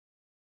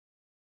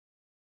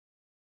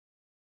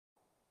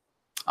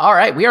All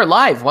right, we are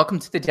live. Welcome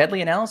to the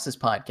Deadly Analysis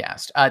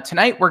Podcast.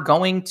 Tonight, we're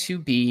going to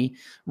be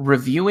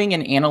reviewing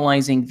and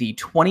analyzing the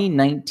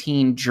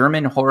 2019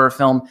 German horror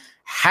film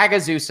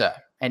Hagazussa.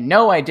 And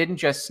no, I didn't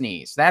just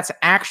sneeze. That's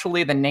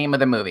actually the name of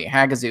the movie,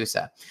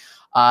 Hagazussa.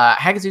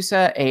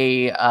 Hagazussa,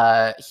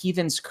 a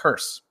heathen's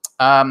curse,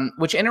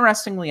 which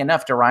interestingly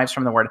enough derives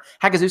from the word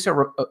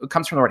Hagazussa,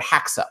 comes from the word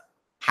haxa,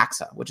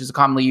 which is a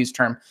commonly used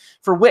term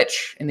for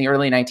witch in the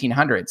early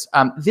 1900s.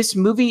 This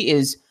movie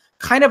is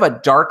kind of a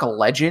dark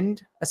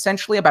legend,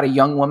 essentially, about a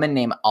young woman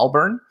named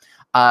Albern,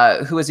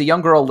 who as a young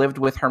girl lived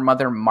with her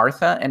mother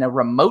Martha in a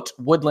remote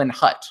woodland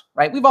hut,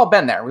 right? We've all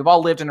been there. We've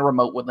all lived in a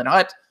remote woodland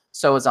hut.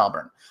 So has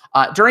Albern.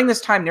 During this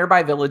time,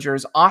 nearby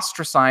villagers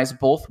ostracized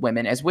both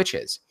women as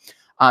witches.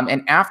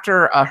 And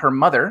after her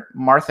mother,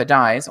 Martha,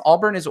 dies,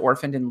 Albern is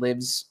orphaned and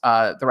lives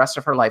the rest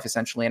of her life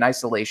essentially in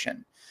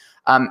isolation.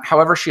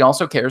 However, she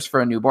also cares for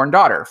a newborn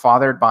daughter,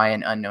 fathered by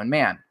an unknown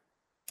man.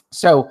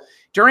 So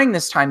during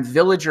this time,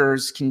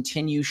 villagers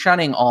continue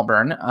shunning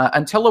Albern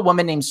until a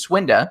woman named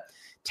Swinda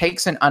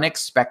takes an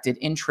unexpected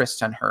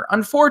interest in her.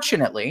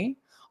 Unfortunately,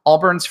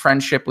 Albern's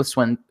friendship with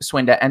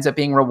Swinda ends up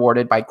being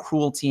rewarded by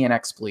cruelty and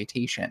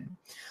exploitation.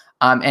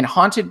 And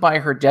haunted by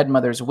her dead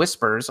mother's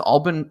whispers,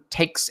 Albern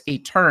takes a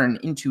turn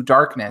into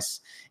darkness,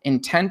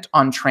 intent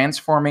on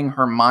transforming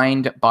her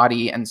mind,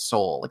 body, and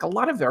soul. Like a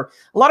lot of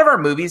our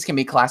movies can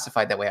be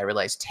classified that way. I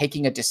realize,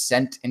 taking a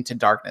descent into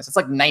darkness. It's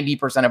like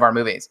 90% of our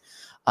movies.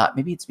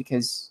 Maybe it's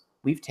because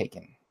we've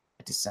taken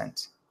a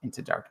descent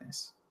into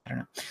darkness. I don't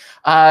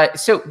know.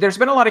 So there's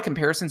been a lot of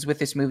comparisons with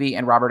this movie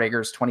and Robert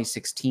Eggers'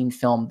 2016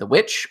 film, The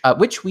Witch,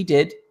 which we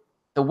did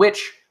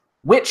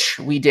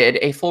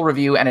a full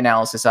review and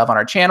analysis of on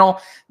our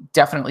channel.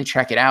 Definitely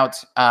check it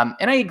out.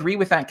 And I agree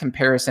with that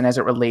comparison as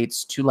it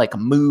relates to like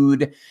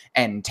mood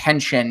and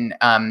tension,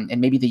 and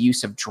maybe the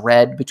use of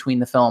dread between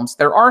the films.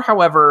 There are,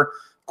 however,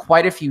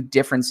 quite a few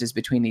differences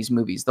between these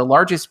movies. The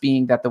largest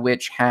being that The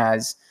Witch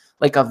has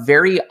like a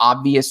very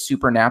obvious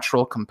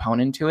supernatural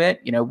component to it.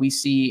 You know, we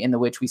see in The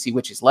Witch, we see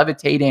witches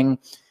levitating,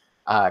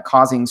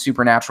 causing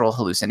supernatural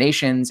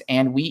hallucinations,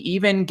 and we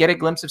even get a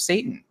glimpse of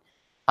Satan.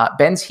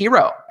 Ben's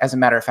hero, as a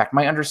matter of fact.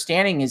 My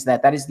understanding is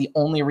that is the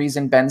only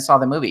reason Ben saw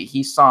the movie.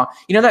 He saw,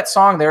 you know, that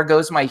song, There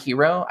Goes My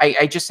Hero?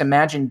 I just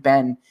imagine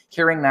Ben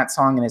hearing that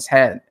song in his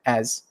head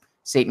as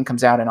Satan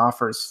comes out and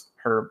offers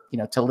her, you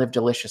know, to live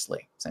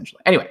deliciously,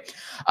 essentially. Anyway,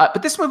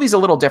 but this movie's a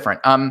little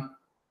different.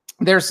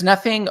 There's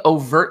nothing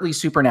overtly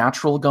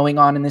supernatural going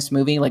on in this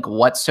movie, like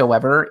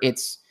whatsoever.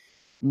 It's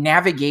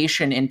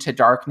navigation into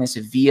darkness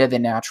via the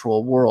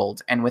natural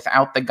world and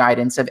without the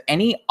guidance of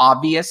any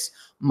obvious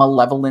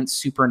malevolent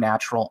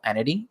supernatural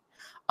entity.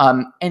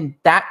 And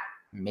that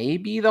may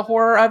be the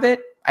horror of it,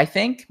 I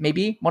think.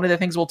 Maybe one of the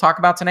things we'll talk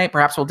about tonight.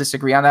 Perhaps we'll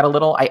disagree on that a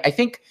little. I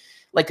think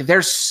like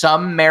there's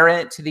some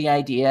merit to the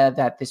idea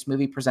that this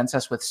movie presents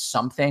us with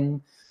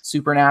something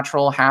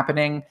supernatural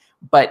happening,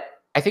 but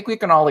I think we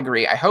can all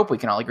agree, I hope we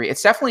can all agree,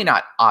 it's definitely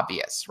not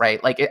obvious,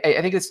 right? Like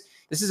I think this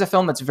is a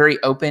film that's very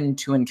open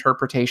to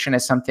interpretation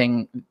as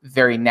something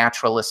very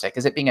naturalistic,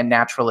 as it being a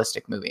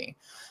naturalistic movie.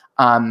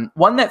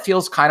 One that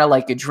feels kind of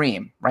like a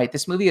dream, right?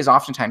 This movie is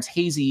oftentimes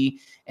hazy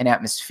and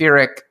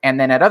atmospheric, and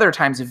then at other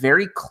times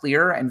very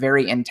clear and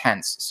very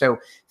intense. So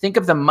think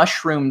of the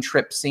mushroom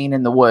trip scene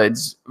in the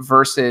woods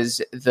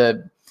versus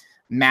the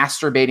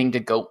masturbating to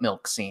goat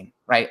milk scene,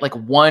 right? Like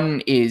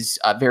one is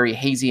very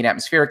hazy and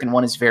atmospheric, and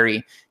one is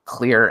very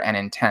clear and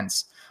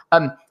intense.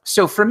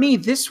 So for me,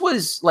 this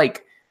was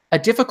like a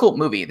difficult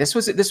movie. This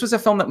was a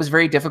film that was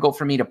very difficult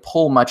for me to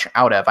pull much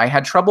out of. I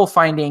had trouble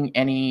finding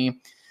any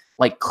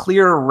like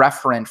clear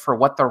referent for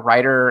what the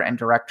writer and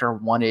director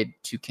wanted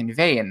to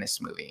convey in this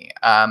movie.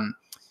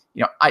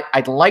 You know,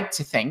 I'd like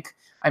to think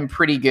I'm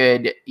pretty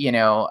good, you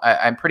know,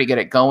 I'm pretty good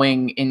at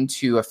going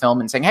into a film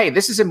and saying, hey,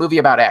 this is a movie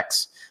about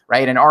X,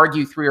 right? And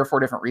argue 3 or 4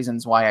 different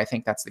reasons why I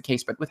think that's the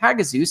case. But with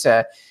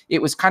Hagazussa,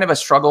 it was kind of a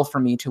struggle for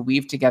me to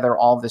weave together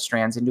all of the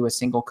strands into a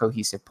single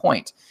cohesive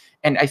point.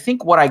 And I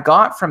think what I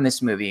got from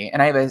this movie,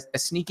 and I have a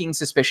sneaking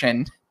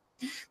suspicion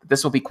that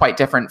this will be quite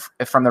different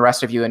from the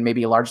rest of you and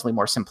maybe largely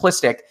more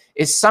simplistic,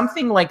 is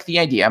something like the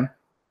idea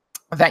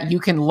that you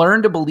can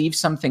learn to believe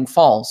something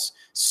false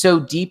so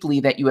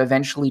deeply that you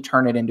eventually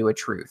turn it into a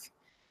truth.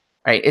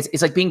 Right?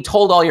 It's like being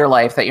told all your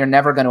life that you're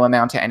never going to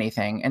amount to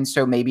anything. And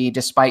so maybe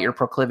despite your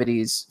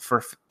proclivities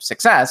for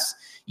success,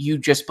 you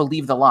just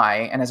believe the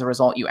lie. And as a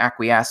result, you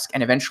acquiesce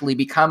and eventually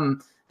become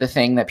the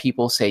thing that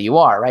people say you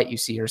are, right? You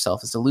see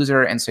yourself as a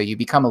loser, and so you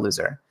become a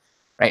loser.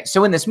 Right.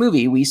 So in this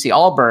movie, we see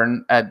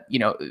Albern, you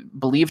know,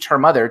 believed her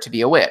mother to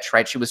be a witch.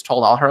 Right. She was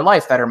told all her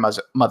life that her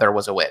mother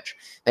was a witch.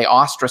 They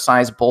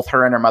ostracized both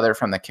her and her mother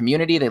from the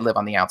community. They live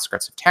on the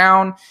outskirts of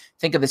town.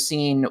 Think of the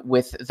scene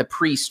with the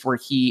priest where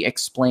he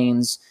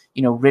explains,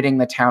 you know, ridding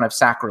the town of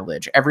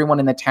sacrilege. Everyone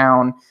in the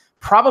town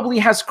probably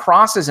has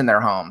crosses in their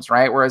homes.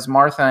 Right. Whereas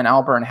Martha and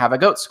Albern have a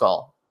goat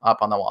skull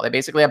up on the wall. They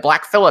basically have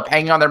Black Phillip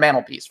hanging on their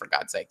mantelpiece, for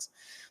God's sakes.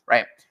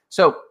 Right.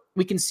 So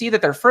we can see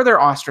that they're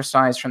further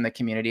ostracized from the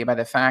community by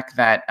the fact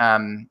that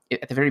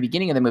at the very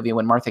beginning of the movie,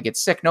 when Martha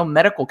gets sick, no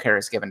medical care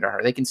is given to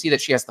her. They can see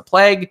that she has the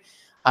plague.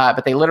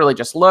 But they literally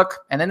just look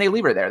and then they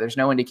leave her there. There's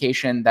no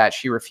indication that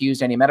she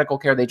refused any medical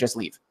care. They just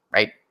leave,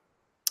 right?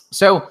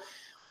 So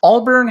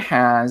Allburn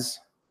has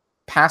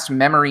past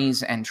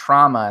memories and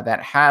trauma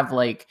that have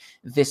like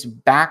this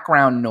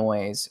background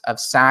noise of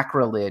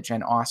sacrilege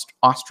and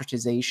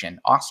ostracization.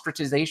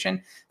 Ostracization?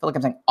 I feel like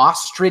I'm saying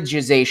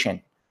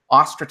ostracization.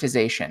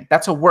 Ostracization.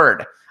 That's a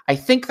word. I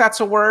think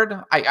that's a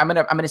word. I'm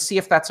gonna see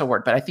if that's a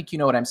word, but I think you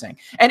know what I'm saying.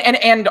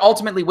 And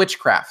ultimately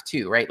witchcraft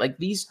too, right? Like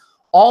these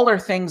all are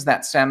things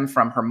that stem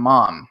from her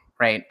mom,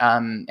 right?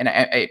 And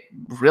I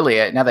really,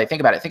 now that I think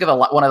about it, think of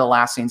one of the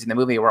last scenes in the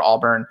movie where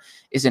Allburn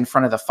is in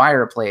front of the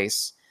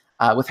fireplace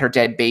with her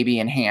dead baby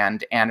in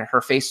hand, and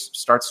her face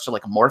starts to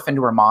like morph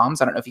into her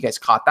mom's. I don't know if you guys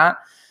caught that.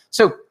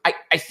 So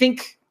I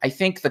think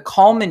the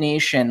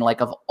culmination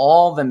like of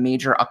all the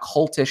major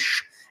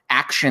occultish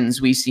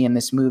actions we see in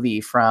this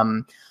movie,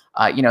 from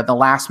the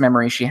last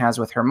memory she has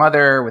with her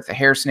mother, with the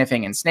hair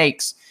sniffing and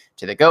snakes,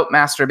 to the goat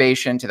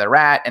masturbation, to the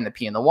rat and the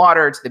pee in the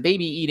water, to the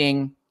baby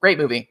eating. Great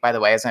movie, by the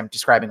way, as I'm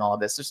describing all of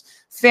this. There's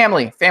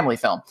family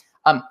film.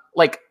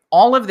 Like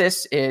all of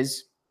this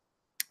is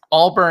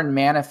Allburn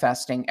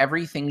manifesting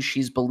everything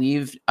she's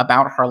believed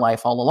about her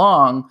life all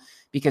along,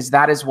 because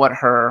that is what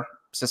her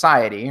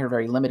society, her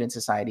very limited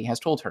society, has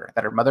told her,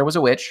 that her mother was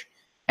a witch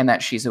and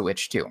that she's a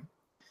witch too,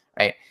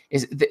 right?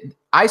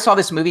 I saw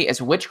this movie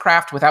as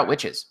witchcraft without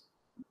witches,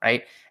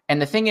 right?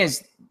 And the thing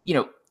is,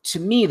 to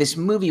me, this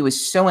movie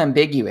was so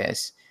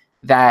ambiguous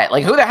that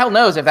like, who the hell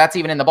knows if that's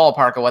even in the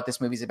ballpark of what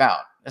this movie's about?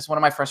 That's one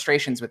of my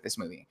frustrations with this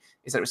movie,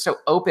 is that it was so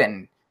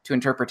open to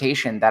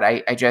interpretation that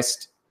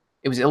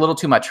it was a little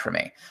too much for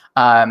me.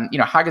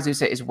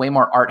 Hagazussa is way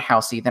more art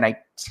housey than I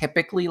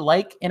typically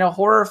like in a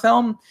horror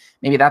film.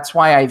 Maybe that's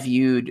why I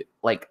viewed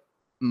like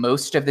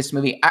most of this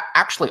movie,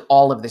 actually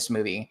all of this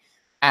movie,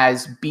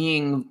 as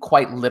being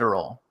quite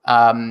literal.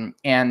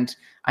 And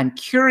I'm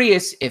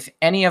curious if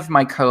any of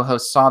my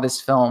co-hosts saw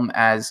this film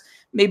as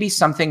maybe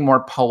something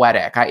more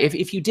poetic.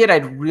 If you did,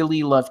 I'd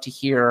really love to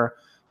hear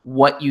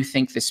what you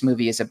think this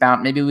movie is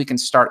about. Maybe we can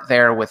start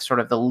there with sort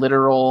of the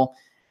literal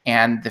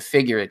and the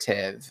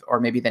figurative, or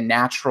maybe the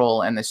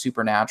natural and the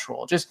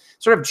supernatural. Just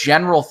sort of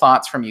general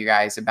thoughts from you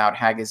guys about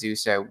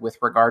Hagazussa with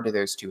regard to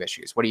those two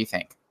issues. What do you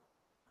think?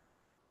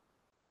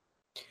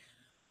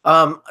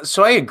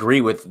 So I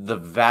agree with the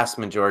vast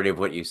majority of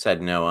what you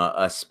said, Noah,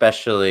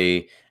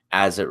 especially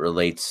as it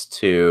relates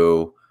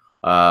to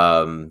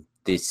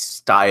the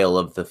style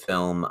of the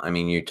film. I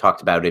mean, you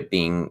talked about it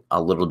being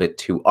a little bit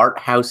too art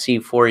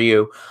housey for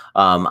you.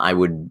 I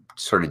would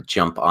sort of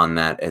jump on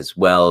that as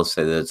well,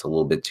 say that it's a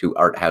little bit too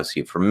art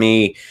housey for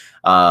me.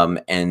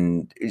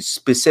 And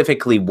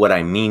specifically what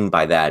I mean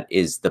by that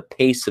is the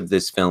pace of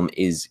this film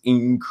is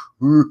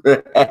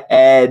incredibly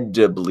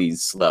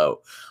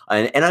slow.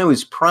 And I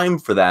was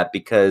primed for that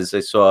because I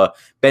saw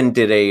Ben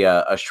did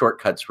a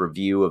shortcuts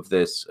review of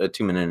this, a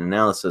 2-minute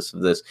analysis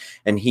of this,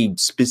 and he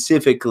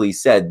specifically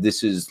said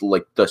this is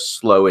like the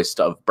slowest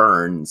of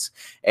Burns,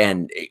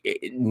 and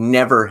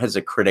never has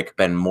a critic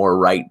been more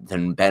right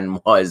than Ben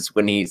was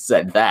when he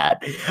said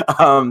that.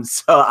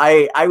 So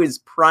I was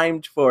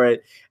primed for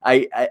it.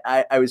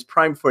 I was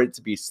primed for it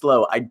to be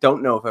slow. I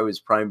don't know if I was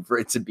primed for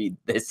it to be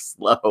this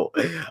slow.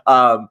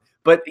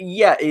 But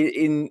yeah,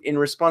 in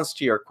response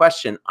to your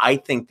question, I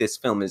think this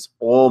film is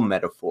all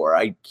metaphor.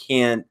 I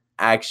can't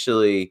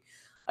actually,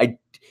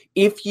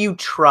 if you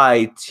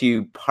try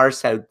to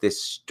parse out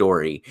this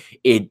story,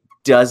 it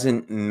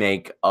doesn't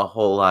make a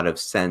whole lot of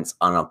sense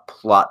on a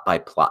plot by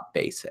plot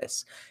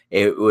basis.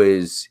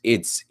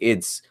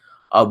 It's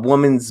a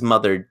woman's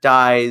mother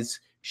dies.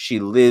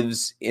 She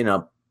lives in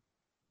a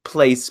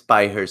place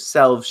by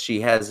herself. She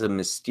has a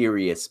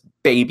mysterious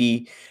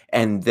baby,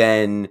 and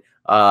then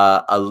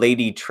a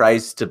lady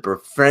tries to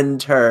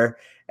befriend her,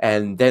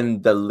 and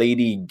then the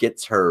lady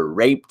gets her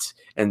raped,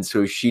 and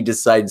so she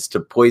decides to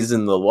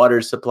poison the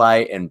water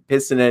supply and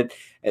piss in it.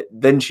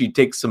 Then she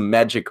takes some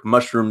magic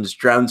mushrooms,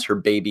 drowns her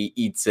baby,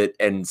 eats it,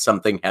 and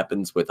something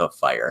happens with a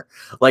fire.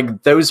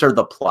 Like, those are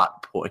the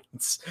plot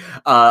points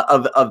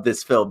of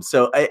this film.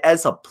 So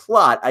as a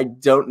plot, I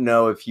don't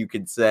know if you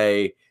could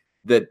say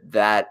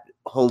that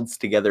holds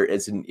together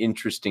as an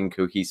interesting,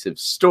 cohesive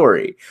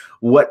story.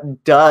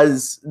 What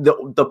does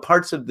the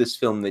parts of this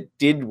film that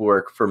did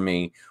work for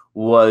me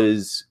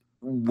was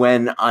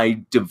when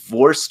I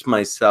divorced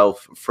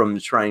myself from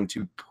trying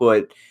to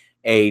put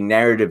a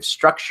narrative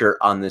structure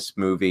on this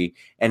movie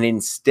and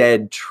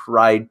instead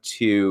tried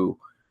to,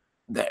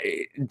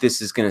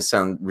 this is going to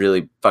sound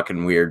really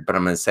fucking weird, but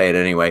I'm going to say it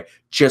anyway,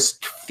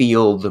 just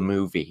feel the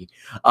movie,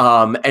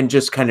 and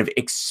just kind of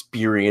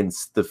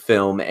experience the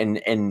film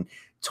and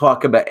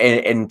talk about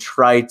and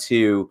try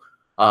to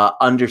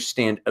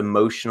understand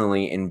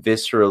emotionally and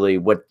viscerally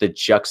what the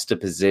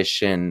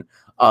juxtaposition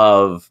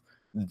of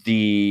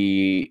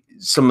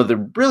some of the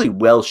really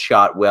well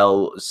shot,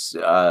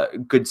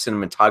 good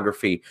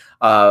cinematography,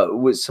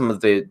 with some of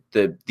the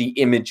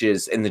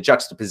images and the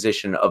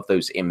juxtaposition of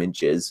those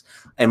images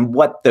and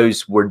what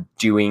those were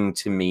doing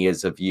to me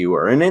as a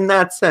viewer. And in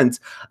that sense,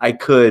 I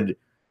could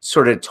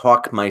sort of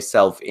talk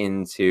myself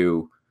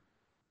into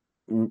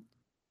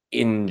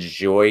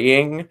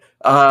enjoying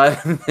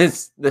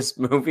this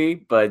movie,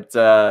 but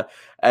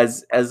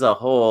as a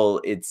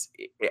whole,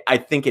 I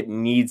think it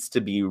needs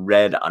to be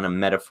read on a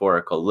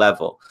metaphorical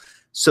level.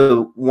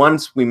 So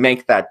once we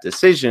make that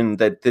decision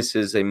that this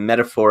is a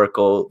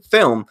metaphorical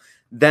film,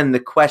 then the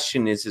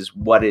question is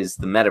what is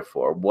the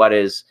metaphor? What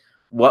is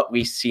what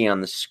we see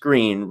on the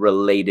screen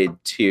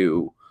related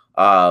to?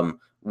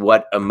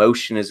 What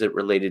emotion is it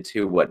related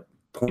to? What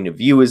point of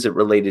view is it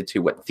related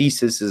to? What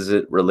thesis is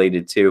it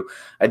related to?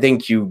 I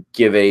think you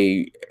give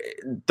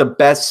the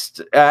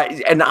best,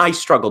 and I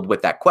struggled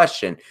with that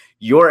question.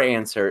 Your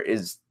answer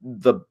is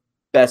the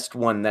best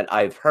one that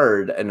I've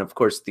heard, and of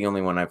course, the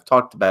only one I've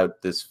talked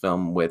about this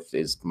film with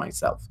is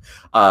myself.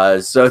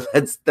 So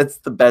that's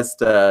the best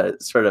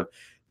sort of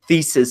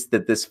thesis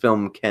that this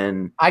film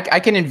can. I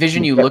can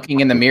envision you looking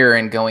in the mirror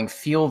and going,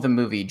 "Feel the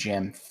movie,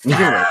 Jim. Feel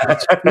it.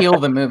 Just feel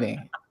the movie."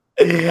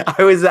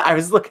 I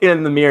was looking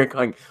in the mirror,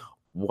 going,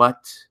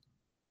 "What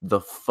the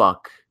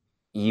fuck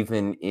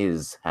even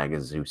is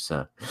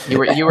Hagazussa?" You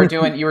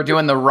were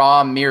doing the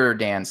raw mirror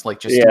dance, like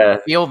just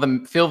feel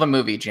the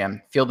movie,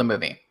 Jim. Feel the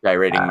movie.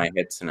 Gyrating my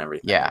hips and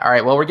everything. Yeah. All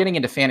right. Well, we're getting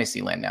into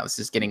fantasy land now. This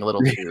is getting a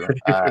little too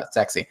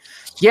sexy.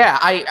 Yeah.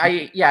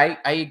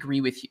 I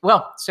agree with you.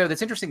 Well, so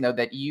that's interesting though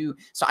that you.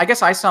 So I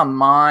guess I saw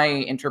my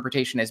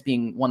interpretation as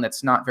being one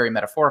that's not very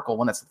metaphorical,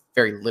 one that's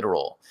very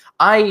literal.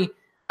 I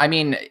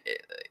mean,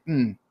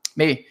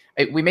 maybe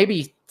we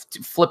maybe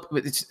flip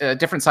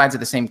different sides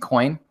of the same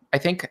coin. I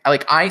think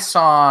like I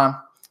saw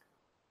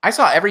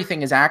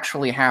everything is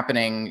actually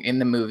happening in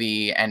the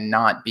movie and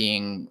not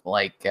being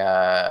like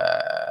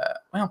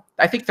well,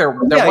 I think there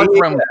was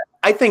room.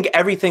 I think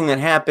everything that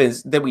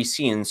happens that we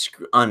see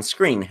on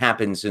screen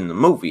happens in the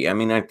movie. I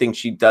mean, I think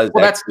she does.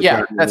 Well, that's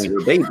her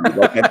baby.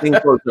 Like, I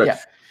think those are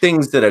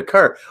things that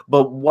occur.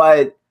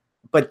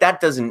 But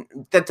that doesn't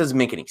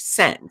make any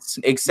sense.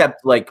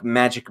 Except like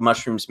magic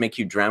mushrooms make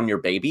you drown your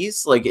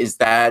babies. Like, is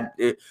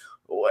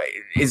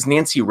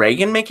Nancy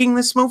Reagan making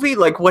this movie?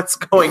 Like, what's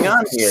going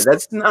on here?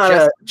 That's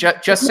not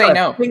just say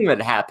no thing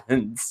that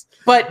happens.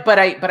 But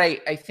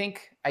I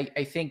think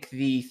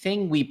the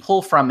thing we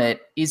pull from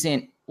it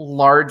isn't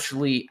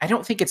largely. I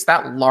don't think it's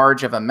that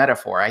large of a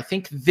metaphor. I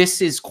think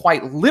this is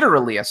quite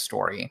literally a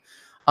story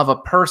of a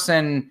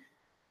person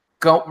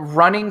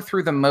running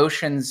through the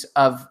motions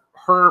of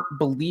her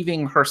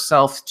believing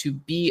herself to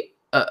be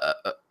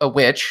a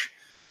witch.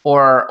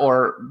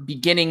 Or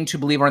beginning to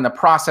believe, or in the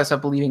process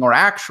of believing, or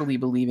actually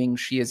believing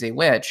she is a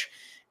witch,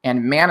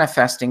 and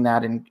manifesting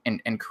that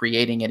and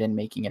creating it and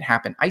making it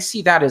happen. I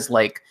see that as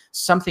like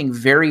something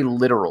very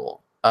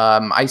literal.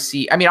 I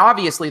mean,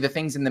 obviously the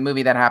things in the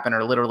movie that happen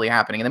are literally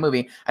happening in the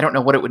movie. I don't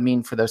know what it would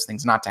mean for those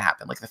things not to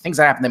happen. Like the things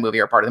that happen in the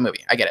movie are part of the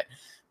movie. I get it.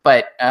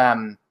 But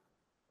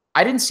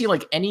I didn't see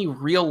like any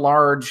real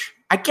large.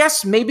 I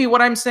guess maybe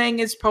what I'm saying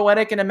is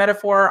poetic and a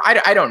metaphor.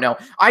 I don't know.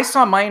 I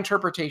saw my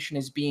interpretation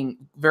as being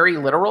very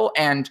literal,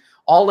 and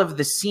all of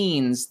the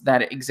scenes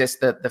that exist,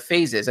 the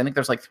phases, I think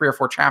there's like 3 or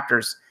 4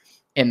 chapters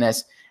in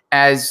this,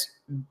 as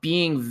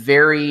being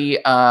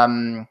very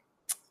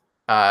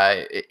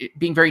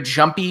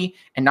jumpy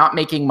and not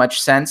making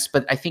much sense.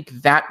 But I think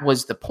that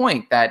was the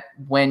point, that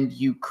when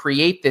you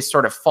create this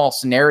sort of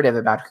false narrative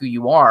about who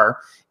you are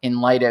in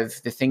light of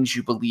the things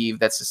you believe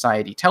that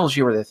society tells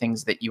you, or the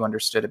things that you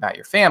understood about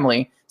your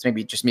family, it's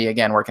maybe just me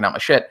again working out my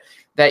shit,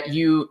 that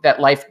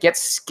life gets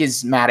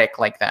schismatic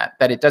like that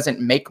it doesn't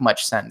make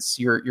much sense.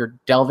 You're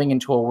delving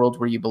into a world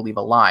where you believe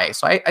a lie.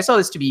 So I saw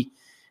this to be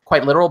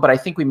quite literal, but I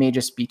think we may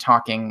just be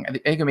talking. I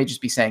think we may just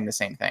be saying the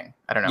same thing.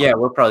 I don't know. Yeah,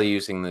 we're probably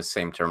using the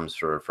same terms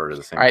to refer to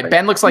the same. All right, thing.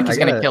 Ben looks like he's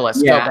going to kill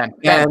us. Yeah, go,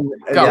 Ben.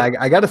 Go. Yeah,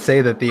 I got to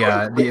say that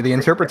the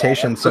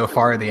interpretation so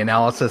far, the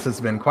analysis has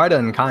been quite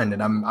unkind,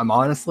 and I'm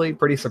honestly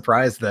pretty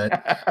surprised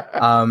that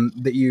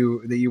that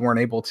you weren't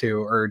able to,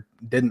 or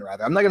didn't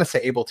rather. I'm not going to say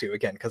able to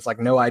again, because like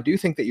no, I do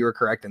think that you were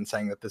correct in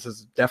saying that this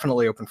is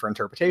definitely open for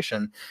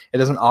interpretation. It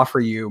doesn't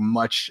offer you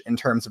much in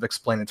terms of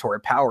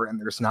explanatory power,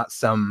 and there's not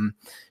some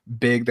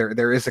big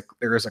there is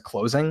a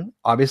closing,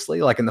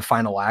 obviously, like in the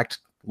final act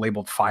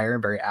labeled fire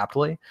very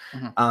aptly.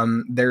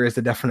 There is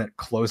a definite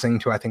closing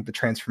to, I think, the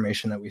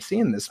transformation that we see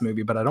in this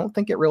movie, but I don't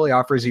think it really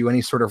offers you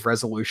any sort of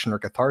resolution or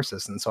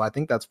catharsis. And so I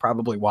think that's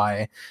probably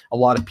why a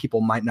lot of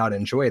people might not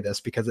enjoy this,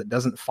 because it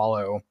doesn't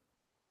follow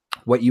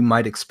what you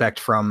might expect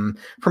from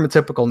a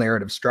typical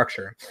narrative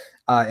structure.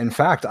 In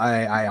fact,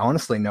 I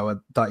honestly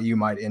thought you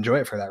might enjoy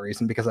it for that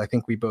reason, because I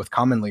think we both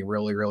commonly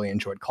really, really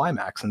enjoyed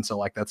Climax. And so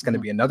like that's going to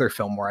be another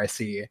film where I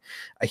see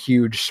a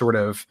huge sort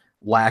of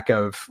lack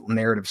of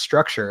narrative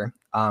structure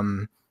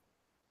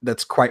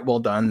that's quite well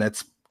done,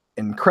 that's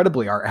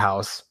incredibly art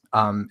house,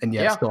 and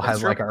yet still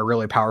has like a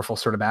really powerful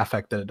sort of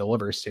affect that it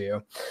delivers to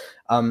you.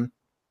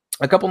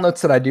 A couple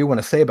notes that I do want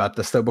to say about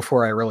this, though,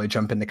 before I really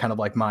jump into kind of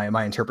like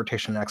my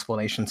interpretation and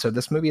explanation. So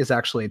this movie is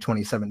actually a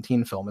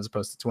 2017 film as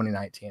opposed to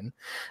 2019.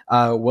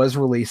 Was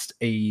released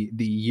the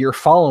year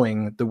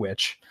following The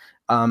Witch.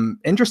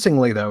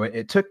 Interestingly, though,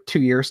 it took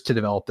 2 years to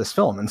develop this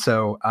film. And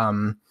so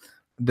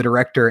the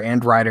director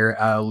and writer,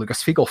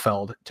 Lucas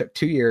Fiegelfeld, took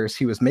 2 years.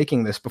 He was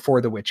making this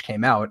before The Witch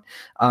came out.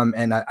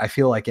 And I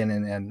feel like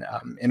in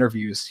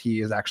interviews, he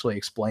has actually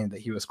explained that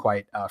he was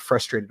quite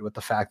frustrated with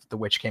the fact that The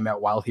Witch came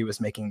out while he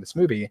was making this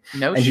movie.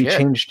 No and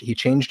shit. he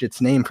changed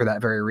its name for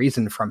that very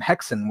reason, from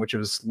Hexen, which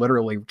was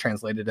literally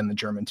translated in the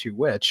German to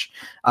witch,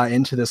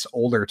 into this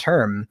older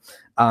term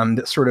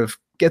that sort of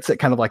gets at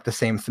kind of like the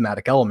same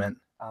thematic element.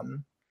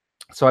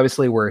 So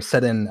obviously we're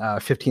set in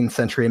 15th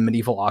century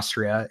medieval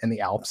Austria in the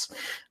Alps.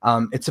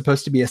 It's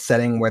supposed to be a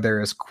setting where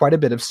there is quite a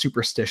bit of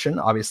superstition.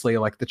 Obviously,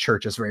 like, the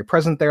church is very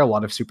present there, a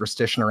lot of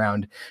superstition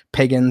around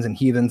pagans and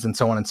heathens and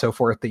so on and so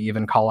forth. They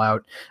even call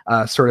out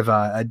sort of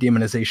a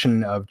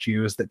demonization of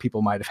Jews that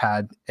people might have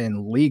had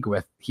in league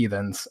with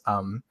heathens.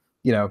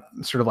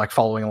 Sort of like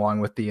following along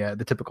with the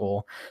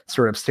typical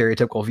sort of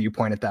stereotypical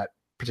viewpoint at that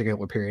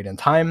particular period in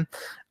time.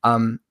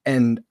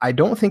 And I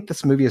don't think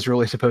this movie is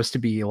really supposed to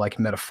be like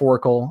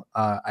metaphorical.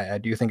 I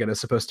do think it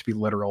is supposed to be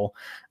literal.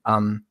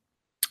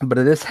 But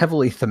it is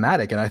heavily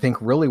thematic. And I think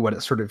really what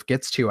it sort of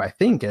gets to, I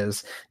think,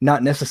 is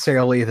not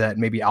necessarily that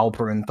maybe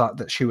Alperin thought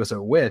that she was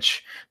a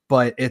witch,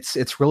 but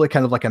it's really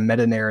kind of like a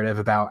meta narrative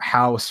about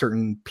how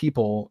certain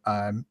people,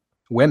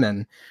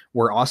 women,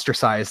 were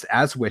ostracized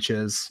as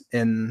witches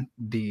in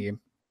the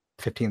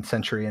 15th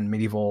century and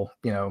medieval,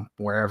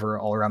 wherever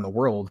all around the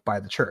world,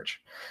 by the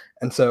church.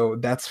 And so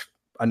that's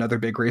another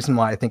big reason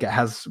why I think it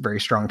has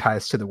very strong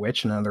ties to The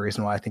Witch, and another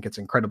reason why I think it's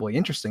incredibly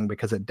interesting,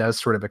 because it does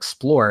sort of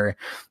explore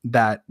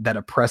that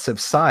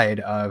oppressive side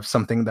of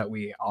something that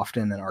we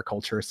often in our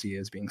culture see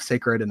as being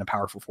sacred and a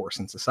powerful force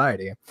in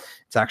society.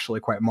 It's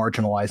actually quite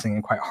marginalizing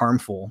and quite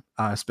harmful,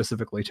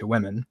 specifically to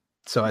women.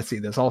 So I see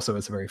this also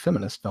as a very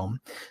feminist film.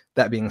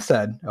 That being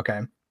said, okay,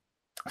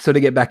 so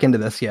to get back into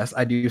this, yes,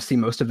 I do see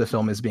most of the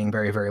film as being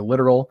very, very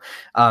literal.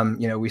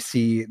 We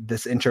see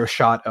this intro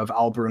shot of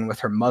Albrun with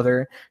her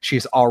mother.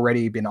 She's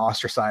already been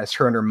ostracized.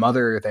 Her and her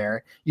mother are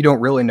there. You don't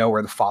really know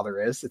where the father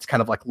is. It's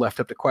kind of like left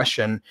up to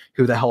question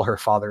who the hell her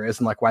father is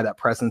and like why that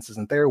presence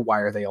isn't there. Why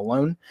are they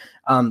alone?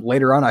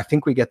 Later on, I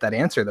think we get that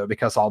answer, though,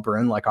 because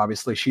Albrun, like,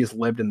 obviously she's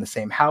lived in the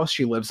same house.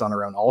 She lives on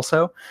her own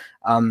also.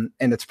 And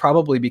it's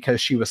probably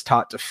because she was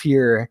taught to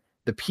fear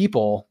the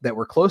people that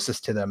were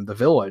closest to them, the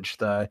village,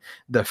 the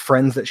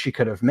friends that she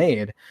could have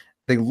made.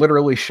 They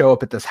literally show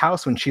up at this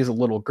house when she's a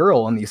little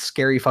girl in these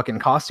scary fucking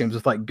costumes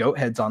with like goat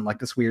heads on, like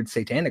this weird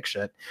satanic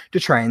shit,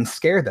 to try and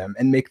scare them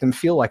and make them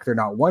feel like they're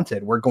not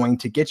wanted. We're going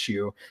to get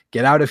you,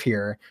 get out of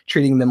here,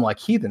 treating them like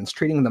heathens,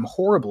 treating them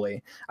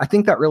horribly. I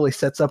think that really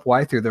sets up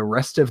why through the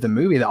rest of the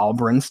movie, the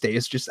Albrun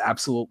stays just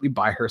absolutely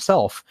by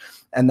herself.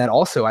 And that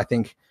also, I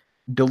think,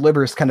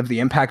 delivers kind of the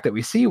impact that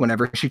we see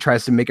whenever she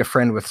tries to make a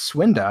friend with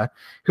Swinda,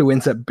 who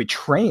ends up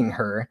betraying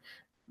her,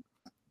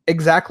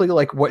 exactly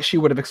like what she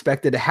would have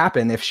expected to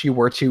happen if she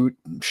were to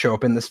show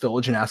up in this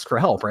village and ask for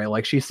help, right?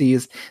 Like, she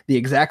sees the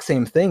exact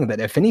same thing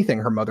that, if anything,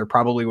 her mother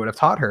probably would have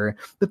taught her,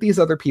 that these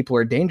other people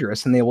are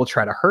dangerous and they will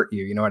try to hurt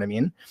you. You know what I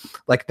mean?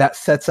 Like, that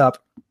sets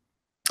up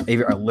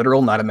a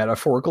literal, not a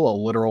metaphorical, a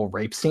literal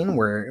rape scene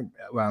where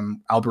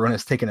Albrun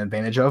is taken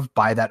advantage of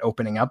by that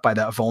opening up, by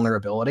that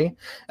vulnerability.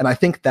 And I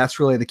think that's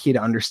really the key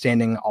to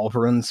understanding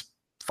Albrun's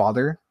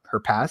father, her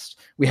past.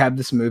 We have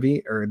this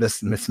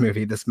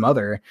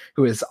mother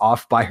who is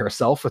off by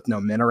herself with no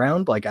men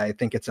around. Like, I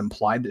think it's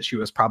implied that she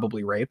was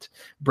probably raped,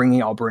 bringing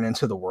Albrun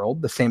into the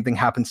world. The same thing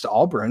happens to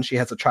Albrun. She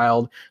has a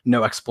child,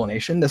 no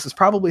explanation. This is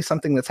probably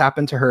something that's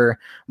happened to her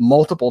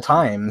multiple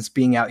times,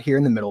 being out here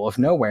in the middle of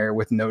nowhere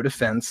with no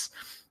defense.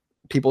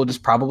 People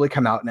just probably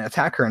come out and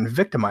attack her and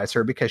victimize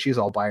her because she's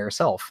all by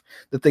herself.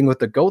 The thing with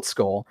the goat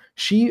skull,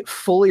 she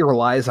fully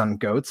relies on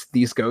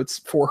these goats,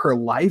 for her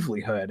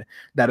livelihood.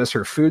 That is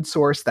her food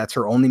source. That's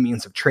her only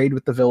means of trade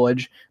with the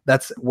village.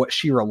 That's what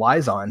she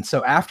relies on.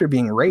 So after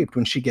being raped,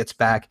 when she gets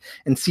back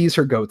and sees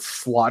her goats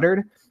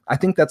slaughtered, I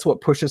think that's what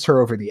pushes her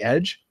over the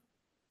edge.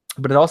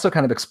 But it also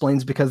kind of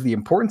explains, because the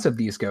importance of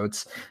these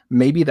goats,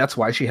 maybe that's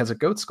why she has a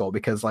goat skull,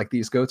 because like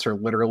these goats are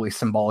literally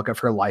symbolic of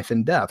her life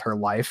and death. Her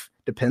life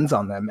depends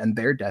on them, and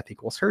their death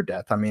equals her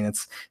death. I mean,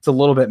 it's a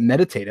little bit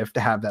meditative to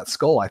have that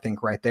skull. I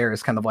think right there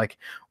is kind of like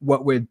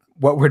what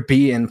would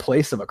be in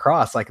place of a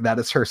cross. Like, that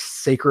is her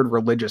sacred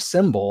religious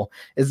symbol,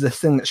 is this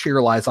thing that she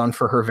relies on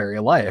for her very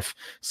life.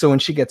 So when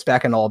she gets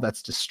back and all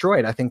that's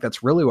destroyed, I think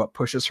that's really what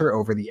pushes her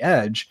over the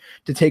edge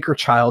to take her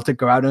child, to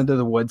go out into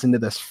the woods, into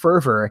this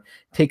fervor,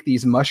 take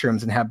these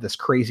mushrooms and have this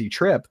crazy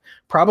trip,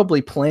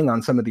 probably playing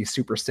on some of these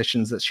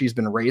superstitions that she's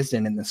been raised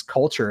in this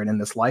culture and in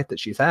this life that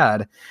she's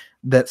had,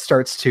 that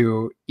starts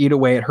to eat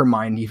away at her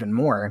mind even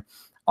more.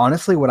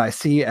 Honestly, what I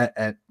see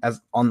as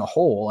on the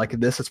whole, like,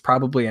 this is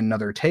probably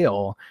another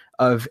tale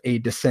of a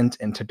descent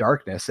into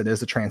darkness. It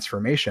is a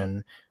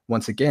transformation,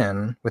 once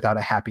again, without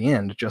a happy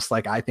end, just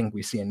like I think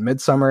we see in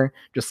Midsommar,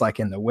 just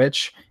like in The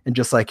Witch, and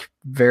just like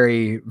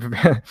very,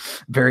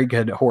 very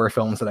good horror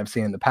films that I've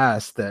seen in the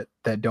past that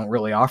don't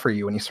really offer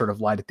you any sort of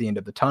light at the end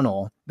of the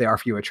tunnel. They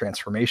offer you a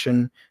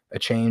transformation, a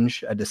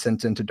change, a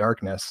descent into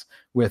darkness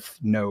with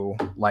no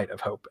light of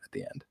hope at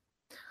the end.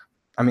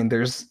 I mean,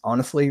 there's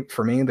honestly,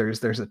 for me,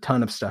 there's a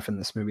ton of stuff in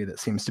this movie that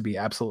seems to be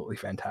absolutely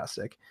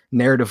fantastic,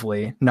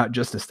 narratively, not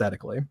just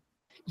aesthetically.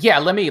 Yeah,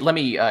 let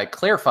me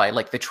clarify.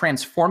 Like the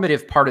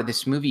transformative part of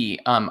this movie,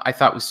 I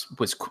thought was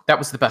that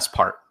was the best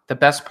part. The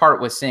best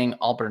part was seeing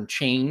Auburn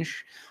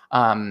change,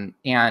 and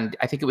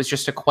I think it was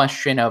just a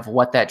question of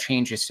what that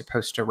change is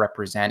supposed to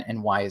represent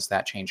and why is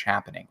that change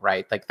happening,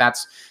 right? Like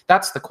that's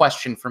the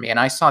question for me, and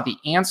I saw the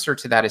answer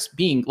to that as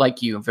being,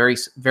 like you, very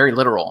very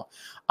literal.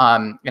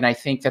 And I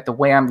think that the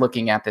way I'm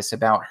looking at this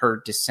about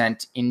her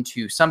descent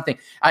into something,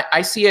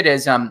 I see it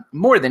as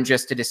more than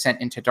just a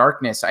descent into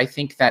darkness. I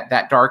think that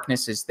that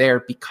darkness is there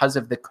because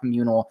of the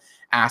communal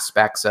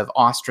aspects of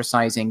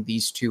ostracizing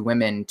these two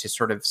women to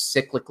sort of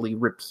cyclically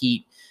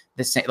repeat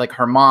the same, like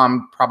her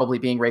mom probably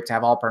being raped to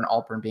have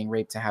Alpern being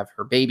raped to have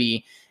her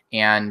baby,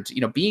 and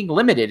being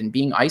limited and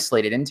being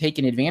isolated and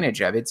taken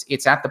advantage of.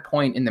 It's at the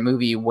point in the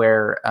movie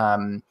where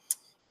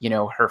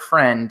her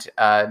friend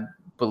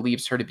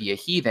believes her to be a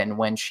heathen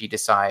when she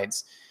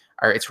decides,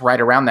 or it's right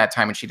around that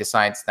time when she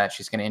decides that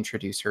she's going to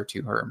introduce her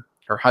to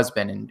her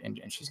husband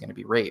and she's going to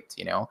be raped.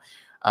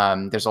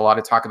 There's a lot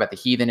of talk about the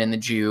heathen and the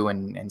Jew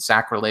and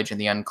sacrilege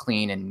and the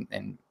unclean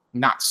and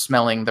not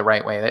smelling the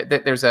right way.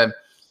 There's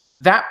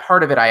that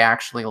part of it I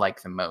actually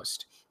like the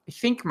most. I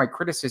think my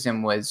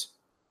criticism was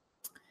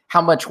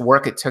how much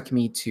work it took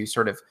me to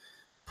sort of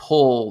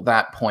pull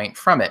that point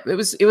from it. It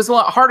was a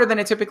lot harder than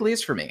it typically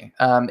is for me.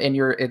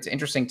 It's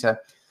interesting to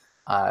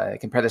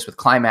compare this with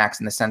Climax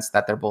in the sense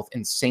that they're both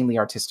insanely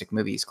artistic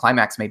movies.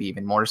 Climax maybe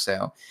even more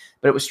so,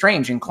 but it was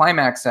strange. In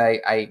Climax,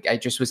 I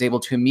just was able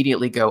to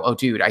immediately go, "Oh,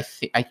 dude, I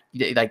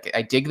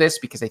dig this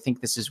because I think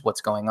this is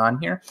what's going on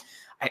here."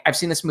 I've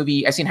seen this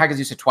movie. I've seen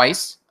Hagazussa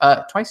twice,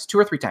 2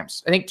 or 3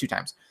 times. I think 2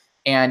 times,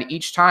 and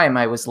each time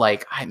I was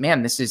like,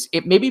 "Man, this is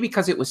it." Maybe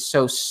because it was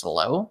so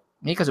slow.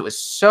 Because it was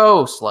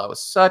so slow, it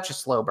was such a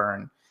slow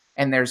burn.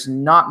 And there's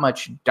not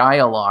much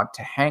dialogue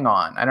to hang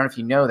on. I don't know if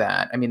you know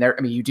that. I mean,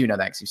 you do know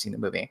that because you've seen the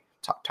movie.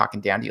 Talking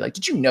down to you, like,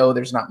 did you know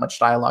there's not much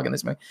dialogue in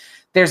this movie?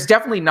 There's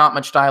definitely not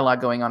much dialogue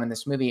going on in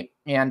this movie,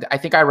 and I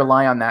think I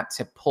rely on that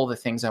to pull the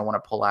things I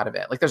want to pull out of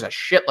it. Like, there's a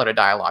shitload of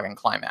dialogue in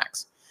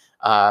Climax.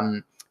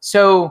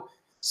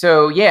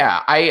 So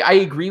yeah, I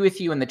agree with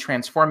you in the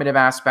transformative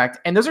aspect,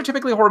 and those are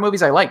typically horror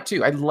movies I like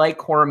too. I like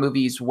horror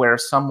movies where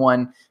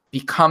someone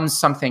becomes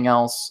something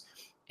else,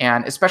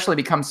 and especially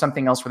becomes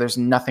something else where there's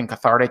nothing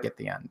cathartic at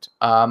the end.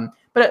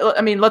 But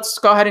I mean, let's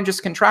go ahead and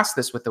just contrast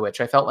this with The Witch.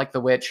 I felt like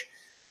The Witch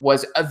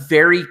was a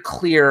very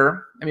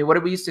clear, I mean, what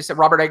did we used to say?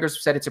 Robert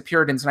Eggers said it's a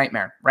Puritan's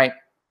nightmare, right?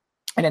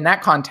 And in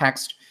that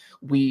context,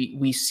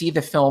 we see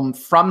the film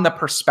from the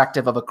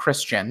perspective of a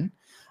Christian,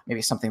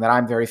 maybe something that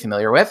I'm very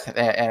familiar with,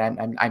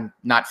 and I'm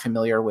not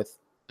familiar with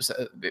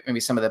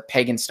maybe some of the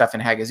pagan stuff in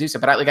Hagazussa,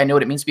 but I know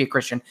what it means to be a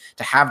Christian,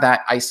 to have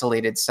that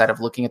isolated set of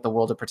looking at the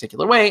world a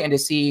particular way, and to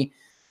see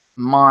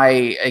my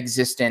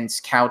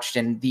existence couched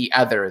in the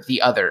other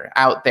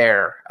out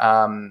there.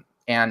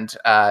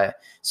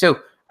 So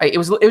it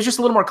was just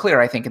a little more clear,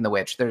 I think, in The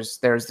Witch.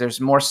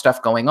 There's more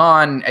stuff going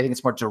on. I think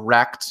it's more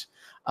direct.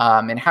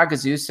 In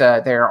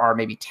Hagazussa, there are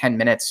maybe 10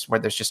 minutes where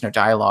there's just no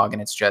dialogue,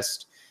 and it's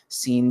just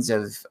scenes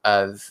of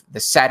the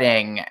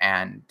setting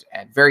and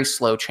very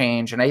slow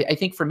change. And I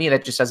think for me,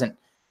 that just doesn't,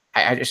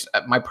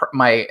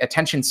 my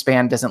attention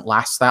span doesn't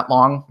last that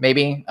long,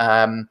 maybe.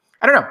 I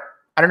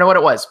don't know what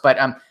it was, but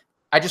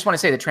I just want to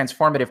say the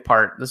transformative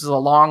part, this is a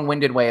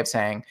long-winded way of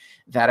saying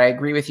that I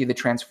agree with you. The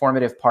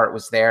transformative part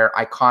was there.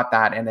 I caught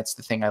that, and it's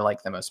the thing I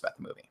like the most about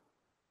the movie.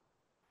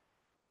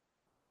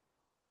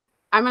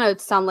 I'm going to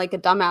sound like a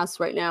dumbass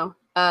right now.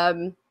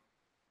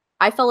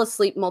 I fell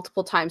asleep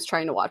multiple times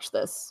trying to watch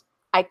this.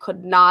 I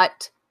could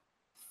not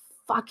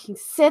fucking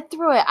sit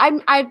through it.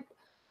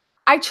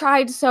 I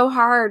tried so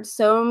hard,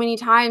 so many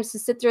times to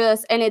sit through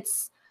this, and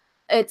it's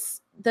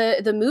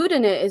the mood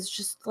in it is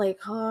just like,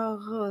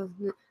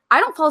 I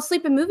don't fall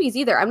asleep in movies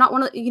either. I'm not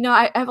one of,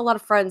 I have a lot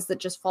of friends that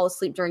just fall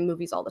asleep during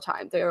movies all the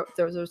time.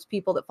 There's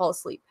people that fall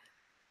asleep.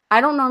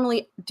 I don't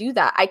normally do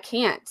that. I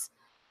can't.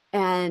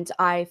 And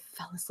I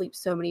fell asleep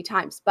so many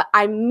times, but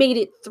I made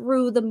it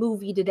through the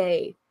movie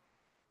today.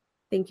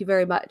 Thank you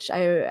very much.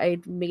 I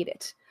made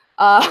it.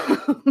 But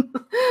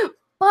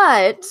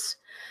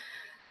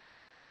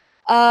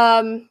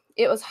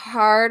it was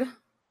hard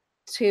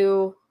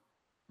to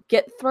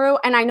get through.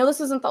 And I know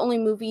this isn't the only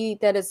movie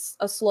that is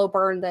a slow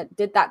burn that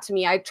did that to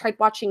me. I tried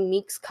watching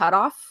Meek's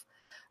Cutoff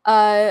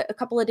a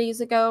couple of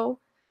days ago,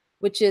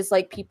 which is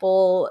like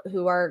people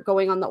who are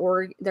going on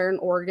they're in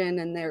Oregon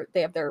and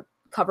they have their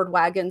covered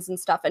wagons and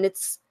stuff. And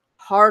it's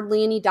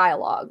hardly any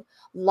dialogue.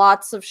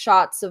 Lots of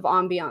shots of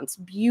ambiance,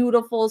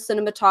 beautiful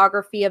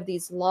cinematography of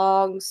these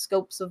long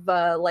scopes of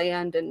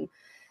land. And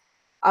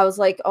I was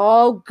like,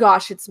 oh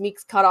gosh, it's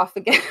Meek's Cutoff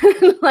again.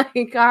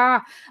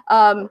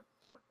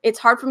 It's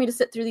hard for me to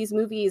sit through these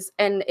movies,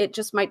 and it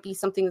just might be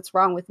something that's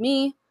wrong with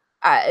me.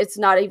 It's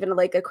not even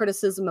like a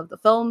criticism of the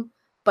film,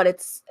 but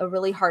it's a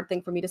really hard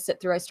thing for me to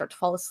sit through. I start to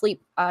fall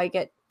asleep. I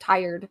get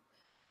tired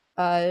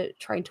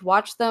trying to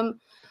watch them.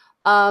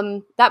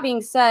 That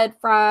being said,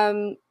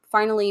 from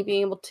finally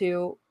being able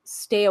to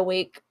stay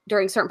awake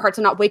during certain parts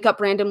and not wake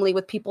up randomly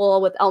with people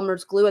with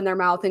Elmer's glue in their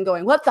mouth and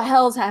going, what the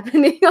hell's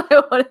happening?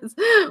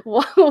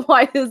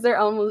 Why is there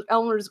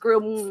Elmer's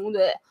glue?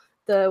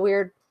 The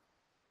weird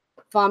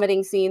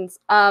vomiting scenes.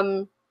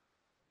 My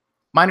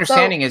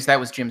understanding is that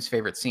was Jim's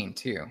favorite scene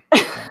too.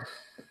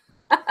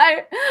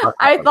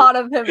 I thought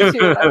of him too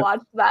when I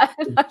watched that.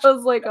 I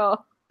was like, oh.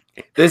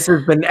 This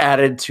has been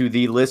added to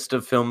the list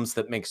of films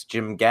that makes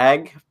Jim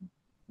gag.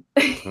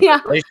 Yeah.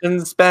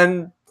 Congratulations,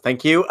 Ben.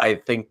 Thank you. I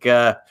think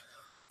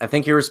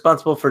you're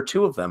responsible for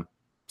 2 of them.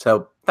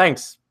 So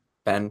thanks,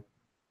 Ben.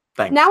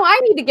 Thanks. Now I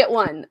need to get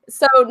one.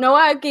 So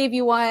Noah gave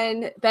you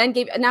one. Ben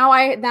gave. Now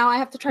I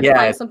have to try to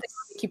find something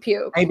to make you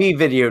puke. Maybe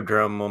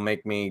Videodrome will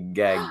make me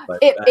gag, but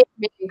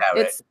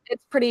it's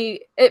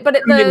pretty.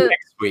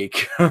 Next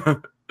week.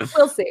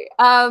 We'll see.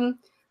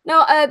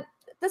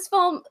 This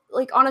film,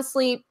 like,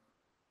 honestly,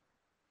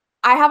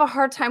 I have a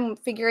hard time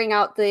figuring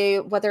out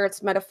whether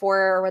it's metaphor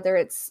or whether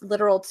it's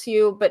literal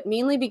too, but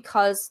mainly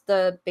because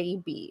the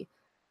baby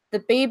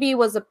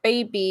was a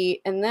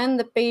baby, and then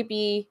the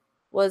baby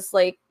was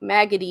like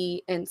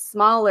maggoty and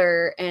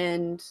smaller,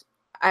 and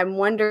I'm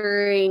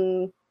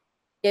wondering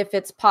if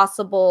it's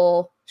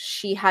possible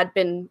she had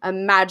been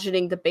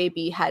imagining the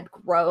baby had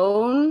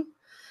grown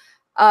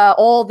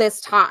all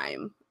this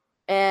time.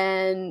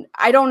 And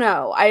I don't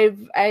know.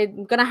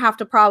 I'm gonna have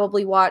to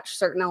probably watch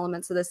certain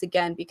elements of this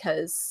again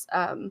because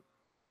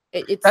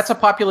that's a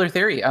popular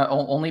theory.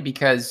 Only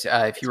because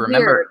if you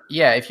remember,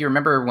 if you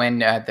remember when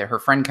her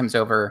friend comes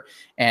over,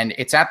 and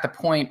it's at the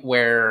point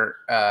where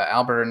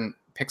Albert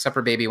picks up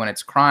her baby when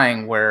it's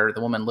crying, where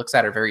the woman looks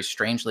at her very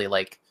strangely,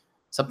 like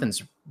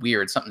something's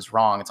weird, something's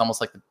wrong. It's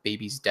almost like the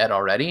baby's dead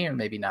already, or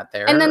maybe not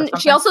there. And then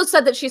she also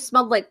said that she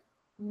smelled like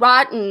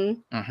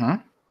rotten. Mm-hmm.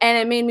 And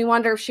it made me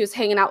wonder if she was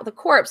hanging out with a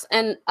corpse.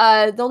 And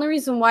the only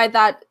reason why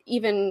that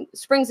even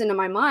springs into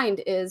my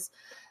mind is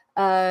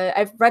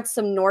I've read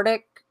some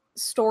Nordic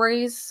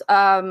stories,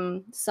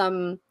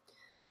 some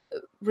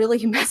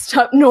really messed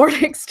up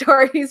Nordic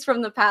stories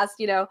from the past,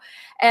 you know.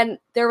 And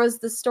there was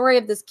the story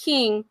of this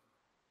king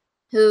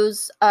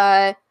whose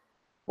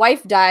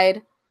wife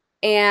died,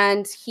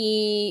 and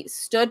he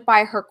stood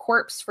by her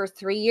corpse for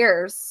 3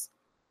 years.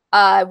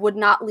 Would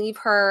not leave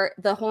her.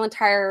 The whole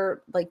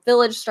entire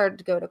village started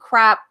to go to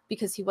crap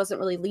because he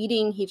wasn't really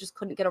leading. He just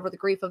couldn't get over the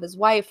grief of his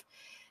wife.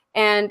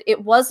 And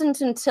it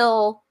wasn't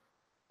until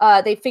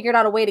they figured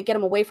out a way to get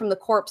him away from the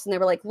corpse, and they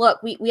were like,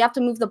 look, we have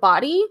to move the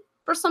body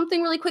for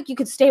something really quick. You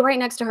could stay right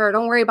next to her.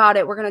 Don't worry about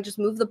it. We're going to just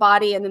move the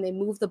body. And then they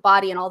move the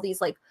body, and all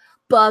these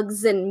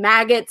bugs and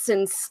maggots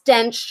and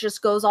stench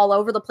just goes all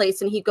over the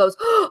place. And he goes,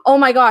 oh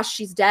my gosh,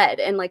 she's dead.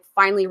 And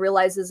finally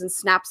realizes and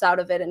snaps out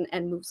of it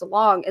and moves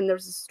along. And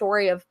there's a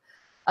story of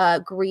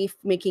grief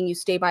making you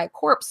stay by a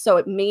corpse. So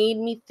it made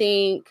me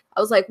think,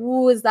 I was like,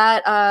 ooh, is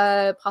that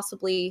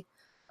possibly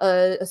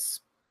a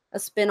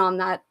spin on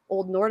that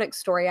old Nordic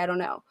story? I don't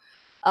know.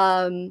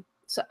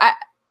 So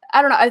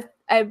I don't know.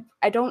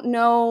 I don't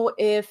know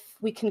if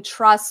we can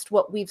trust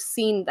what we've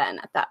seen then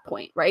at that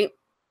point, right?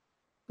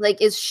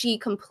 Is she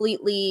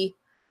completely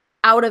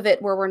out of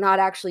it where we're not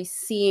actually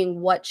seeing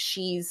what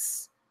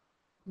she's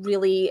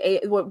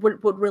really,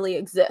 what really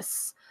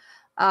exists?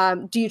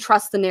 Do you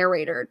trust the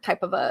narrator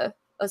type of a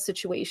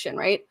situation,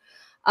 right?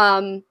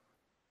 And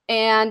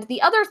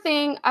the other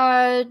thing,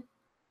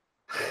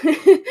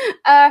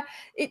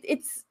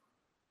 it's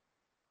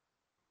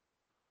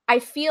I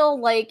feel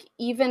like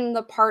even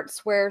the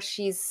parts where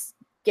she's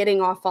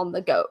getting off on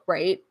the goat,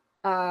 right?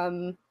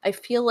 I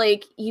feel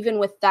like even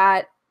with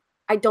that,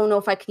 I don't know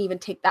if I can even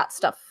take that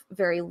stuff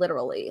very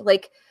literally.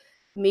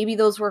 Maybe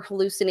those were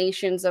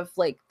hallucinations of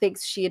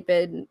things she had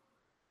been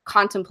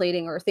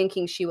contemplating or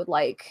thinking she would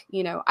like,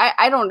 you know.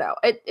 I don't know.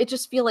 It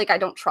just feel like I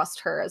don't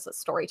trust her as a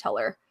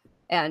storyteller,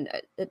 and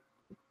it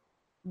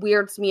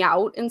weirds me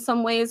out in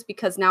some ways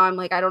because now I'm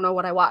like, I don't know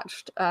what I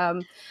watched.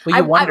 Well,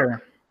 you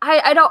wonder.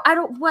 I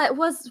don't.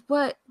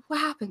 What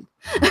happened?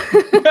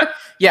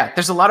 Yeah,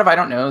 there's a lot of I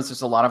don't knows.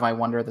 There's a lot of I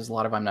wonder. There's a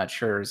lot of I'm not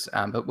sure's.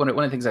 But one of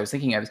the things I was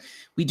thinking of is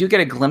we do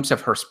get a glimpse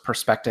of her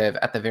perspective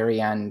at the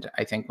very end.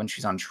 I think when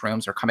she's on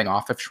shrooms or coming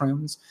off of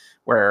shrooms,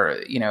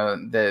 where you know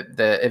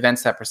the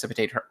events that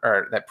precipitate her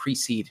or that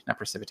precede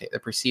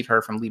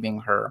her from leaving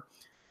her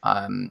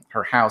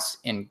her house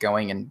and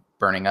going and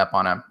burning up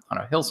on a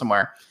hill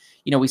somewhere.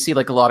 You know, we see a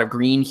lot of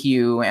green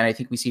hue, and I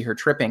think we see her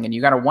tripping, and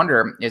you got to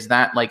wonder, is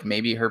that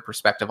maybe her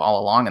perspective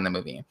all along in the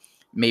movie?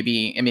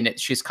 Maybe, I mean,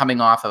 she's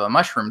coming off of a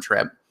mushroom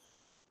trip,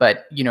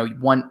 but you know,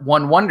 one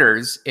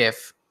wonders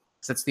if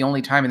that's the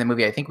only time in the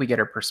movie I think we get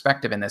her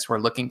perspective in this. We're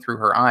looking through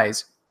her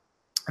eyes,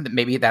 and that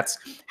maybe that's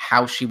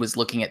how she was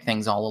looking at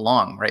things all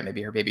along, right?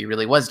 Maybe her baby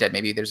really was dead.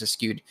 Maybe there's a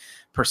skewed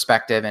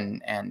perspective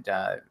and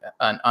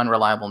an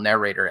unreliable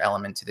narrator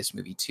element to this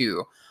movie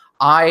too.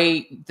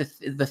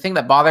 The thing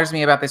that bothers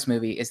me about this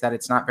movie is that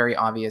it's not very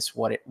obvious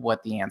what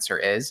the answer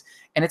is.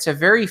 And it's a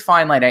very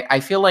fine line. I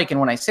feel like,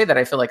 and when I say that,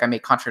 I feel like I may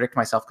contradict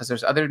myself because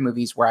there's other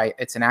movies where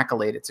it's an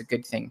accolade. It's a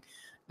good thing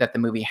that the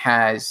movie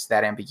has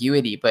that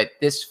ambiguity. But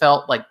this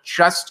felt like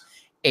just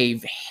a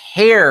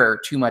hair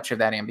too much of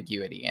that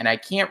ambiguity, and I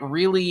can't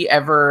really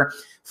ever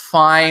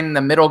find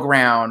the middle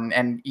ground.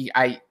 And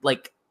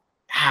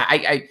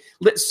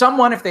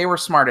someone, if they were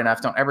smart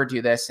enough, don't ever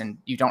do this, and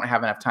you don't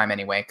have enough time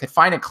anyway, could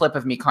find a clip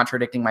of me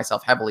contradicting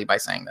myself heavily by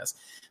saying this.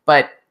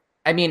 But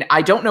I mean,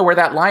 I don't know where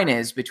that line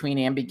is between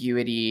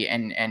ambiguity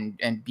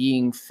and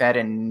being fed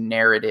a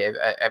narrative,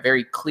 a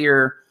very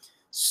clear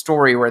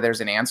story where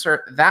there's an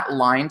answer. That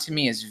line to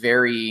me is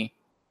very,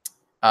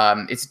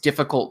 it's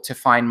difficult to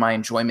find my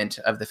enjoyment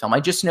of the film. I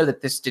just know that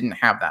this didn't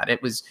have that.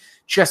 It was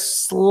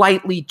just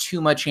slightly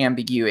too much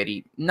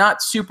ambiguity,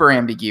 not super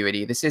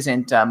ambiguity. This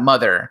isn't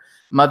Mother.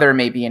 Mother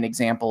may be an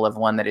example of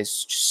one that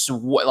is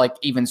like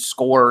even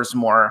scores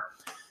more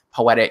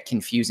poetic,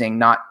 confusing,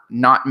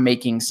 not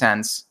making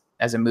sense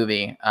as a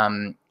movie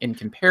in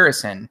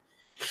comparison.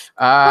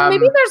 But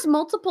maybe there's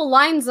multiple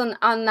lines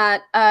on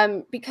that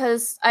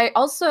because I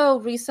also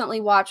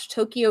recently watched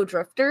Tokyo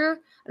Drifter.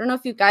 I don't know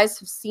if you guys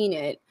have seen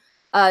it.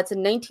 It's a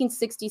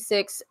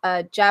 1966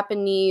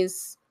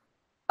 Japanese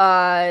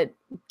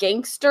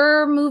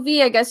gangster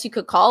movie, I guess you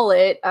could call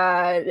it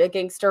a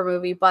gangster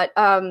movie. But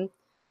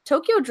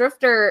Tokyo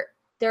Drifter,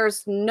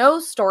 there's no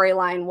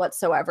storyline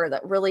whatsoever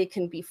that really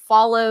can be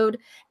followed.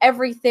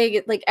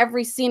 Everything, like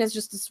every scene is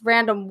just this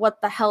random,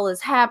 what the hell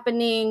is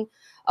happening?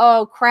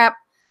 Oh, crap.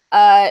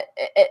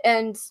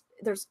 And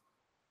there's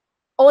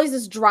always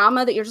this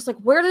drama that you're just like,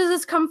 where does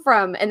this come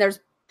from? And there's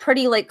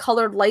pretty like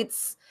colored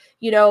lights,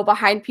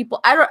 behind people.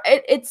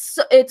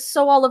 It's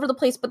so all over the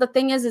place. But the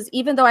thing is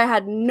even though I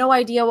had no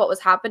idea what was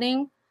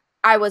happening,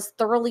 I was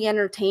thoroughly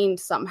entertained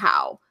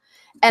somehow.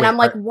 And I'm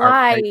like,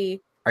 why?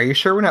 Are you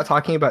sure we're not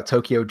talking about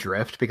Tokyo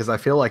Drift? Because I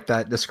feel like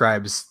that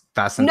describes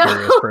Fast and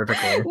Furious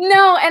perfectly.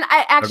 No, and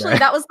I actually,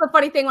 that was the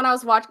funny thing when I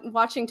was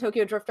watching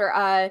Tokyo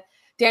Drifter.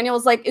 Daniel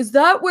was like, is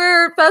that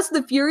where Fast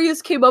and the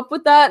Furious came up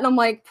with that? And I'm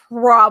like,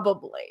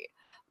 probably.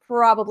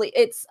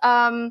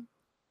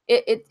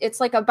 It's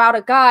like about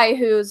a guy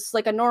who's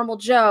like a normal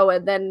Joe,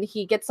 and then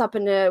he gets up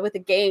with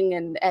a gang,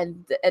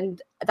 and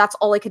that's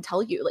all I can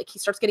tell you. Like, he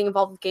starts getting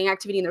involved with gang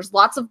activity, and there's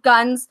lots of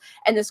guns,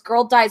 and this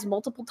girl dies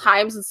multiple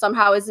times and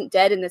somehow isn't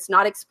dead, and it's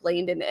not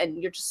explained, and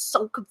you're just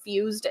so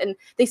confused. And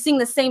they sing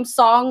the same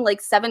song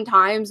like 7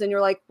 times, and you're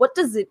like, what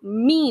does it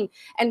mean?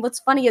 And what's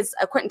funny is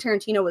Quentin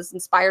Tarantino was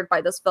inspired by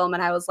this film,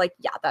 and I was like,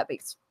 yeah, that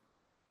makes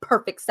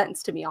perfect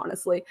sense to me,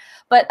 honestly.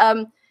 But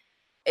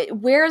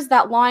where's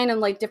that line and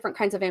like different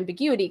kinds of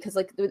ambiguity? Because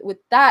like with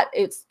that,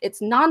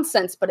 it's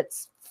nonsense, but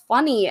it's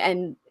funny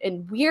and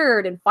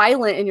weird and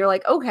violent, and you're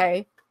like,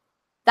 okay,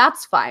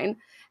 that's fine.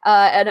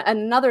 And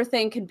another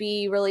thing could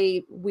be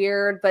really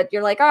weird, but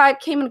you're like, oh,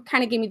 it came and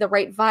kind of gave me the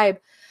right vibe.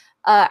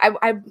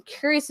 I'm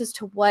curious as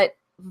to what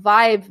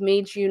vibe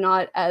made you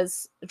not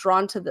as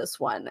drawn to this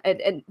one,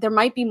 and there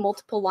might be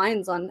multiple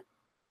lines on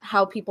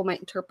how people might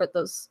interpret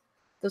those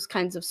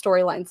kinds of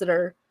storylines that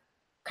are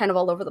kind of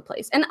all over the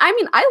place. And I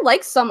mean, I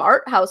like some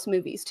art house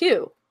movies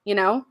too,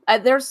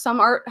 there's some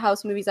art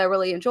house movies I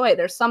really enjoy.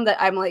 There's some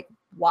that I'm like,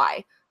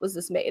 why was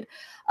this made?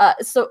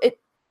 So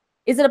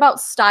is it about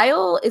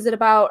style? Is it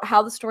about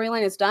how the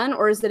storyline is done?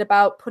 Or is it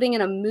about putting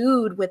in a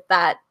mood with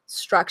that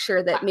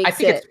structure that makes it? I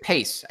think it's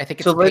pace. I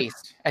think it's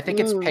pace. I think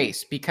it's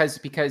pace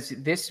because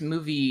this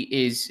movie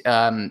is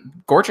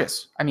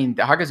gorgeous. I mean,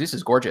 the Hagazussa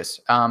is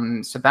gorgeous.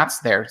 So that's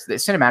there.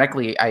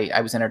 Cinematically,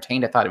 I was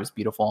entertained. I thought it was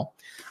beautiful.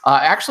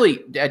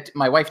 Actually,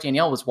 my wife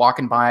Danielle was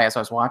walking by as I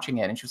was watching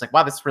it, and she was like,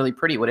 "Wow, that's really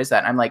pretty. What is that?"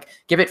 And I'm like,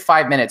 "Give it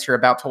 5 minutes. You're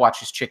about to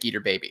watch this chick eat her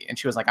baby." And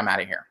she was like, "I'm out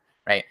of here."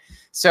 Right.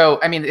 So,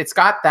 I mean, it's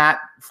got that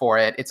for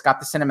it. It's got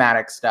the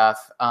cinematic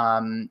stuff. I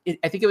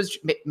think it was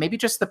maybe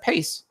just the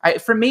pace.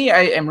 For me,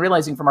 I am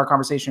realizing from our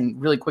conversation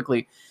really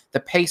quickly, the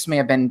pace may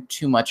have been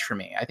too much for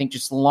me. I think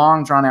just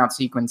long, drawn out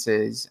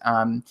sequences.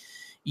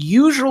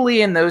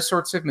 Usually in those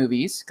sorts of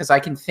movies, because I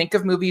can think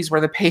of movies where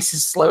the pace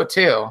is slow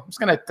too. I'm just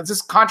going to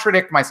just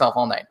contradict myself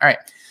all night. All right.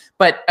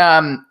 But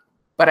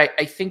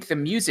I think the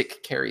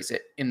music carries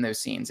it in those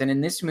scenes. And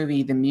in this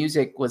movie, the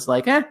music was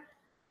like, I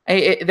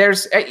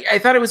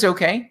thought it was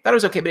okay. But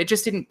it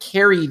just didn't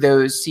carry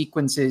those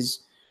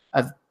sequences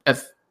of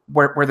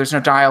where there's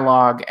no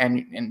dialogue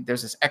and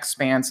there's this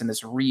expanse and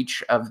this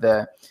reach of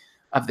the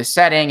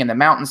setting and the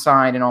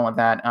mountainside and all of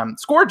that.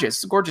 It's gorgeous.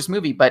 It's a gorgeous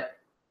movie, but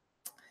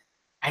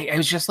I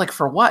was just like,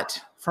 for what?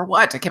 For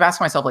what? I kept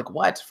asking myself, like,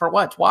 what? For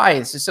what? Why?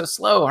 This is so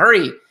slow.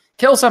 Hurry,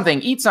 kill something,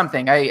 eat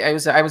something. I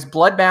was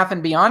bloodbath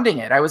and beyonding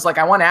it. I was like,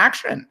 I want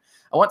action.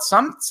 I want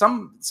some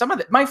of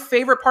it. My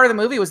favorite part of the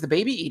movie was the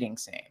baby eating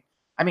scene.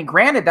 I mean,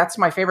 granted, that's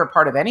my favorite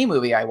part of any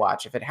movie I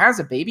watch. If it has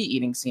a baby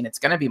eating scene, it's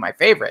going to be my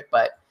favorite.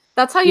 But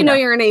that's how you know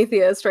you're an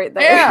atheist, right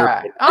there.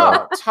 Yeah.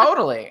 Oh,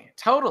 totally.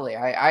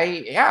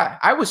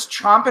 I was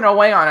chomping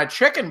away on a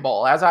chicken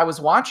bowl as I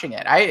was watching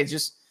it.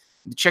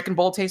 The chicken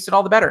bowl tasted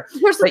all the better.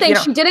 Here's the thing.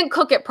 She didn't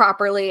cook it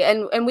properly.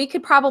 And we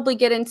could probably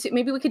get into,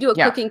 maybe we could do a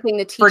cooking thing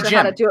to teach her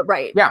how to do it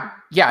right.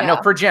 Yeah.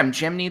 No, for Jim.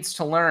 Jim needs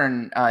to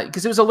learn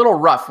because it was a little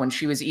rough when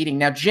she was eating.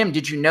 Now, Jim,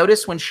 did you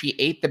notice when she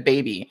ate the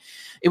baby,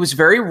 It was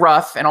very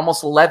rough and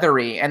almost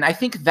leathery, and I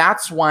think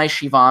that's why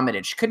she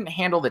vomited. She couldn't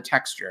handle the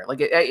texture.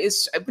 Like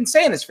I've been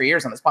saying this for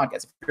years on this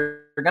podcast. If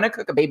you're gonna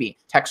cook a baby,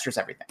 texture's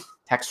everything.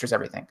 Texture's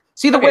everything.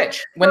 See the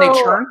witch when they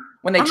churn.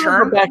 When they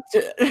churn.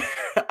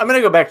 I'm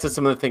gonna go back to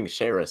some of the things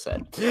Shayra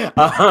said.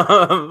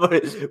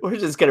 We're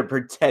just gonna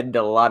pretend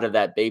a lot of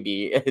that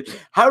baby.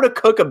 How to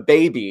cook a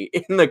baby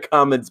in the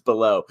comments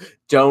below.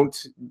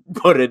 Don't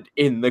put it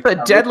in the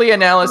Deadly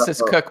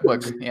Analysis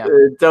cookbook. Yeah.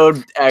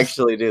 Don't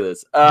actually do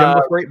this. Jim,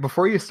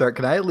 before you start,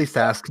 can I at least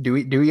ask, do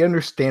we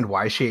understand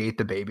why she ate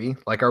the baby?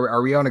 Like,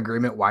 are we on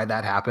agreement why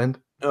that happened?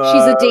 She's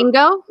a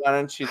dingo? Why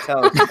don't you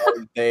tell us why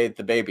they ate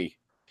the baby?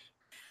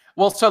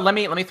 Well, so let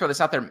me throw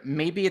this out there.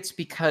 Maybe it's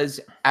because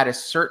at a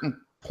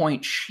certain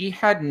point she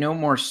had no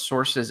more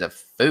sources of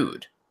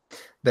food.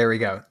 There we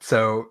go.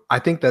 So I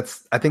think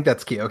that's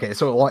key. Okay,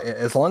 so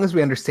as long as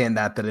we understand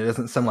that it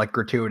isn't some like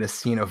gratuitous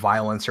scene of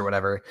violence or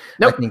whatever,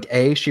 nope. I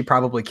think she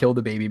probably killed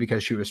the baby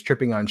because she was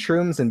tripping on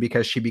shrooms and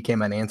because she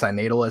became an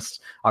antinatalist.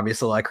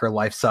 Obviously, like her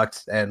life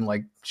sucked and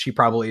like she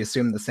probably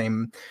assumed the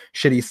same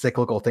shitty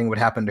cyclical thing would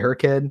happen to her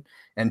kid.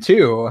 And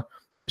 2,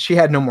 she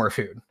had no more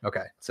food.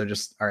 Okay, so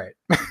just all right.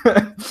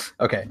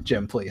 Okay,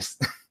 Jim, please.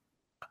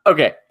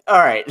 Okay. All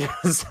right.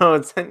 So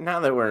it's now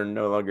that we're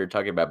no longer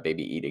talking about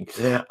baby eating.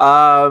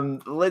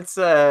 Let's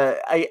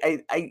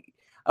I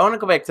want to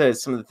go back to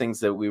some of the things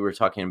that we were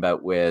talking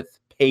about with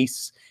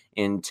pace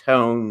and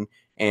tone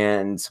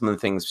and some of the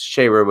things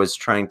Shayra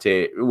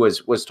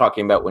was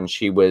talking about when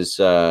she was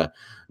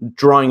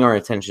drawing our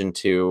attention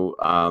to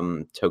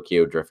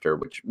Tokyo Drifter,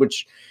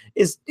 which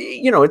is,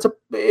 you know,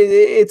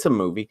 it's a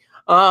movie.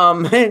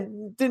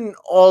 It didn't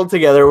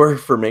altogether work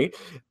for me,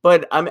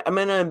 but I'm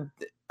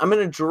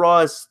gonna draw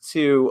us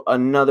to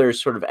another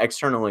sort of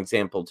external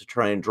example to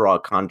try and draw a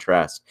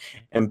contrast.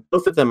 And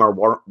both of them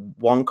are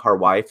Wong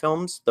Kar-wai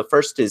films. The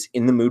first is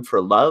In the Mood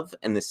for Love,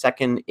 and the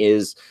second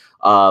is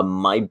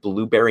My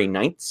Blueberry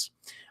Nights.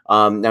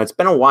 Now, it's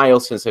been a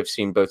while since I've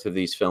seen both of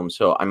these films,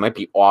 so I might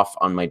be off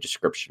on my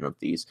description of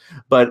these.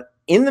 But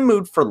In the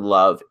Mood for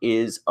Love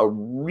is a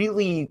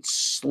really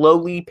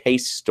slowly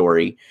paced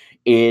story.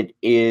 It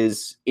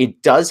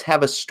does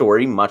have a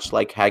story, much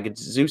like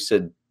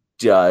Hagazussa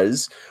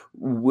does.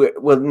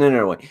 Well,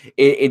 no.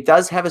 It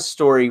does have a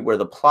story where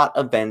the plot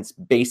events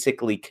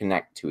basically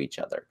connect to each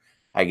other.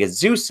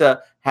 Hagazussa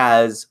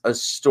has a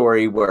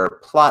story where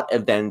plot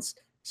events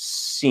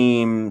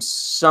seem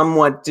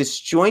somewhat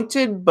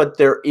disjointed, but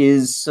there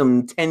is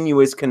some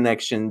tenuous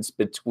connections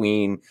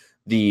between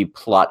the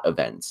plot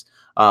events.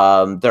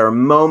 There are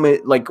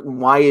moments like,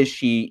 why is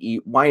she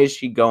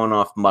going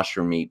off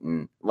mushroom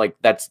eating? Like,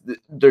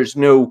 there's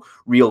no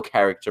real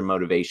character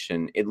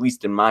motivation, at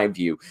least in my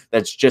view.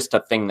 That's just a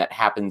thing that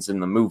happens in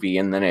the movie,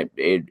 and then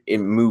it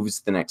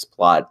moves the next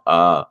plot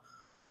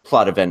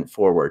event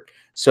forward.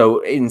 So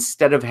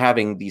instead of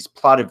having these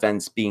plot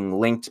events being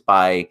linked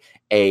by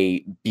a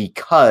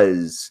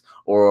because,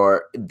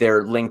 or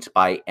they're linked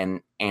by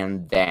an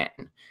and then.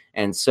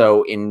 And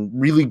so in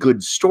really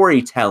good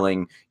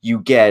storytelling, you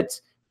get,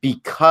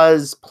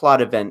 because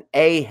plot event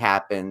A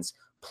happens,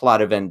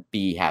 plot event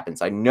B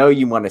happens. I know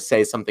you want to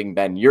say something,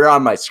 Ben. You're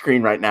on my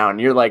screen right now,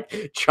 and you're like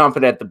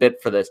chomping at the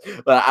bit for this.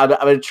 But I'm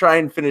going to try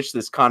and finish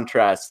this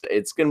contrast.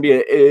 It's going to be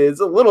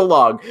it's a little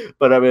long,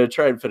 but I'm going to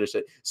try and finish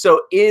it.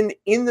 So in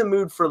the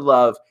Mood for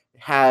Love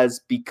has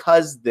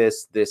because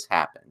this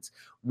happens.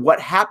 What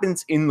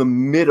happens in the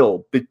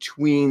middle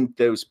between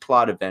those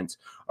plot events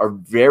are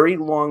very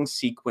long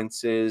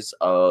sequences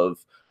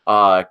of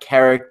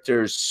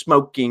characters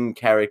smoking,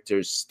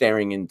 characters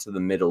staring into the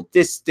middle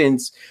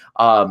distance,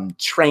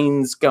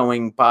 trains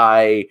going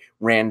by,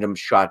 random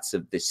shots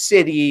of the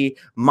city,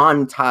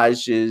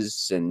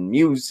 montages and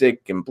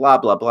music and blah,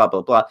 blah, blah,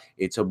 blah, blah.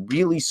 It's a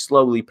really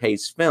slowly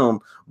paced film,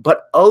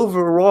 but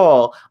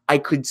overall, I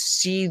could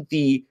see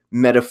the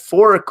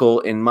metaphorical,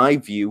 in my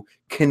view,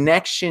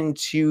 connection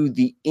to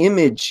the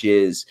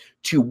images,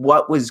 to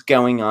what was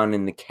going on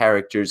in the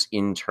character's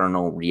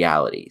internal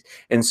realities.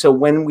 And so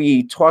when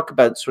we talk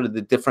about sort of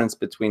the difference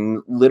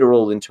between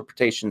literal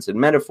interpretations and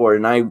metaphor,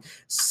 and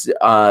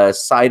I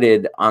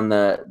sided on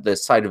the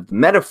side of the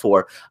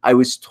metaphor, I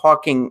was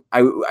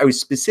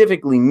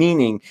specifically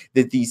meaning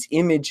that these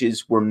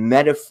images were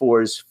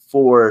metaphors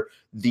for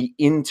the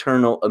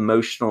internal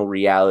emotional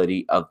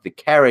reality of the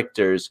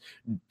character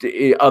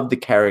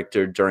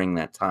during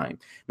that time.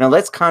 Now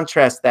let's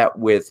contrast that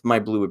with My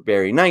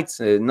Blueberry Nights,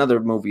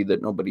 another movie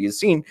that nobody has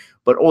seen,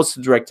 but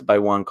also directed by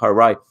Wong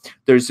Kar-wai.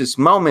 There's this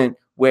moment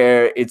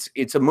where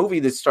it's a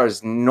movie that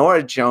stars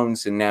Norah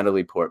Jones and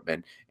Natalie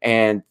Portman,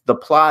 and the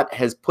plot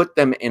has put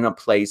them in a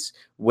place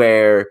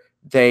where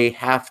they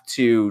have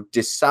to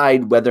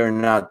decide whether or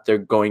not they're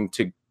going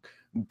to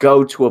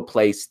go to a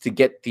place to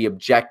get the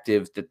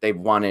objective that they've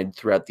wanted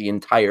throughout the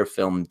entire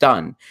film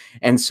done.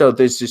 And so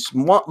there's this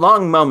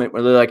long moment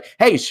where they're like,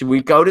 hey, should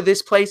we go to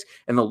this place?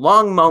 And the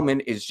long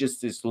moment is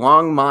just this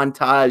long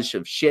montage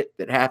of shit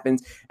that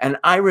happens. And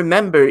I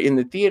remember in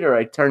the theater,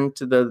 I turned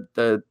to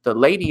the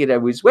lady that I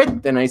was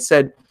with, and I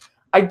said,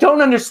 I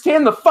don't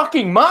understand the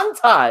fucking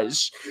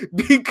montage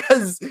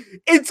because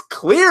it's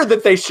clear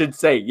that they should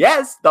say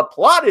yes. The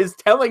plot is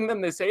telling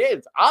them to say it.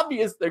 It's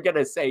obvious they're going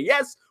to say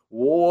yes.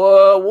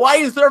 Why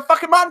is there a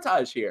fucking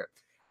montage here?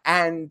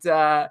 And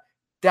that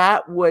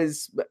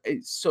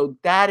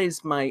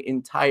is my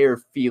entire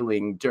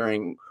feeling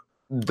during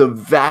the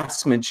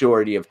vast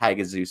majority of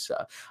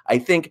Hagazussa. I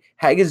think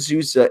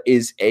Hagazussa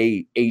is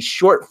a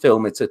short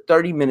film. It's a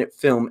 30-minute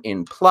film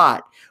in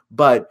plot,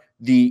 but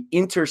the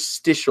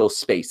interstitial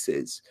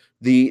spaces,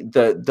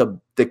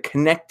 the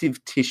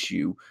connective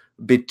tissue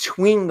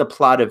between the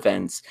plot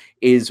events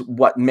is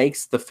what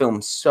makes the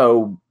film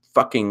so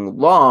fucking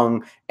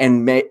long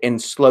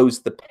and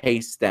slows the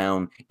pace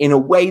down in a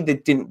way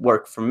that didn't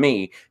work for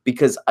me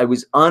because I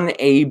was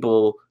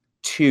unable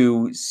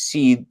to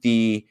see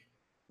the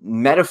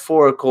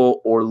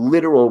metaphorical or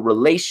literal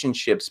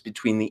relationships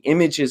between the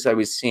images I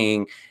was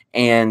seeing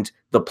and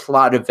the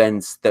plot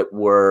events that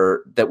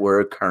were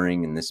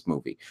occurring in this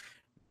movie.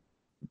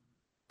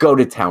 Go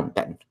to town,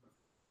 Ben.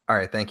 All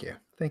right, thank you,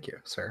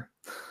 sir.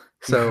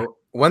 So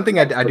one thing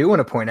I do want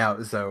to point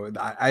out is, though,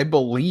 I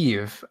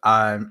believe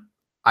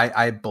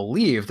I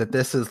believe that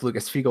this is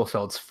Lucas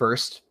Fiegelfeld's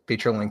first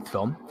feature-length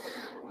film.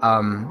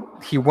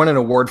 He won an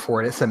award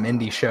for it at some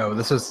indie show.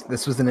 This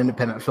was an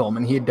independent film,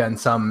 and he had done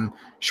some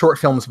short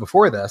films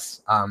before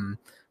this.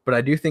 But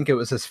I do think it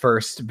was his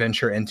first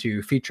venture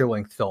into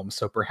feature-length films.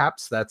 So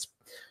perhaps that's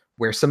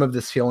where some of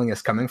this feeling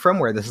is coming from,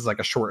 where this is like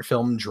a short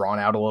film drawn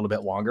out a little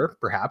bit longer,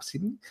 perhaps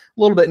even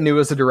a little bit new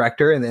as a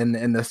director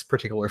in this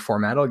particular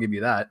format. I'll give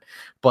you that.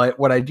 But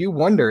what I do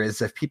wonder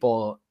is if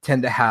people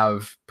tend to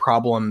have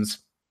problems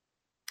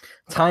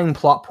tying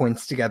plot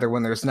points together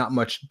when there's not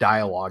much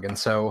dialogue. And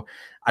so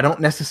I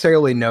don't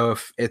necessarily know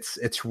if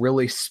it's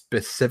really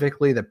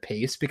specifically the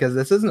pace, because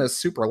this isn't a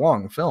super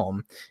long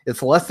film.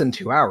 It's less than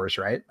 2 hours,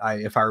 right?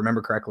 If I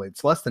remember correctly,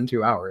 it's less than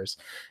 2 hours.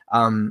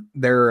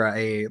 There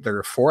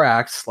are 4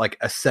 acts, like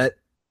a set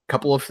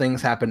couple of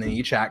things happen in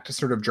each act to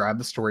sort of drive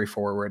the story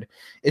forward.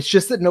 It's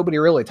just that nobody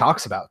really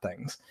talks about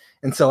things.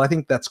 And so I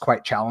think that's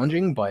quite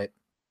challenging, but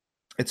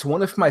it's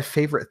one of my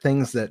favorite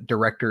things that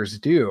directors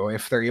do,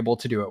 if they're able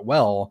to do it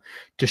well,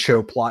 to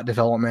show plot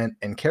development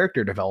and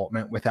character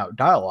development without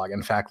dialogue.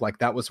 In fact, like,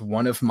 that was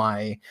one of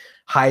my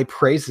high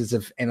praises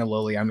of Anna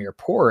Lily I'm Your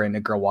Poor in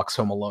A Girl Walks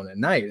Home Alone at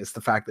Night, is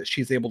the fact that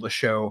she's able to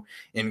show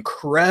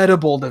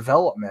incredible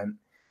development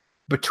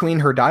between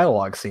her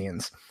dialogue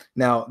scenes.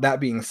 Now, that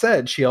being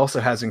said, she also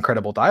has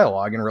incredible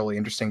dialogue and really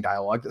interesting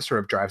dialogue that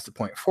sort of drives the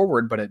point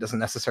forward, but it doesn't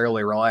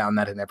necessarily rely on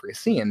that in every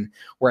scene.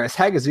 Whereas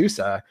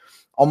Hagazussa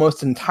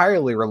almost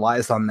entirely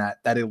relies on that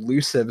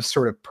elusive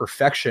sort of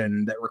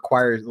perfection that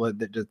requires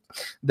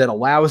that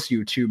allows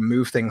you to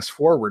move things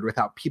forward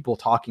without people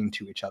talking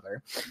to each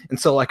other. And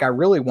so, like, I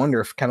really wonder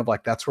if kind of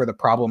like that's where the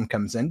problem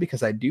comes in,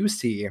 because I do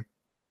see,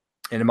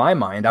 in my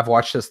mind, I've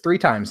watched this 3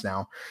 times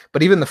now,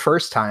 but even the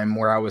first time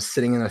where I was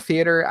sitting in the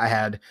theater, I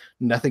had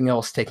nothing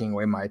else taking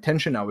away my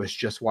attention. I was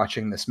just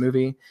watching this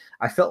movie.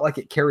 I felt like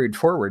it carried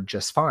forward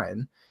just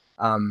fine.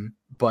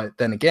 But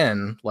then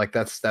again, like,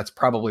 that's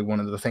probably one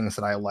of the things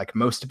that I like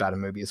most about a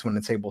movie, is when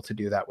it's able to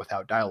do that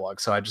without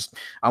dialogue. So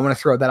I want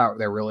to throw that out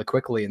there really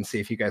quickly and see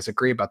if you guys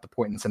agree about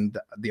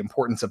the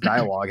importance of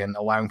dialogue and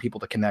allowing people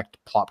to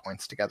connect plot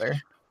points together.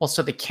 Well,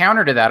 so the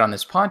counter to that on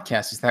this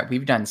podcast is that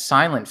we've done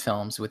silent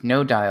films with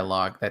no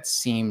dialogue that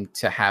seem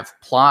to have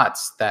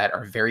plots that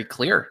are very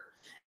clear.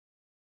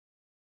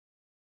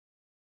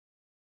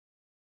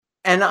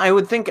 And I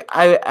would think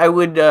I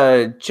would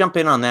jump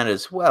in on that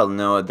as well,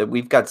 Noah, that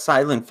we've got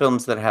silent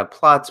films that have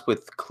plots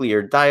with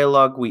clear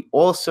dialogue. We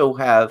also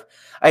have,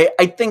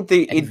 I think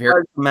that it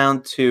does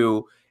amount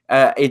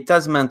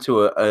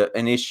to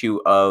an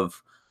issue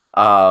of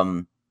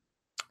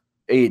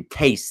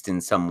taste in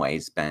some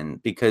ways, Ben,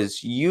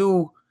 because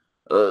you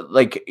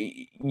like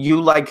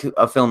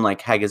a film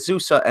like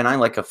Hagazussa, and I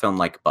like a film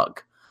like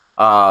Bug,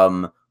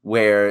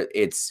 where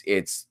it's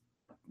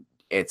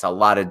a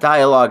lot of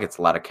dialogue, it's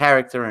a lot of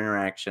character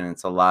interaction,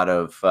 it's a lot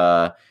of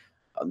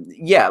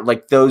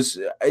like those.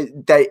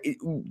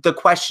 The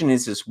question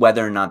is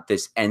whether or not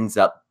this ends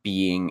up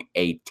being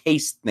a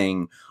taste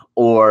thing,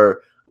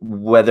 or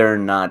whether or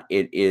not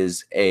it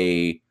is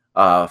a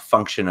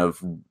function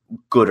of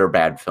good or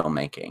bad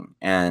filmmaking.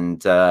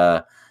 And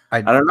I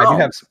don't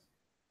know.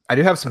 I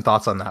do have some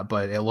thoughts on that,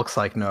 but it looks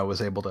like Noah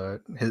was able to.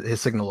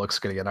 His signal looks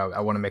good again. I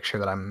want to make sure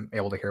that I'm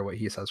able to hear what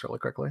he says really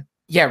quickly.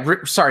 Yeah,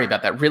 sorry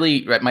about that.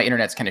 Really, my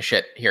internet's kind of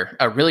shit here.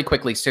 Really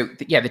quickly. So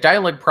the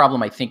dialogue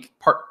problem, I think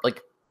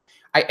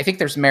I think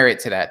there's merit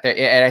to that,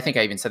 and I think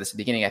I even said this at the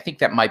beginning. I think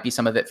that might be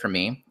some of it for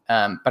me,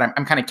 but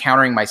I'm kind of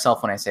countering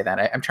myself when I say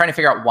that. I'm trying to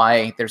figure out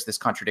why there's this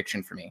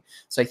contradiction for me.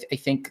 So I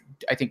think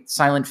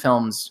silent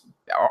films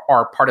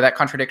are part of that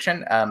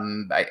contradiction.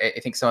 I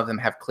think some of them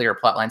have clear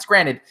plot lines.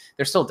 Granted,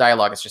 there's still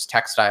dialogue. It's just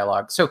text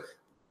dialogue. So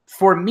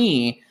for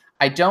me,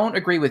 I don't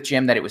agree with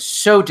Jim that it was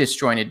so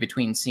disjointed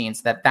between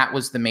scenes that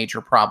was the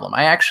major problem.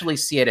 I actually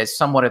see it as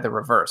somewhat of the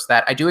reverse.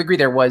 That I do agree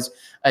there was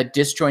a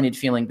disjointed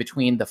feeling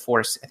between I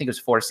think it was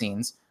 4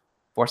 scenes.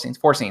 4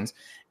 scenes.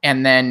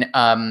 And then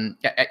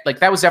like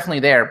that was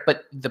definitely there.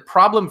 But the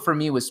problem for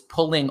me was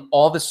pulling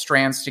all the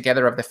strands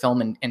together of the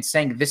film and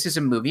saying, this is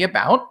a movie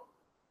about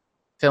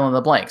fill in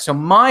the blank. So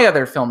my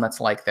other film that's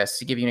like this,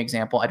 to give you an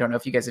example, I don't know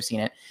if you guys have seen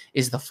it,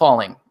 is The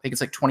Falling. I think it's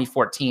like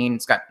 2014.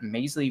 It's got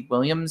Maisie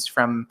Williams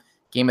from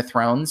Game of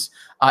Thrones.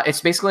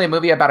 It's basically a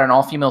movie about an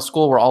all-female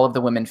school where all of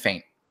the women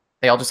faint.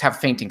 They all just have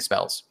fainting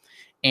spells.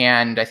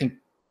 And I think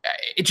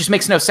it just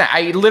makes no sense.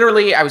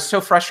 I was so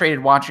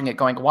frustrated watching it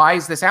going, why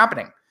is this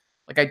happening?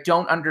 Like, I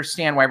don't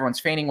understand why everyone's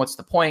fainting. What's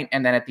the point?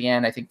 And then at the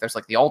end, I think there's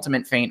like the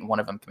ultimate faint. One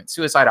of them commits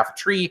suicide off a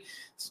tree.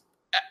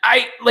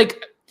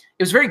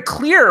 It was very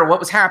clear what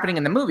was happening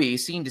in the movie,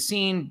 scene to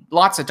scene,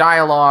 lots of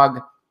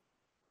dialogue.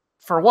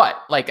 For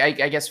what? Like,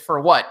 I guess for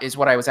what is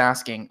what I was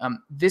asking.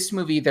 This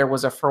movie, there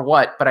was a for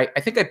what, but I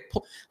think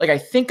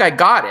I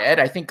got it.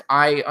 I think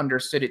I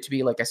understood it to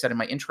be, like I said in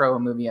my intro, a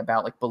movie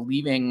about like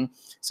believing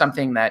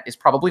something that is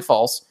probably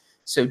false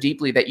so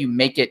deeply that you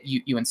make it,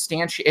 you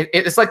instantiate.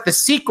 It's like The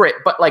Secret,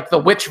 but like the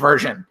witch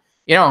version,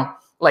 you know,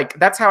 like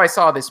that's how I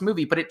saw this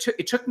movie. But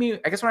it took me,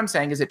 I guess what I'm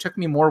saying is it took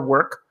me more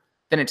work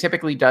than it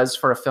typically does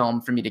for a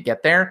film for me to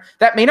get there.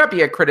 That may not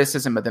be a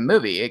criticism of the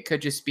movie. It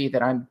could just be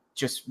that I'm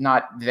just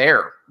not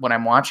there when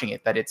I'm watching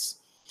it, that it's,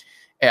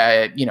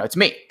 it's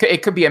me.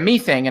 It could be a me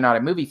thing and not a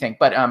movie thing.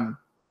 But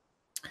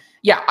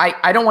yeah,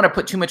 I don't want to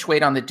put too much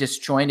weight on the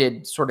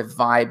disjointed sort of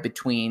vibe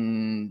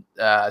between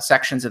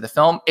sections of the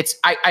film.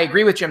 I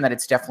agree with Jim that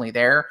it's definitely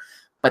there,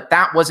 but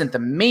that wasn't the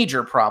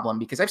major problem,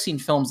 because I've seen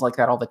films like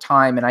that all the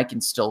time, and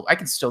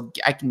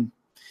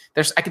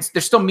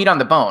there's still meat on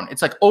the bone.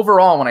 It's like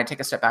overall, when I take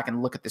a step back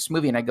and look at this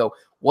movie and I go,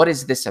 what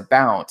is this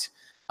about?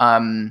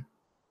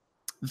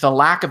 The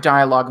lack of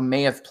dialogue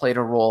may have played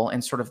a role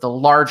in sort of the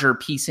larger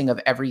piecing of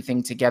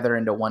everything together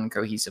into one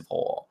cohesive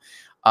whole.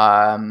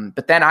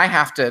 But then I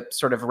have to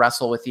sort of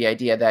wrestle with the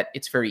idea that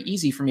it's very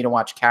easy for me to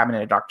watch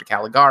Cabinet of Dr.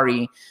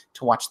 Caligari,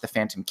 to watch The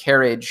Phantom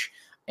Carriage,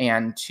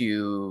 and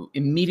to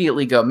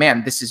immediately go,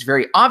 man, this is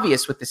very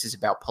obvious what this is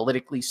about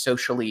politically,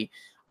 socially.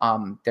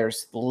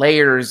 There's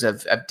layers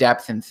of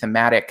depth and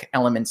thematic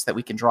elements that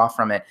we can draw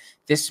from it.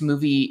 This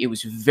movie, it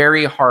was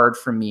very hard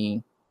for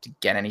me to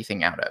get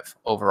anything out of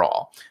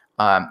overall.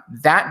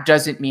 That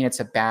doesn't mean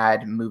it's a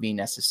bad movie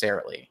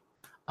necessarily.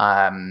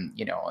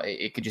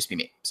 It could just be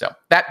me. So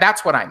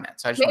that's what I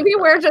meant. So I just maybe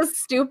we're just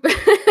stupid.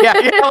 Yeah,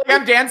 like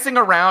I'm dancing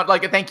around.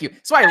 Like, thank you.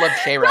 That's why I love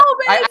Shayra. No,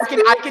 I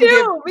can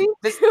give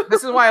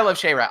this is why I love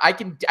Shayra. I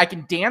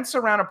can dance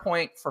around a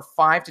point for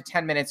 5 to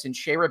 10 minutes, and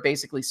Shayra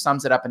basically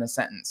sums it up in a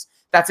sentence.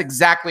 That's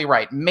exactly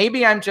right.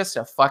 Maybe I'm just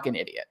a fucking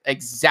idiot.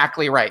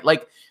 Exactly right.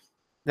 Like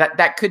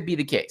that could be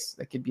the case.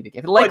 That could be the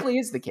case. It likely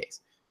is the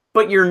case.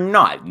 But you're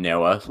not,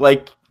 Noah.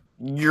 Like,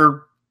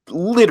 you're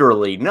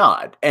literally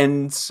not.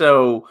 And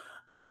so,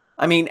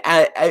 I mean,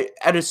 at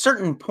a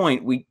certain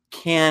point, we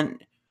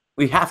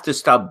have to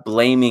stop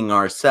blaming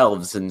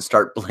ourselves and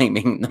start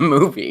blaming the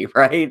movie,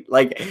 right?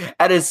 Like,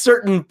 at a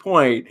certain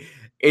point,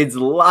 it's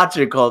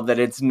logical that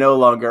it's no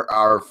longer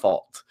our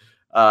fault.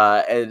 We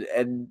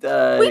did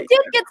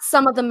get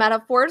some of the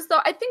metaphors,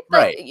 though. I think that,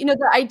 right.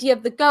 The idea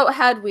of the goat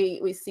head,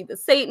 we see the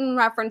Satan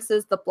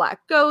references, the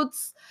black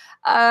goats,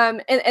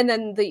 and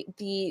then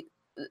the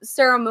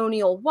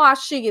ceremonial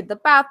washing in the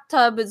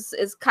bathtub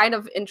is kind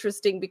of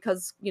interesting,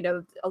 because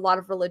a lot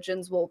of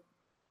religions will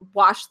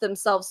wash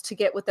themselves to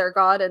get with their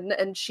god,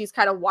 and she's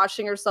kind of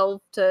washing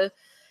herself to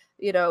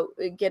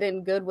get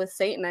in good with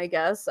Satan, I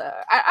guess.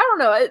 I don't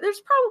know.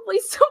 There's probably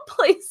some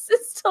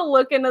places to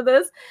look into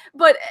this,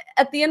 but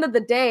at the end of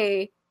the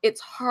day, it's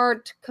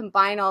hard to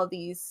combine all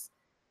these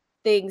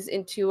things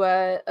into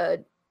a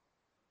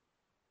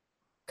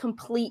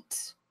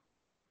complete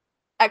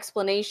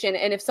explanation.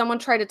 And if someone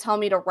tried to tell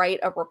me to write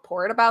a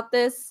report about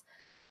this,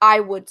 I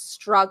would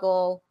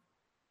struggle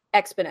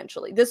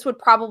exponentially. This would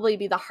probably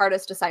be the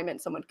hardest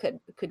assignment someone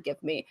could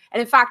give me. And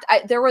in fact,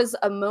 there was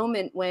a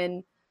moment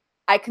when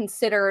I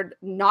considered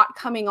not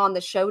coming on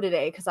the show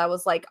today, because I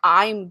was like,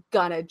 I'm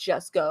gonna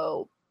just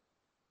go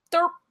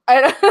derp.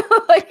 I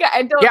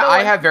don't know.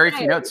 I have very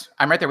few notes.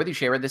 I'm right there with you,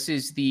 Shayra. This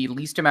is the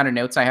least amount of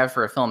notes I have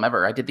for a film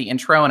ever. I did the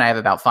intro and I have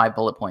about 5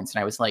 bullet points,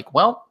 and I was like,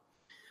 well,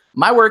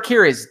 my work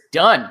here is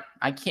done.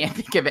 I can't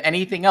think of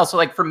anything else. So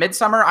like for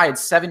Midsummer, I had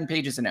 7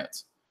 pages of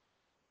notes,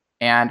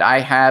 and I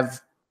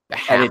have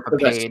half a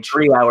page.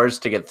 3 hours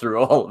to get through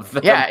all of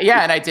them.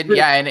 Yeah, and I didn't.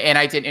 Yeah, and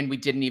I didn't. And we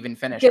didn't even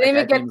finish. Didn't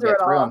even get through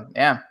it all.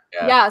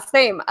 Yeah,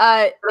 same.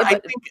 I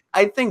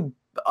think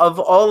of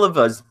all of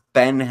us,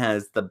 Ben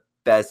has the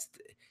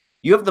best.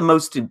 You have the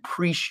most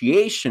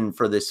appreciation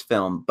for this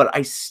film, but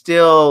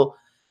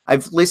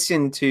I've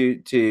listened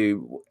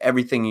to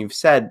everything you've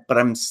said, but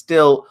I'm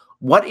still.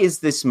 What is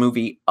this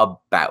movie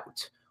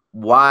about?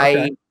 Why?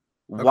 Okay.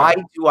 Why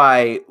do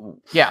I?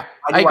 Yeah,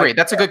 I agree.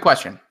 That's a good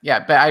question.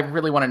 Yeah, but I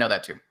really want to know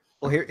that too.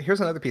 Well, here's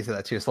another piece of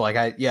that too. So like,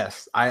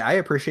 I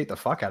appreciate the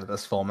fuck out of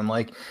this film. And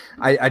like,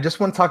 I just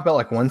want to talk about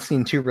like one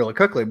scene too, really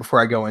quickly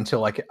before I go into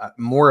like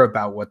more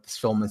about what this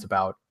film is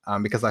about.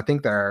 Because I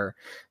think there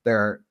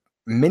are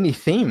many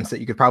themes that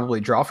you could probably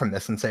draw from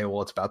this and say,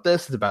 well, it's about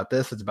this, it's about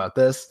this, it's about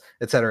this,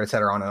 et cetera,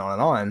 on and on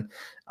and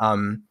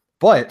on.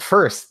 But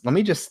first, let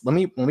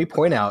me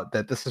point out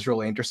that this is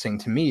really interesting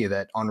to me,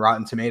 that on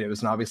Rotten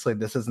Tomatoes, and obviously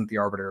this isn't the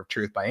arbiter of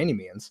truth by any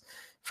means,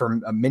 for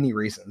many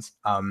reasons.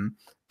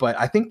 But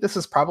I think this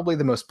is probably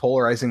the most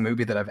polarizing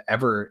movie that I've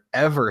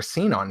ever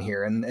seen on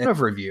here and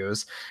of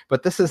reviews.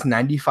 But this is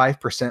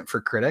 95%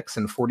 for critics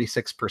and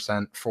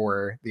 46%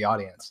 for the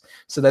audience.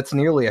 So that's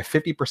nearly a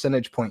 50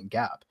 percentage point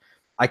gap.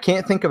 I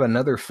can't think of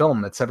another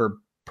film that's ever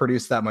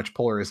produced that much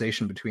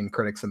polarization between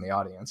critics and the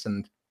audience.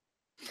 And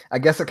I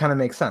guess it kind of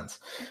makes sense.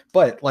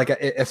 But like,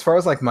 as far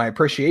as like my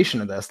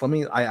appreciation of this,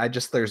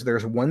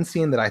 there's one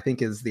scene that I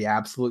think is the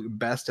absolute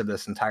best of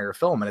this entire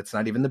film, and it's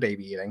not even the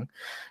baby eating,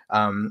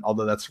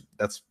 although that's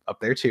up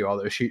there too.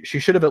 Although she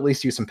should have at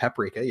least used some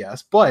paprika,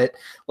 yes. But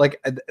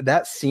like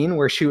that scene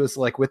where she was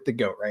like with the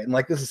goat, right? And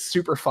like, this is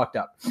super fucked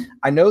up.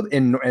 I know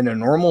in a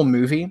normal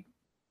movie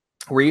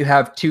where you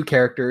have two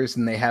characters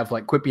and they have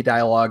like quippy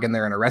dialogue and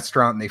they're in a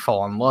restaurant and they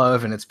fall in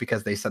love and it's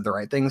because they said the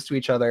right things to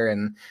each other,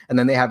 and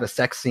then they have a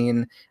sex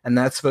scene and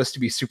that's supposed to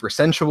be super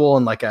sensual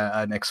and like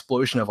an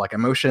explosion of like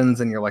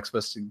emotions, and you're like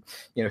supposed to,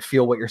 you know,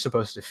 feel what you're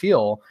supposed to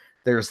feel.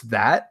 There's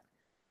that.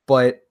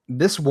 But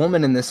this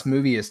woman in this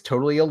movie is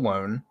totally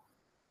alone.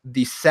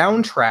 The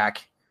soundtrack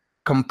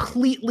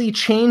completely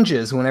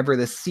changes whenever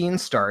this scene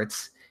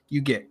starts. You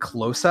get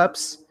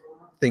close-ups,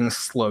 things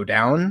slow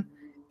down.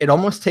 It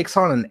almost takes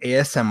on an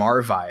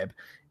ASMR vibe.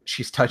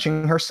 She's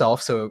touching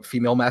herself, so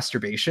female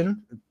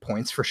masturbation,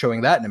 points for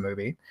showing that in a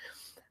movie.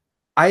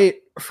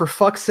 For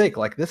fuck's sake,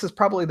 like, this is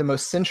probably the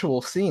most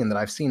sensual scene that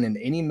I've seen in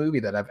any movie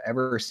that I've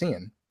ever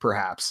seen,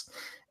 perhaps.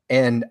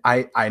 And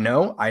I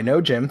know,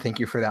 Jim, thank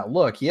you for that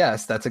look.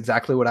 Yes, that's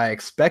exactly what I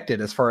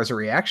expected as far as a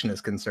reaction is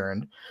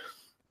concerned.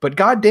 But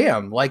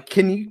goddamn, like,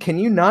 can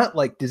you not,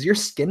 like, does your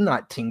skin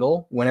not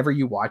tingle whenever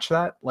you watch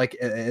that? Like,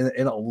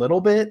 in a little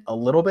bit?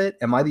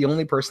 Am I the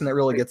only person that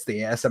really gets the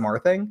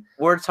ASMR thing?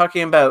 We're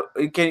talking about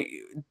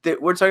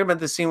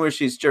the scene where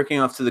she's jerking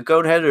off to the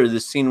goat head, or the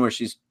scene where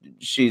she's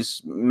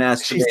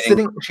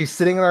masturbating. She's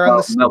sitting there on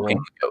the stool. Milking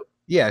the goat.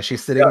 Yeah,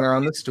 she's sitting there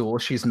on the stool.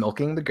 She's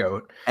milking the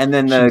goat. And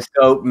then the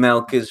goat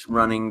milk is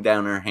running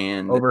down her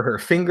hand. Over her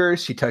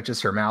fingers. She touches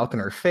her mouth and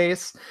her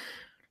face.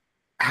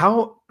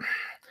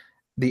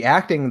 The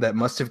acting that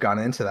must have gone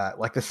into that,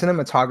 like the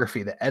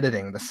cinematography, the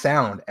editing, the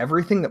sound,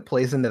 everything that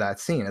plays into that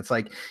scene. It's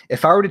like,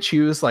 if I were to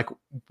choose, like,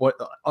 what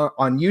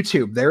on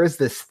YouTube, there is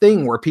this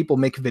thing where people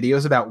make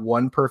videos about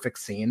one perfect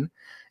scene.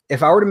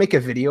 If I were to make a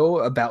video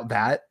about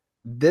that,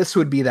 this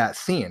would be that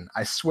scene.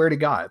 I swear to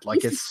God.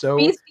 Like, it's so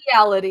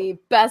bestiality,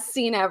 best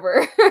scene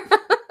ever.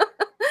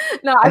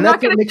 No, I'm not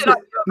gonna shit on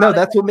you. No,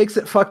 that's what makes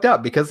it fucked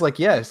up, because, like,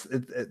 yes,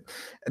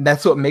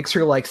 that's what makes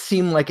her like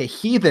seem like a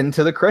heathen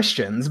to the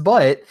Christians,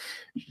 but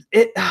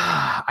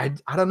I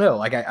don't know.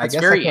 Like, I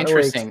guess very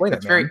interesting.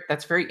 Really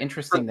that's very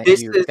interesting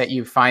that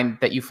you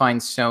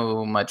find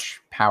so much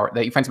power,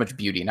 that you find so much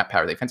beauty, not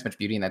power. That you find so much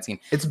beauty in that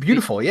scene. It's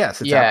beautiful.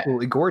 Yes, it's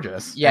absolutely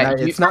gorgeous. Yeah,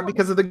 it's not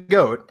because of the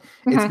goat.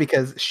 It's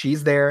because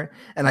she's there,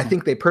 and I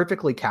think they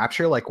perfectly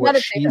capture like what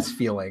she's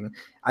feeling.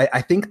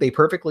 I think they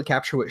perfectly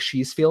capture what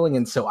she's feeling,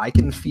 and so I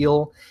can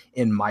feel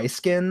in my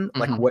skin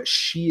like what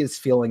she is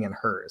feeling in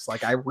hers.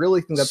 Like, I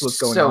really think that's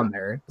what's going on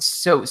there.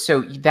 So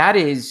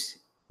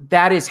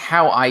that is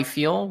how I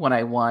feel when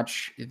I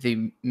watch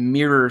the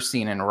mirror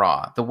scene in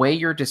Raw. The way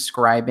you're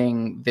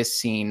describing this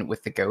scene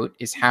with the goat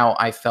is how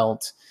I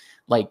felt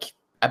like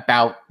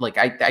about, like,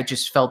 I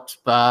just felt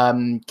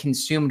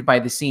consumed by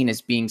the scene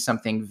as being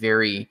something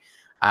very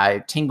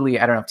tingly.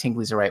 I don't know if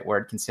tingly is the right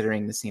word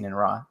considering the scene in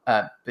Raw.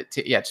 But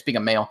just being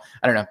a male,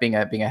 I don't know, being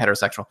a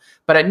heterosexual.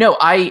 But no,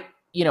 I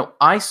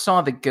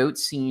saw the goat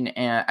scene,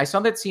 and I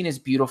saw that scene as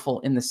beautiful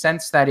in the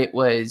sense that it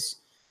was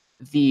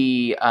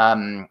the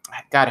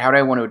God, how do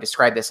I want to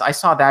describe this? I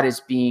saw that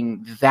as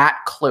being that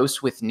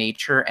close with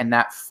nature and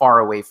that far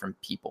away from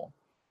people.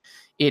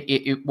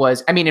 It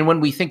was, I mean, and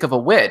when we think of a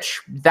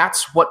witch,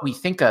 that's what we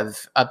think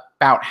of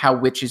about how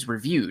witches were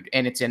viewed,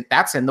 and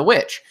that's in The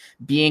Witch,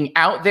 being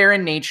out there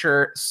in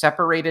nature,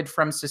 separated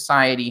from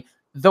society,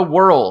 the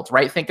world,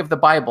 right? Think of the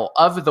Bible,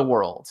 of the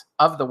world.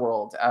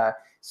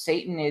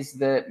 Satan is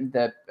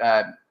the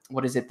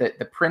what is it?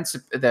 The prince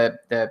of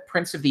the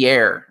prince of the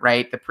air,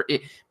 right?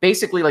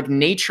 Basically like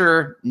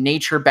nature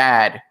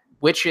bad,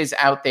 witches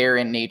out there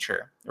in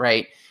nature,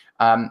 right?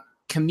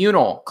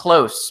 Communal,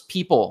 close,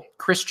 people,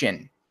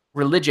 Christian,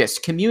 religious,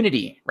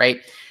 community, right?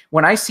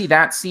 When I see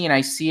that scene,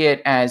 I see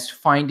it as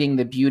finding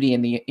the beauty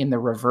in the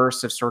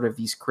reverse of sort of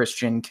these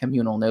Christian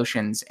communal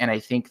notions, and I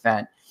think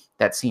that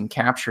scene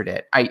captured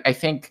it. I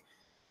think.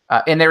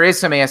 And there is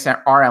some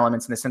ASMR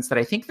elements in the sense that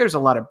I think there's a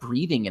lot of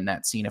breathing in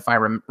that scene. If I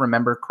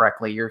remember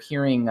correctly, you're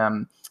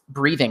hearing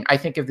breathing. I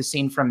think of the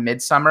scene from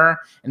Midsummer,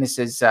 and this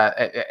is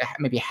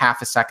maybe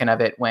half a second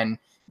of it, when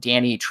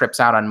Danny trips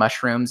out on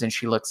mushrooms and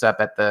she looks up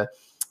at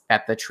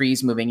the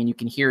trees moving, and you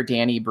can hear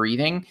Danny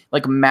breathing.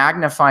 Like,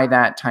 magnify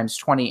that times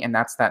 20, and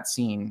that's that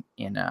scene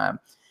in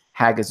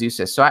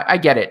Hagazussa. So I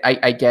get it.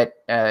 I get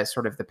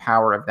sort of the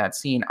power of that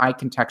scene. I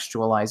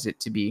contextualize it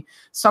to be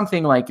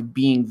something like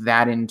being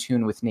that in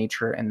tune with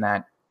nature and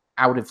that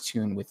out of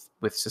tune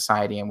with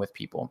society and with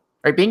people.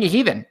 Right? Being a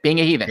heathen.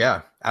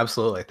 Yeah,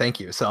 absolutely. Thank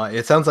you. So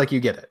it sounds like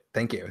you get it.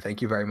 Thank you.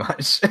 Thank you very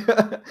much.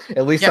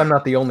 At least Yeah. I'm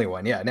not the only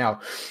one. Yeah.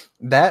 Now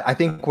that I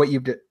think what you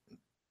did,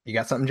 you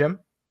got something, Jim?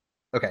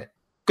 Okay.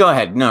 Go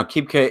ahead. No,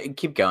 keep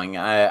going.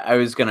 I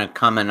was going to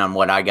comment on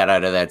what I got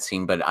out of that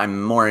scene, but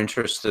I'm more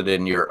interested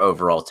in your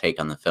overall take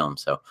on the film.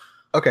 So,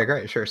 okay,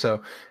 great. Sure.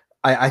 So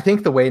I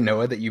think the way,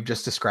 Noah, that you've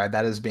just described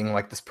that as being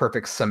like this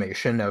perfect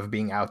summation of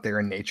being out there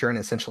in nature and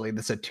essentially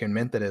this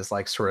attunement that is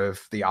like sort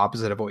of the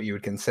opposite of what you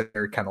would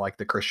consider kind of like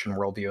the Christian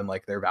worldview and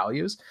like their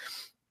values.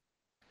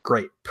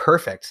 Great.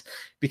 Perfect.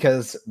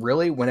 Because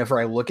really,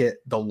 whenever I look at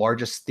the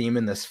largest theme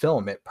in this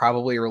film, it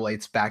probably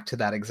relates back to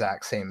that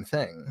exact same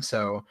thing.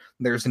 So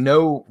there's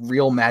no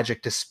real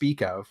magic to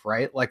speak of,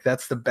 right? Like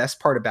that's the best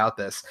part about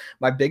this.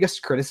 My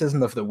biggest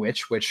criticism of The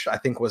Witch, which I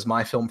think was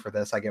my film for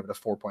this, I gave it a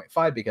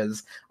 4.5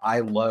 because I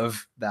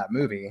love that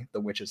movie.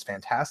 The Witch is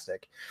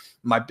fantastic.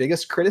 My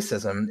biggest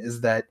criticism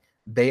is that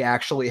they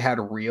actually had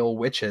real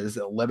witches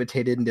that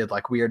levitated and did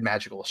like weird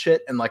magical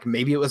shit. And like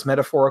maybe it was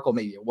metaphorical,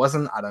 maybe it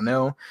wasn't. I don't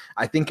know.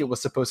 I think it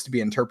was supposed to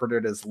be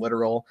interpreted as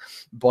literal,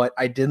 but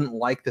I didn't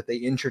like that they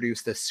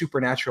introduced this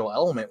supernatural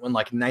element when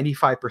like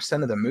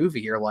 95% of the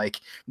movie are like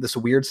this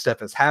weird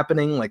stuff is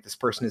happening. Like this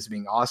person is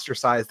being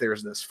ostracized.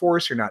 There's this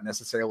force. You're not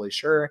necessarily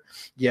sure.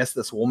 Yes,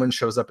 this woman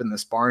shows up in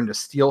this barn to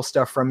steal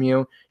stuff from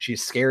you.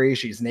 She's scary.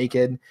 She's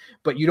naked,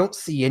 but you don't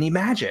see any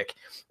magic.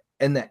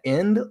 In the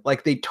end,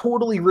 like they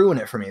totally ruin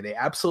it for me. They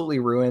absolutely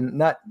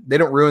they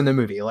don't ruin the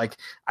movie. Like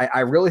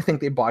I really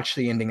think they botched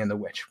the ending in The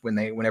Witch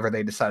whenever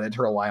they decided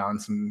to rely on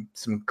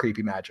some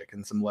creepy magic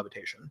and some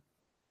levitation.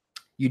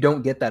 You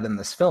don't get that in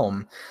this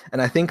film.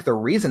 And I think the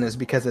reason is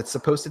because it's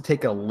supposed to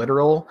take a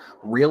literal,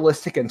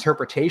 realistic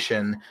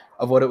interpretation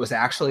of what it was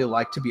actually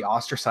like to be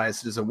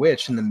ostracized as a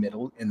witch in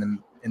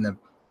the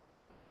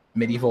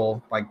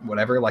medieval, like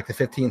whatever, like the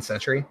 15th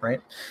century, right?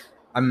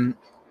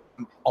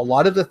 A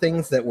lot of the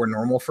things that were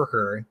normal for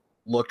her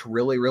looked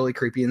really, really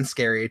creepy and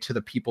scary to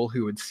the people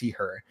who would see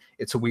her.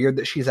 It's weird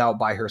that she's out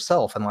by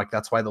herself. And like,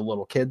 that's why the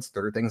little kids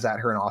threw things at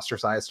her and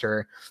ostracized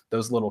her.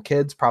 Those little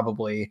kids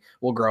probably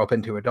will grow up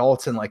into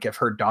adults. And like, if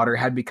her daughter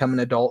had become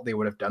an adult, they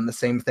would have done the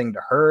same thing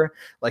to her.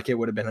 Like it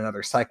would have been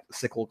another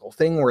cyclical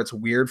thing where it's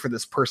weird for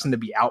this person to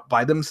be out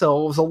by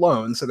themselves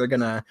alone. So they're going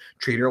to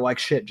treat her like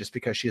shit just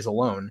because she's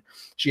alone.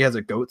 She has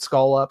a goat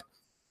skull up,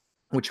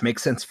 which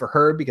makes sense for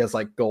her because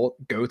like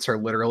goats are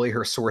literally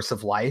her source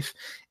of life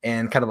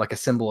and kind of like a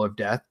symbol of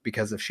death,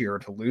 because if she were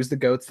to lose the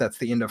goats, that's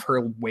the end of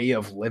her way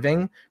of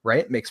living,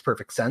 right? Makes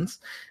perfect sense.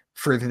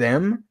 For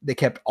them, they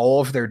kept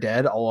all of their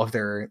dead, all of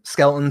their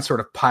skeletons sort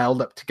of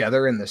piled up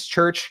together in this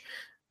church,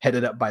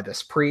 headed up by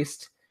this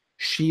priest.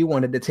 She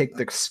wanted to take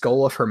the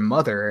skull of her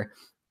mother,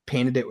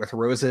 painted it with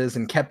roses,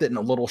 and kept it in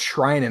a little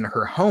shrine in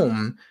her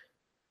home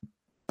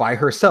by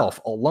herself,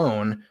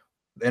 alone,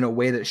 in a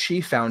way that she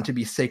found to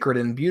be sacred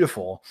and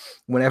beautiful.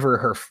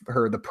 Whenever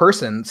the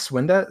person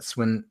Swindler,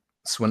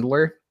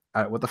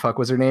 what the fuck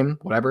was her name?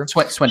 Whatever.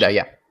 Swinda,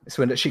 yeah.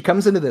 Swinda. She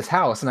comes into this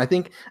house, and I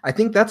think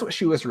that's what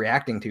she was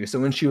reacting to. So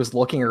when she was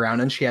looking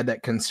around and she had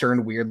that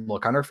concerned, weird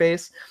look on her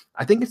face,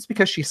 I think it's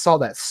because she saw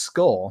that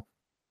skull.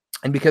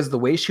 And because the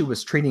way she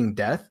was treating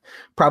death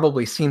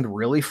probably seemed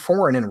really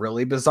foreign and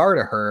really bizarre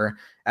to her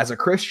as a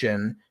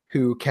Christian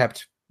who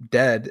kept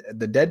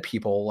the dead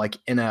people like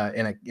in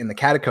the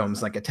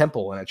catacombs, like a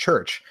temple in a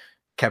church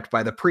kept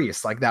by the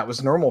priests. Like that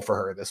was normal for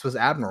her. This was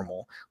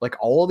abnormal. Like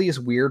all of these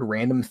weird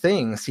random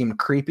things seemed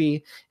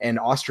creepy and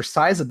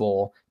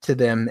ostracizable to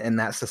them in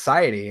that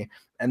society.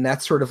 And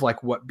that's sort of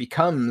like what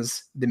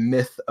becomes the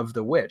myth of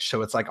the witch.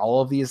 So it's like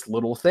all of these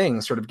little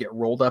things sort of get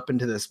rolled up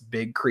into this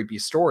big creepy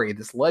story,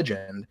 this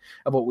legend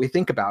of what we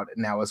think about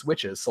now as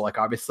witches. So like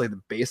obviously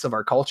the base of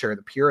our culture,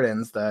 the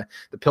Puritans, the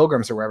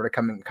Pilgrims or wherever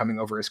coming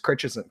over as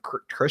Christians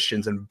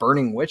and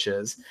burning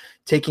witches,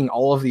 taking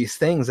all of these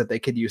things that they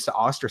could use to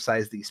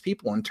ostracize these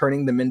people and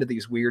turning them into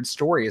these weird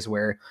stories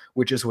where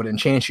witches would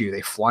enchant you.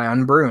 They fly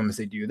on brooms.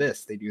 They do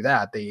this. They do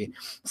that. They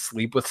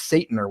sleep with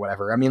Satan or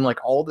whatever. I mean,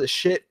 like all this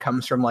shit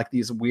comes from like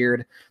these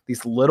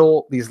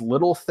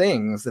little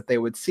things that they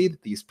would see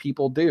that these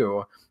people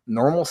do,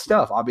 normal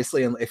stuff.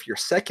 Obviously, if you're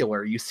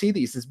secular, you see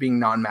these as being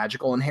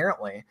non-magical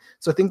inherently.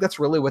 So I think that's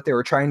really what they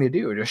were trying to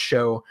do, to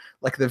show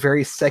like the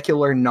very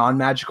secular,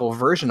 non-magical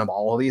version of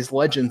all of these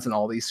legends and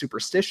all these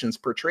superstitions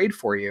portrayed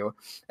for you,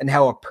 and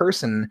how a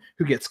person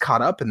who gets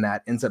caught up in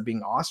that ends up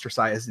being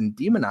ostracized and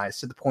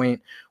demonized to the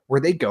point where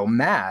they go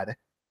mad,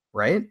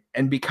 right?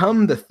 And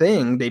become the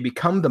thing, they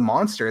become the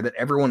monster that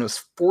everyone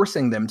was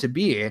forcing them to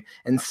be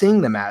and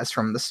seeing them as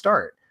from the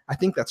start. I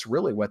think that's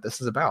really what this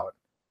is about.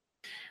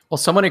 Well,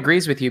 someone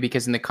agrees with you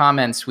because in the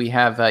comments we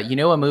have, a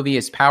movie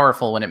is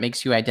powerful when it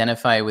makes you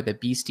identify with a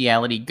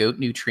bestiality, goat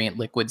nutrient,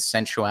 liquid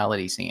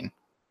sensuality scene.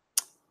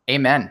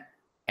 Amen.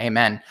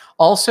 Amen.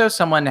 Also,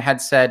 someone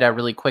had said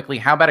really quickly,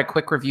 how about a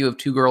quick review of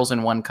Two Girls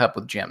in One Cup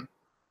with Jim?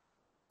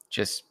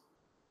 Just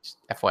Just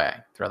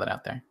FYI, throw that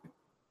out there.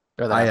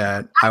 Throw that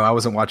out I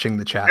wasn't watching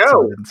the chat,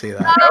 so I didn't see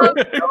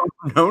that.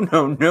 No.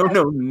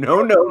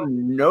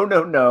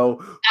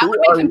 Who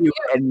are you?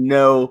 And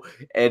no.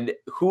 And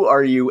who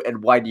are you?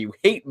 And why do you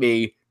hate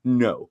me?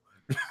 No.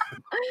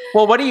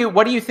 Well, what do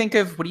you think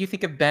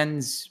of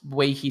Ben's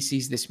way he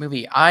sees this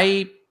movie?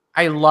 I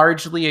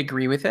largely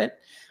agree with it,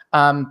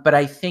 but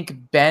I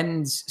think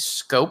Ben's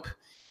scope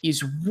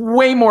is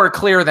way more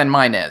clear than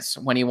mine is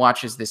when he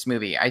watches this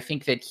movie. I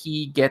think that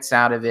he gets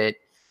out of it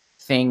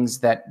things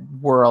that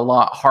were a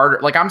lot harder.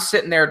 Like I'm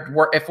sitting there,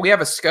 if we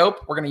have a scope,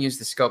 we're going to use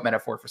the scope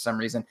metaphor for some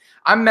reason.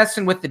 I'm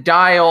messing with the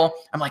dial.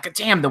 I'm like,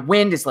 damn, the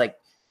wind is like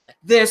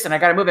this, and I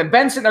got to move. And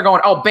Ben's sitting there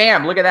going, oh,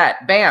 bam, look at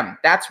that. Bam,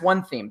 that's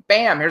one theme.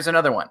 Bam, here's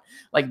another one.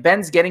 Like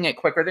Ben's getting it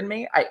quicker than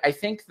me. I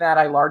think that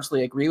I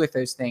largely agree with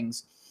those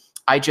things.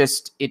 I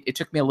just, it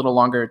took me a little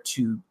longer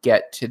to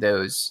get to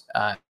those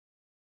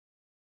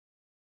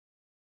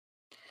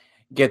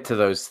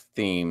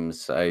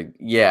themes.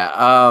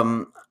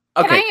 Can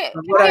Okay.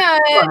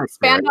 I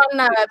expand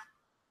on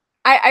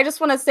I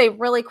just want to say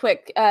really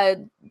quick,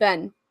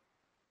 Ben,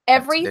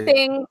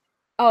 everything.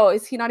 Oh,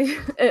 is he not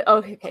even? Oh,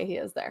 okay, he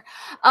is there.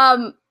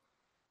 I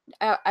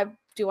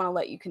do want to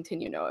let you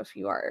continue, Noah, if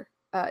you are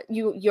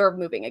you're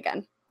moving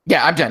again.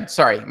 Yeah, I'm done.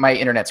 Sorry, my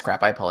internet's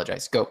crap. I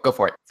apologize. Go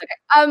for it. It's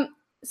okay.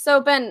 So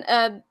Ben,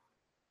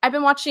 I've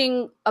been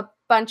watching a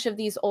bunch of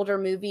these older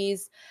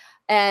movies,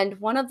 and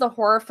one of the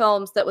horror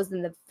films that was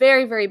in the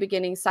very, very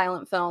beginning,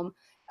 silent film,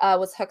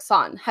 was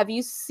Hagazussa. Have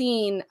you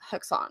seen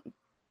Hagazussa?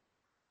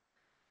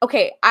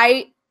 Okay,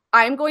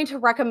 I'm going to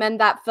recommend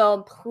that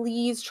film.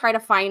 Please try to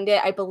find it.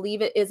 I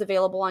believe it is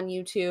available on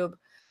YouTube.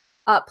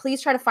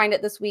 Please try to find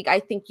it this week. I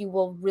think you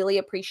will really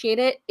appreciate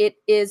it. It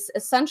is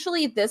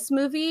essentially this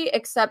movie,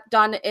 except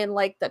done in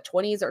like the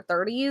 20s or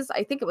 30s.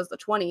 I think it was the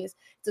 20s.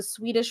 It's a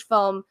Swedish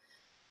film.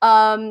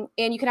 And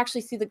you can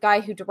actually see the guy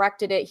who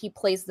directed it. He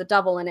plays the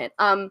devil in it.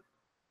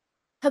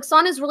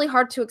 Hagazussa is really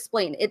hard to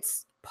explain.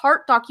 It's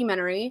part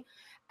documentary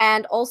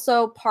and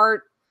also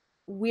part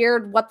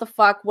weird, what the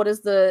fuck,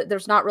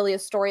 there's not really a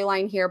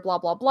storyline here, blah,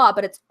 blah, blah,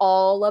 but it's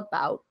all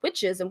about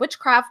witches and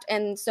witchcraft.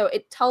 And so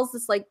it tells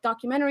this like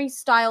documentary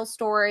style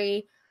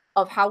story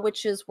of how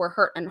witches were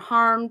hurt and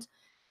harmed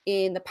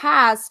in the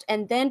past,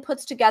 and then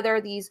puts together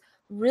these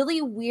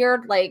really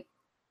weird like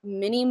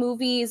mini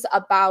movies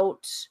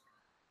about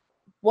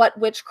what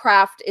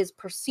witchcraft is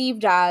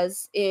perceived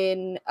as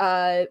in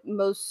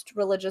most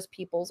religious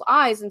people's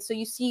eyes. And so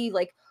you see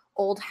like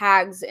old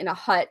hags in a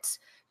hut,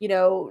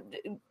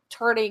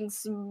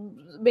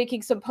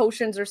 making some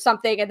potions or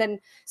something, and then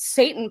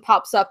Satan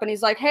pops up and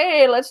he's like,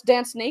 hey, let's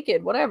dance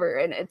naked, whatever.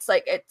 And it's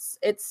like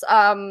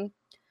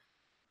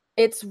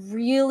it's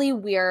really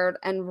weird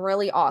and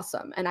really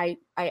awesome, and I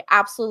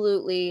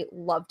absolutely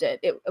loved it.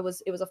 It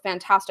was a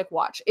fantastic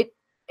watch.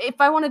 If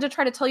I wanted to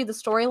try to tell you the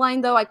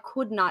storyline, though, I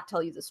could not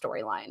tell you the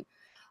storyline,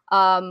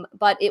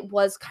 but it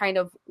was kind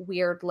of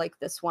weird like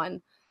this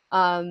one.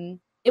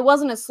 It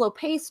wasn't as slow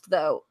paced,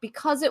 though,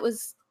 because it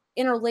was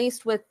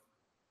interlaced with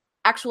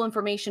actual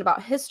information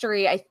about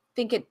history. I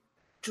think it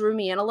drew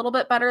me in a little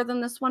bit better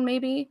than this one,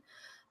 maybe,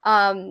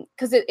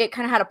 because it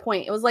kind of had a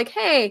point. It was like,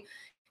 hey,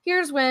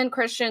 here's when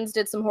Christians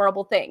did some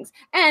horrible things,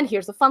 and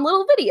here's a fun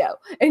little video,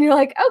 and you're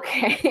like,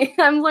 okay,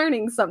 I'm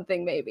learning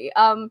something, maybe.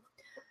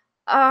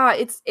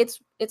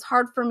 It's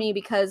hard for me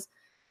because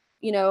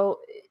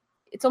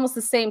it's almost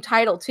the same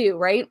title too,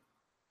 right?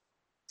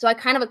 So I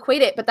kind of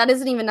equate it, but that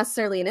isn't even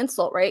necessarily an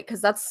insult, right?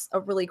 Because that's a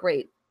really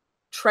great,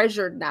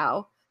 treasured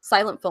now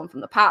silent film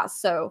from the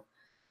past. So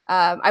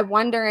I'm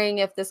wondering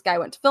if this guy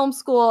went to film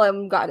school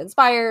and got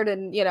inspired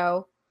and,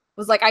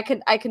 was like,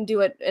 I can do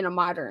it in a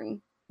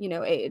modern,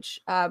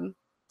 age.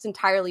 It's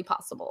entirely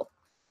possible.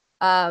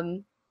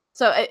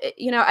 So,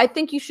 I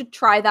think you should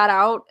try that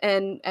out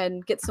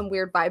and get some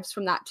weird vibes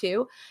from that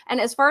too. And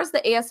as far as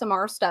the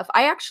ASMR stuff,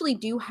 I actually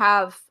do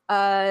have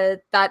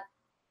that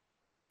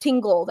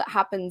tingle that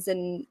happens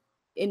in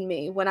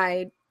me when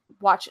I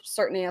watch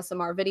certain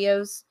ASMR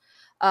videos.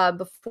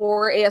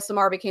 Before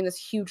ASMR became this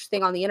huge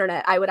thing on the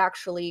internet, I would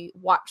actually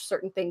watch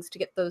certain things to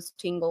get those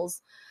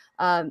tingles.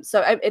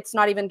 So it's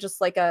not even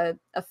just like a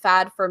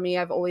fad for me.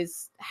 I've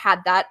always had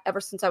that ever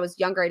since I was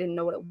younger. I didn't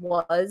know what it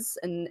was.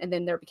 And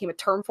then there became a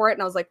term for it.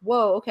 And I was like,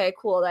 whoa, okay,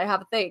 cool. I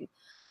have a thing.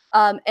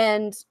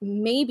 And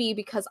maybe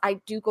because I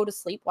do go to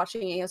sleep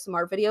watching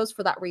ASMR videos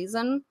for that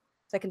reason,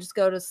 so I can just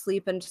go to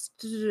sleep and just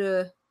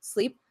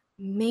sleep.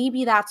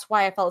 Maybe that's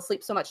why I fell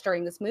asleep so much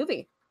during this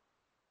movie.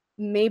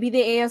 Maybe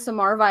the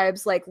ASMR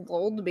vibes like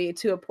lulled me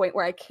to a point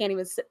where I can't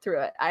even sit through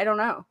it. I don't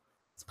know.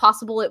 It's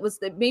possible it was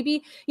that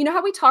maybe,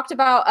 how we talked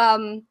about,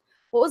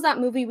 what was that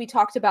movie we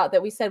talked about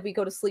that we said we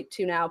go to sleep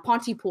to now?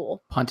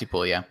 Pontypool.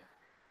 Pontypool, yeah.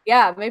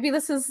 Yeah, maybe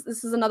this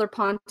is another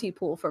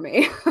Pontypool for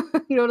me.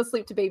 Go to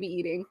sleep to baby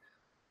eating.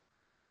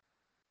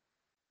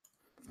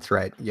 That's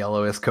right.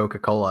 Yellow is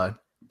Coca-Cola.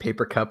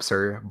 Paper cups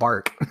are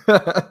bark.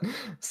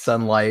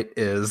 Sunlight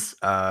is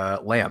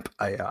lamp.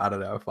 I don't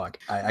know. Fuck.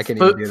 I can't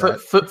even do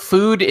that.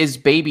 Food is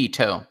baby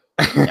toe.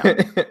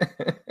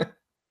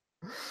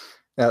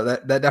 Yeah. No,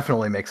 that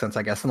definitely makes sense,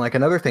 I guess. And like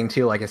another thing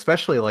too, like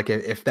especially like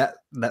if that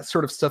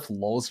sort of stuff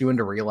lulls you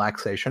into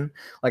relaxation,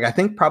 like I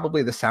think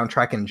probably the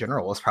soundtrack in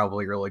general is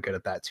probably really good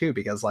at that too,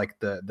 because like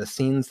the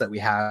scenes that we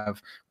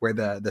have where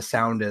the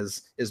sound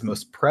is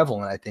most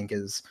prevalent, I think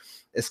is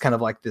kind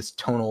of like this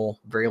tonal,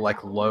 very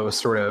like low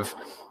sort of.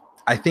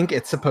 I think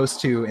it's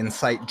supposed to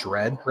incite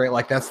dread, right?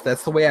 Like that's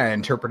the way I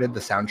interpreted the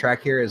soundtrack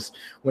here. Is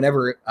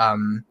whenever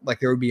like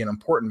there would be an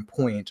important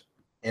point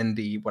in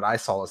the what I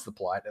saw as the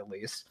plot, at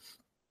least,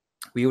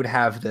 we would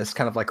have this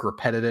kind of like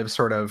repetitive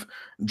sort of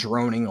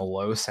droning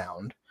low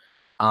sound.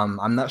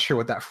 I'm not sure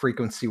what that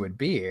frequency would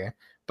be,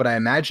 but I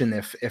imagine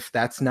if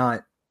that's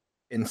not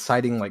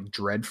inciting like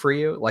dread for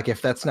you, like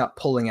if that's not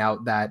pulling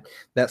out that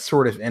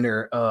sort of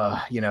inner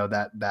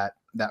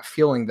that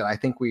feeling that I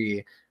think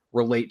we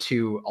relate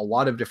to a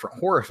lot of different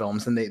horror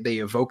films, and they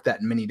evoke that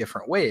in many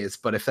different ways.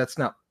 But if that's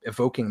not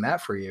evoking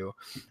that for you,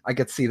 I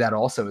could see that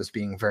also as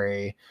being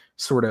very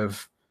sort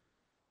of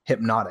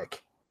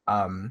hypnotic.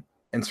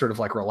 And sort of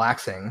like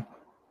relaxing.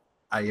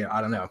 I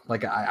don't know.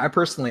 Like I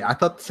personally, I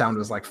thought the sound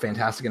was like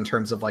fantastic in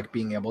terms of like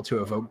being able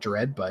to evoke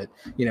dread, but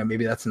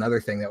maybe that's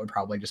another thing that would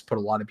probably just put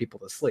a lot of people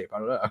to sleep. I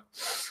don't know.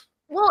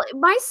 Well,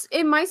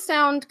 in my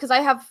sound, because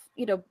I have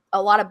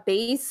a lot of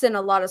bass and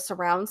a lot of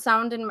surround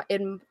sound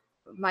in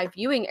my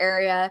viewing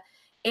area,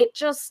 it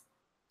just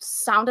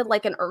sounded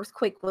like an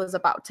earthquake was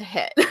about to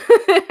hit.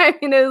 I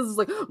mean, it was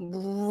like,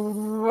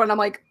 and I'm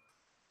like,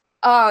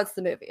 oh, it's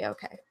the movie,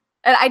 okay.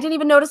 And I didn't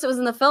even notice it was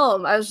in the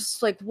film. I was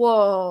just like,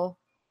 whoa,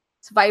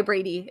 it's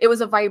vibrating. It was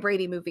a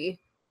vibrating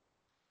movie.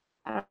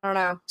 I don't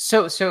know.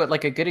 So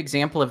like a good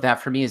example of that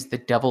for me is The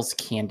Devil's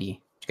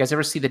Candy. Did you guys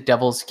ever see The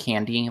Devil's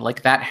Candy?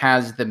 Like that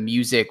has the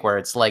music where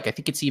it's like, I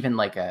think it's even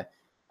like a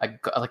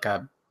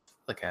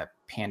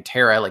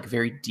Pantera, like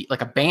very deep,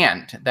 like a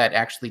band that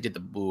actually did the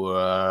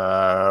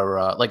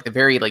like the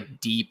very like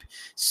deep,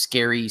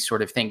 scary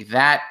sort of thing.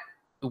 That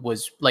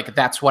was like,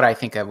 that's what I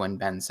think of when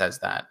Ben says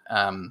that.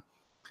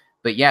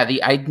 But yeah,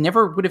 I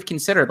never would have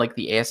considered like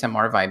the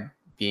ASMR vibe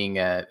being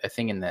a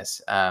thing in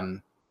this.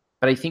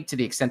 But I think to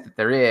the extent that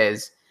there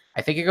is,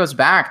 I think it goes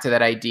back to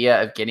that idea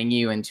of getting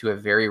you into a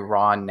very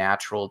raw,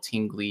 natural,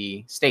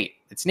 tingly state.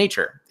 It's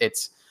nature.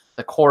 It's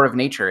the core of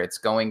nature. It's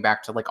going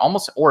back to like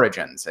almost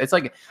origins. It's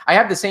like I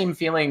have the same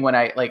feeling when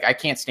I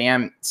can't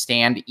stand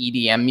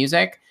EDM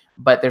music,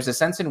 but there's a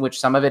sense in which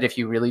some of it, if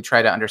you really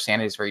try to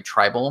understand it, is very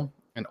tribal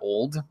and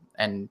old.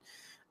 And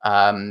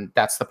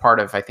that's the part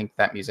of, I think,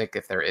 that music,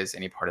 if there is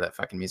any part of that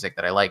fucking music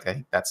that I like, I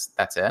think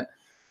that's it.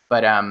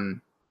 But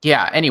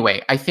yeah,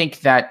 anyway, I think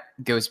that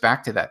goes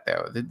back to that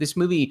though. This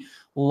movie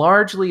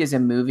largely is a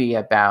movie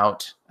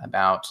about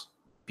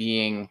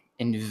being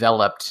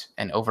enveloped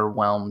and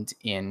overwhelmed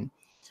in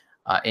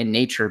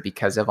nature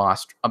because of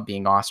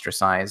being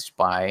ostracized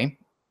by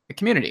the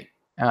community.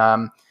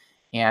 And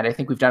I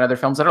think we've done other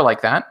films that are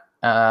like that.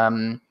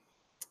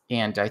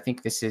 And I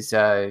think this is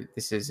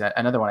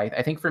another one.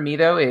 I think for me,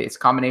 though, it's a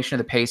combination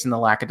of the pace and the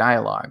lack of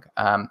dialogue.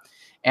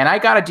 And I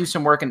got to do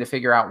some work to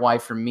figure out why,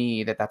 for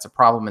me, that's a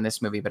problem in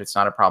this movie, but it's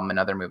not a problem in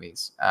other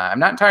movies. I'm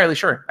not entirely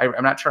sure.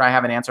 I'm not sure I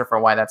have an answer for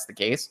why that's the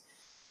case.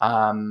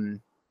 But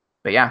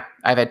yeah,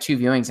 I've had 2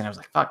 viewings, and I was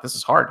like, fuck, this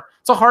is hard.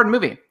 It's a hard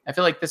movie. I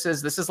feel like this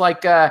is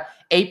like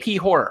AP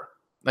horror.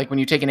 Like when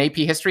you take an AP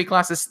history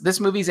class, this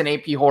movie's an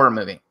AP horror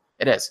movie.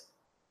 It is,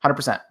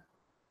 100%.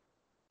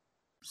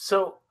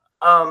 So,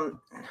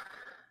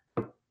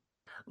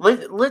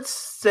 let's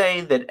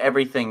say that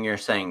everything you're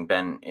saying,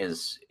 Ben,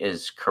 is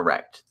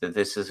correct. That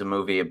this is a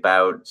movie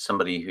about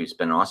somebody who's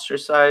been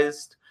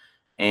ostracized,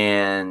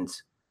 and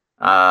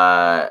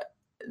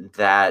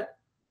that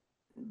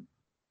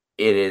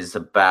it is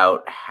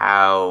about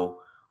how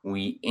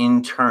we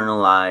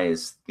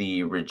internalize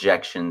the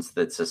rejections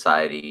that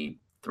society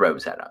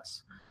throws at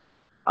us.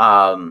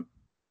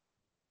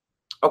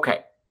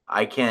 Okay,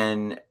 I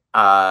can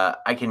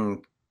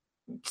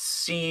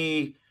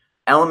see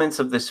elements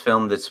of this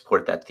film that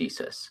support that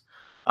thesis.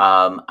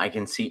 I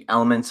can see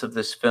elements of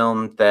this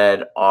film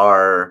that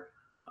are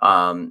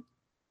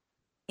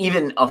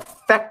even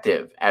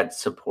effective at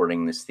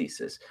supporting this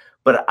thesis.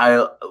 But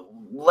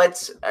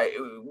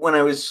when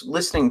I was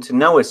listening to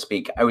Noah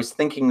speak, I was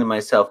thinking to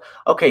myself,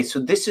 okay, so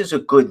this is a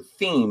good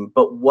theme,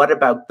 but what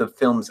about the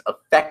film's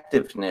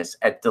effectiveness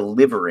at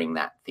delivering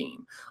that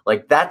theme?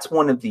 Like that's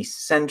one of the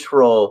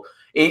central.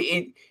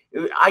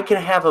 I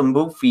can have a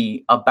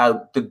movie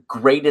about the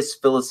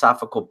greatest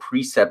philosophical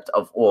precept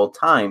of all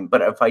time,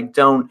 but if I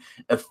don't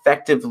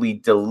effectively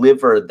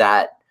deliver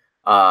that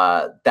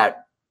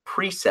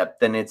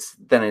precept, then it's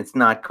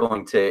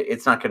going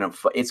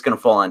to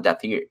fall on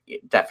deaf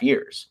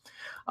ears.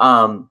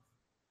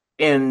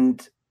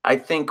 And I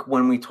think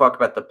when we talk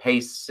about the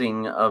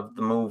pacing of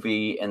the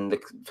movie and the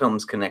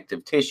film's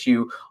connective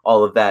tissue,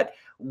 all of that,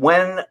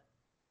 when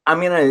I'm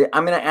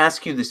gonna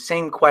ask you the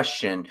same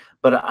question,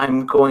 but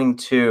I'm going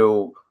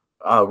to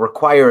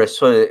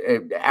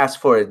ask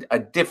for a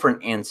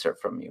different answer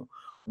from you.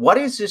 What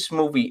is this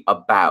movie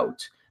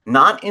about?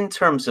 Not in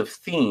terms of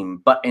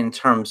theme, but in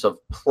terms of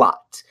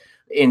plot,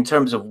 in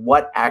terms of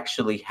what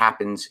actually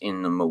happens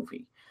in the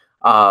movie.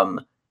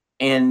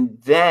 and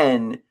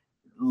then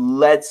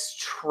let's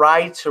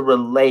try to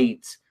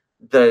relate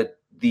the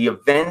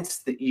events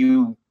that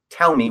you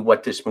tell me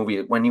what this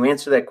movie, when you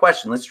answer that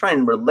question, let's try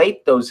and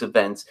relate those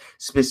events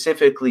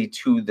specifically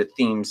to the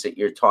themes that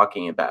you're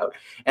talking about.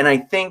 And I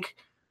think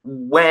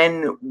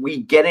when we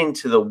get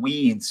into the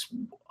weeds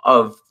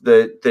of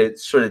the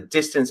sort of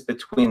distance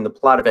between the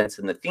plot events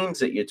and the themes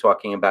that you're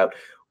talking about,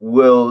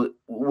 we'll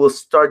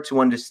start to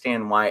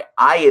understand why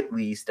I, at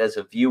least as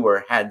a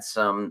viewer, had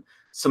some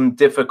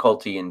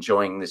difficulty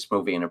enjoying this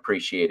movie and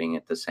appreciating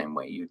it the same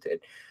way you did.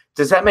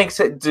 Does that make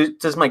sense?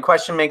 Does my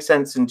question make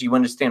sense? And do you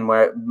understand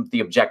where the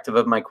objective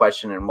of my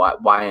question and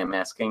why I'm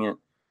asking it?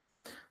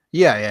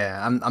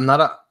 Yeah. I'm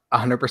not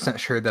 100%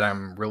 sure that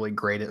I'm really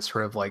great at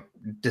sort of like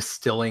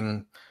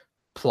distilling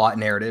plot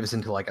narratives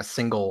into like a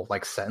single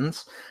like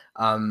sentence.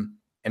 And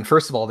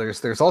first of all,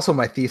 there's also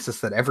my thesis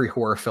that every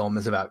horror film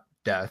is about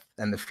death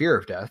and the fear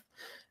of death.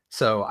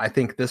 So I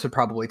think this would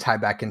probably tie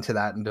back into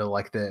that, into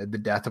like the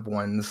death of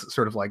one's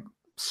sort of like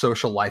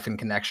social life and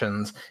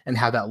connections, and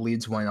how that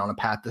leads one on a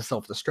path to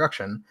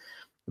self-destruction.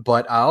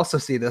 But I also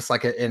see this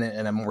like in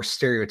a more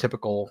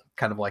stereotypical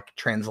kind of like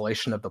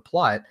translation of the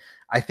plot.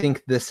 I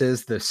think this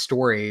is the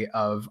story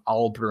of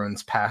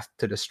Albrun's path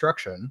to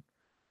destruction.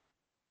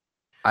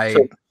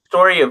 So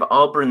story of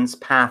Albrun's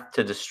path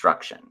to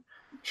destruction.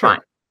 Sure. Fine.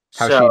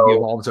 How so she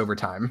evolves over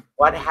time.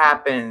 What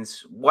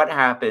happens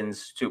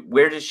to,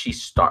 where does she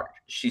start?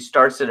 She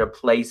starts at a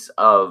place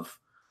of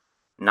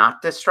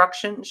not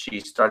destruction. She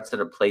starts at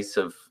a place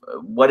of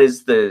what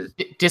is the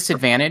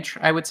disadvantage,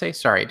 I would say.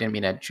 Sorry, I didn't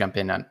mean to jump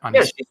in on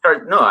yeah, she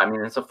started. No, I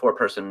mean, it's a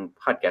 4-person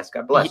podcast.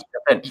 God bless.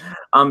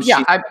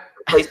 Yeah, a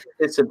place of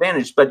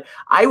disadvantage, but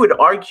I would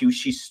argue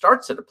she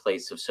starts at a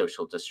place of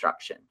social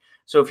destruction.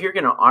 So if you're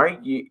going to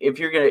argue, if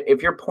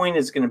your point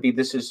is going to be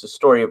this is the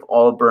story of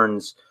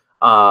Auburn's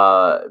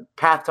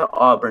path to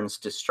Auburn's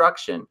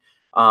destruction,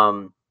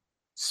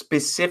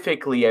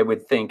 specifically, I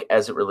would think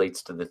as it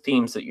relates to the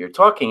themes that you're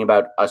talking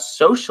about, a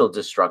social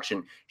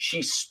destruction,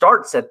 she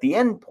starts at the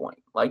end point.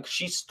 Like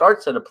she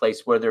starts at a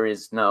place where there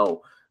is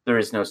no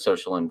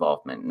social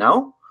involvement.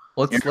 No?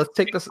 Let's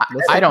take this.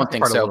 I don't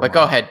think so, but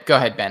go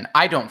ahead, Ben.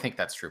 I don't think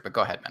that's true, but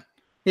go ahead, Ben.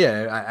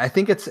 Yeah, I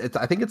think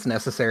it's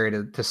necessary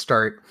to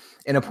start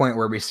in a point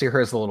where we see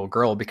her as a little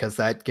girl, because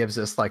that gives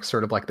us like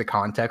sort of like the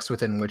context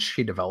within which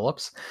she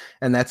develops,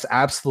 and that's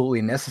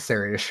absolutely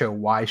necessary to show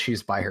why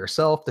she's by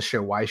herself, to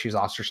show why she's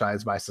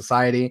ostracized by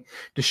society,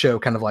 to show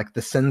kind of like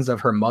the sins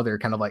of her mother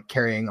kind of like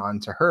carrying on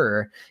to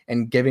her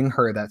and giving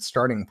her that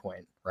starting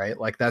point. Right?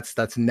 Like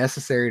that's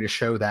necessary to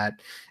show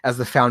that as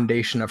the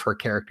foundation of her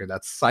character.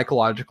 That's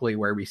psychologically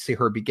where we see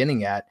her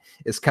beginning at,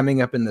 is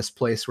coming up in this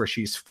place where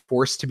she's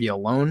forced to be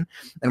alone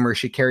and where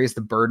she carries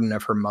the burden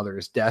of her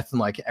mother's death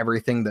and like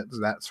everything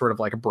that sort of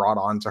like brought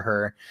on to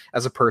her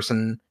as a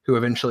person who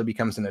eventually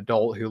becomes an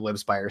adult who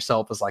lives by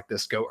herself as like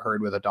this goat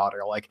herd with a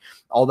daughter. Like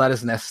all that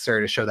is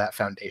necessary to show that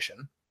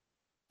foundation.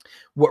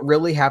 What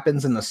really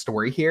happens in the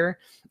story here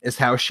is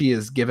how she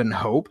is given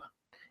hope,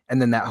 and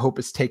then that hope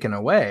is taken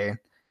away,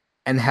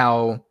 and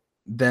how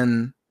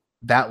then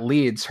that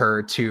leads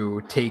her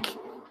to take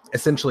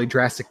essentially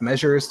drastic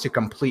measures to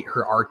complete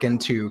her arc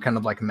into kind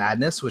of like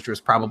madness, which was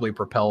probably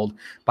propelled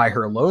by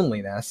her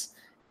loneliness,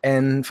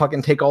 and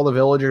fucking take all the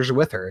villagers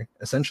with her,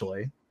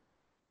 essentially.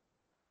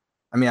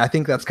 I mean, I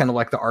think that's kind of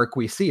like the arc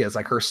we see, is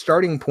like her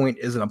starting point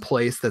is in a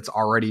place that's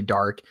already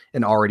dark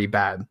and already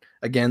bad.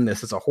 Again,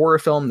 this is a horror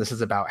film. This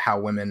is about how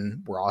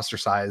women were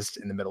ostracized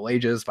in the Middle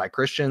Ages by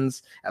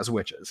Christians as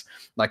witches.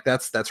 Like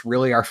that's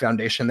really our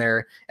foundation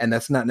there. And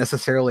that's not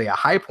necessarily a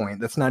high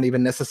point. That's not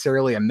even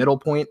necessarily a middle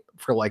point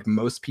for like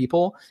most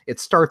people. It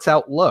starts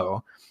out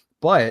low,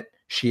 but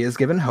she is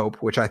given hope,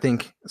 which I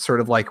think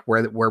sort of like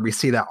where we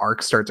see that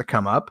arc start to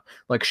come up.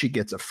 Like she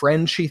gets a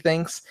friend, she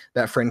thinks.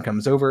 That friend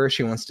comes over.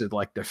 She wants to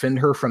like defend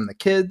her from the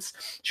kids.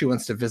 She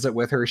wants to visit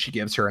with her. She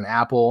gives her an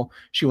apple.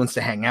 She wants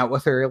to hang out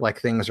with her. Like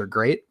things are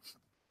great.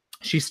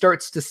 She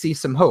starts to see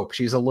some hope.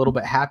 She's a little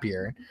bit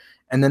happier.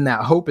 And then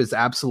that hope is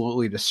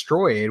absolutely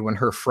destroyed when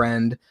her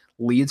friend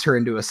leads her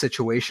into a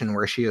situation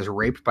where she is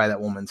raped by that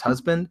woman's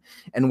husband,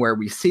 and where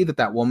we see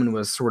that woman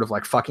was sort of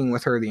like fucking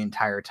with her the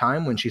entire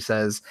time when she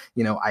says,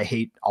 you know, I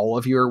hate all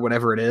of you, or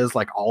whatever it is,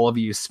 like all of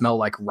you smell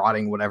like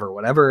rotting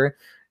whatever,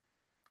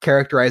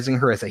 characterizing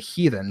her as a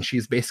heathen.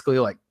 She's basically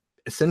like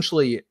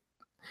essentially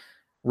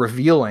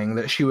revealing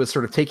that she was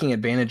sort of taking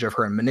advantage of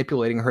her and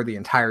manipulating her the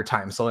entire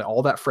time. So like,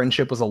 all that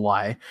friendship was a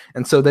lie.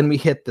 And so then we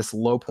hit this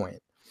low point.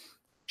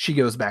 She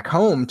goes back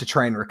home to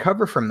try and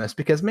recover from this,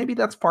 because maybe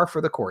that's par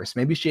for the course.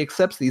 Maybe she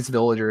accepts these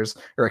villagers,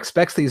 or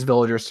expects these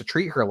villagers to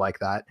treat her like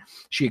that.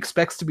 She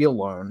expects to be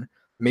alone.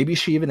 Maybe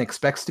she even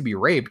expects to be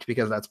raped,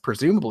 because that's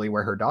presumably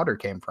where her daughter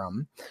came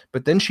from.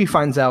 But then she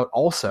finds out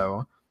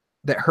also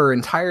that her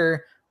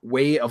entire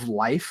way of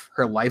life,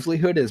 her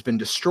livelihood, has been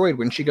destroyed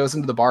when she goes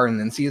into the bar and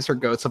then sees her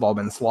goats have all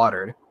been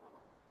slaughtered.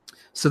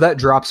 So that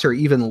drops her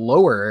even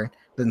lower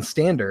than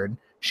standard.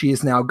 She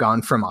has now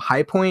gone from a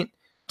high point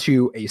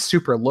to a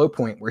super low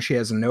point where she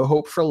has no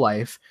hope for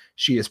life.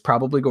 She is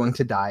probably going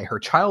to die. Her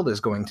child is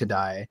going to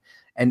die.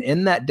 And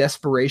in that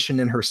desperation,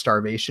 in her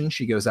starvation,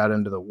 she goes out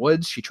into the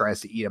woods. She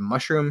tries to eat a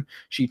mushroom.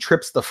 She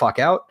trips the fuck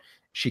out.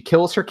 She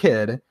kills her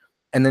kid,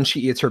 and then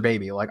she eats her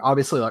baby. Like,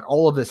 obviously, like,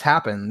 all of this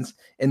happens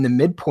in the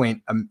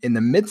midpoint, in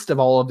the midst of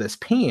all of this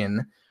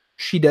pain.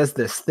 She does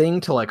this thing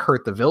to like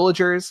hurt the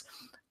villagers.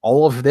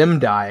 All of them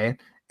die,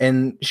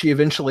 and she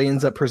eventually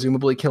ends up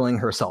presumably killing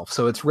herself.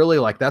 So it's really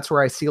like, that's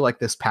where I see like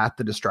this path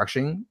to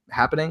destruction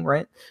happening,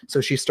 right? So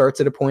she starts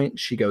at a point,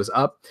 she goes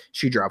up,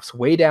 she drops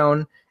way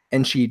down,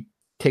 and she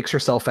takes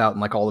herself out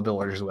and like all the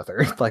villagers with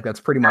her. Like,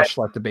 that's pretty much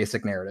like the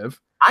basic narrative.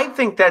 I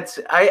think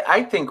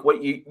I think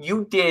what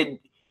you did,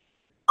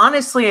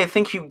 honestly, I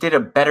think you did a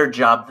better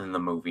job than the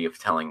movie of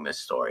telling this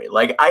story.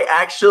 Like, I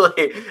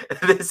actually,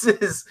 this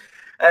is,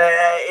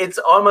 it's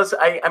almost,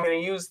 I'm going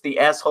to use the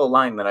asshole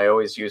line that I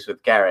always use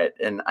with Garrett,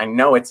 and I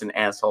know it's an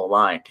asshole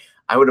line.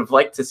 I would have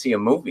liked to see a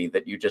movie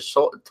that you just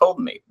told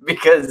me,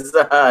 because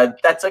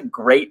that's a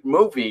great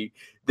movie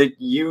that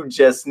you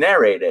just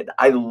narrated.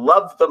 I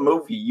love the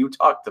movie you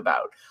talked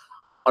about.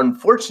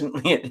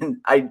 Unfortunately,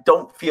 I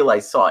don't feel I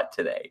saw it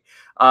today.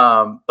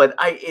 But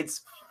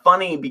it's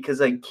funny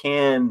because I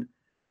can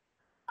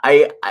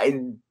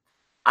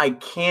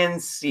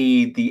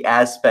see the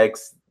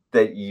aspects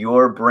that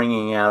you're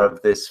bringing out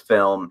of this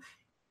film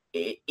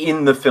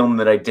in the film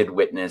that I did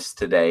witness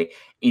today.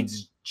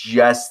 It's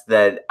just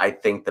that I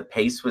think the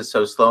pace was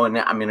so slow, and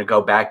I'm going to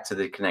go back to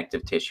the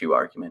connective tissue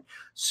argument.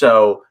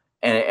 So,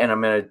 and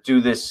I'm going to do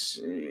this,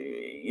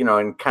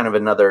 in kind of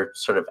another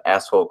sort of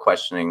asshole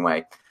questioning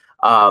way.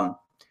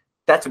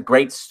 That's a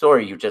great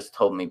story you just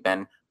told me,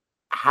 Ben.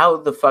 How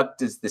the fuck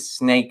does the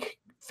snake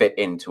fit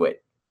into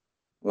it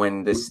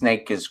when the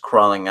snake is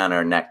crawling on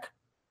her neck?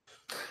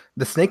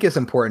 The snake is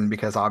important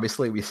because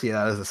obviously we see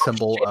that as a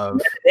symbol of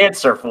an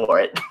answer for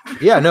it.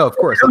 Yeah, no, of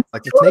course.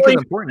 Like, the snake is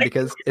important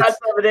because it's have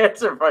an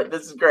answer for it.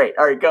 This is great.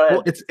 All right, go ahead.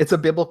 Well, it's a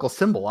biblical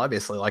symbol,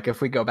 obviously. Like,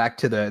 if we go back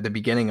to the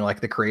beginning,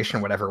 like the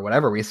creation,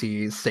 whatever, we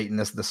see Satan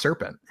as the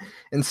serpent.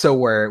 And so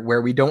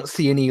where we don't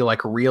see any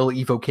like real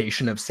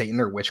evocation of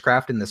Satan or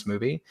witchcraft in this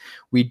movie,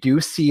 we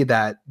do see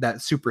that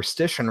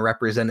superstition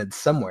represented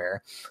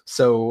somewhere.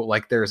 So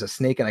like, there's a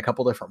snake in a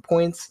couple different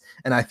points,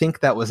 and I think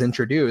that was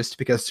introduced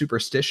because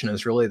superstition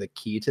is really the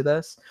key to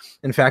this.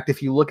 In fact,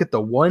 if you look at the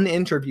one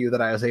interview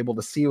that I was able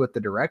to see with the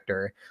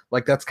director,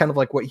 like, that's kind of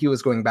like what he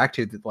was going back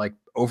to, like,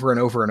 over and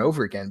over and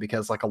over again,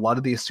 because like a lot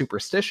of these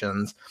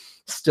superstitions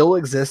still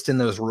exist in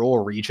those rural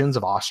regions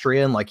of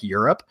Austria and like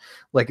Europe.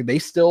 Like, they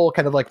still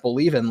kind of like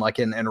believe in like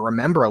and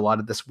remember a lot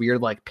of this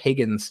weird like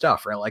pagan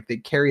stuff, right? Like, they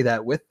carry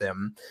that with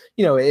them,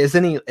 as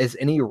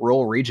any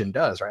rural region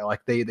does, right?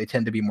 Like, they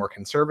tend to be more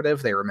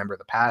conservative. They remember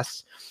the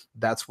past.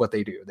 That's what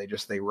they do.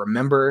 They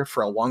remember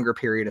for a longer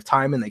period of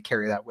time, and they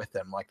carry that with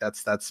them. Like,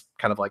 that's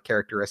kind of like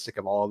characteristic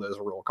of all of those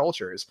rural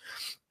cultures.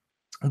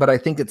 But I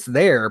think it's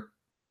there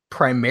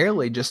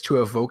primarily just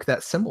to evoke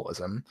that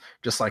symbolism,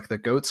 just like the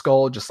goat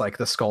skull, just like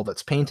the skull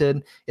that's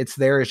painted. It's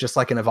there as just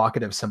like an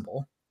evocative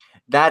symbol.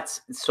 That's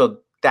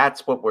what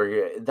that's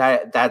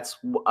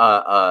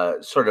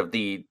sort of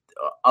a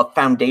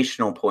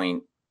foundational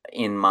point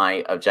in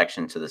my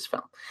objection to this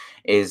film,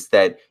 is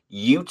that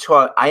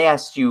I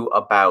asked you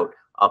about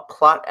a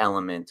plot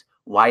element.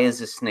 Why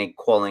is a snake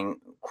crawling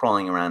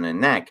around a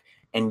neck?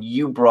 And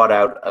you brought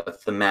out a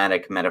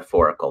thematic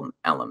metaphorical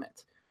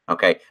element.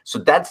 Okay, so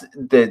that's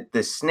the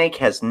snake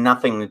has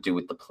nothing to do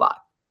with the plot,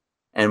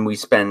 and we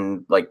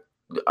spend like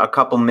a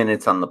couple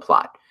minutes on the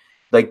plot.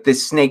 Like, the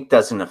snake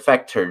doesn't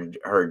affect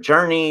her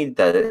journey.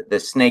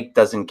 The snake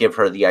doesn't give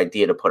her the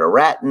idea to put a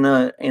rat in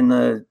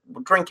the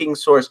drinking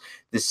source.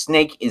 The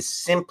snake is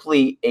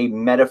simply a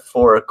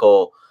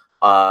metaphorical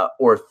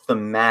or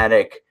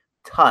thematic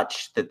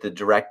touch that the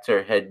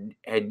director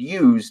had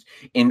used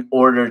in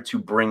order to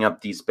bring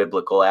up these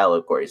biblical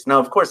allegories. Now,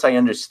 of course, I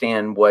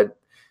understand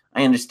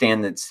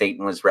that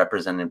Satan was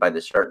represented by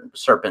the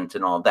serpent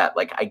and all that.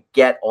 Like, I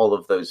get all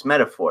of those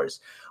metaphors,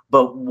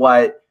 but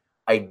what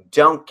I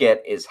don't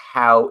get is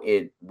how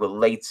it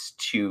relates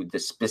to the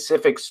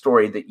specific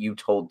story that you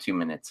told 2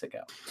 minutes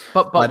ago.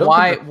 But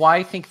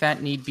why think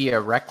that need be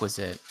a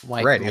requisite?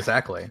 Why, right,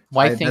 exactly.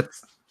 Why think?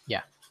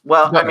 Yeah.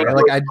 Well, I mean,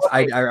 like,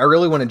 I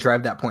really want to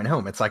drive that point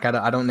home. It's like,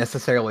 I don't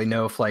necessarily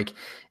know if like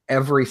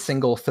every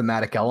single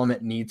thematic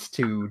element needs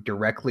to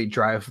directly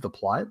drive the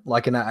plot.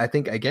 Like, and I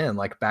think, again,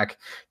 like back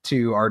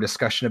to our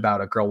discussion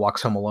about A Girl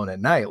Walks Home Alone at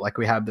Night, like,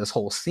 we have this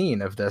whole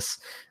scene of this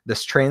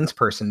trans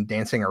person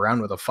dancing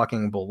around with a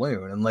fucking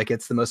balloon, and like,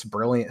 it's the most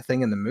brilliant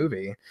thing in the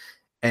movie.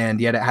 And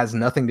yet it has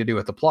nothing to do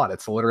with the plot.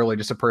 It's literally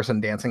just a person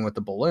dancing with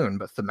the balloon,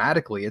 but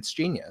thematically it's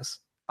genius.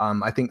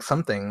 I think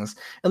some things,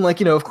 and like,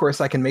 of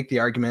course I can make the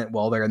argument,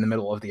 well, they're in the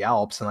middle of the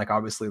Alps, and like,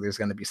 obviously there's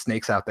going to be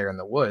snakes out there in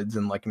the woods,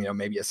 and like,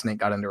 maybe a snake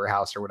got into her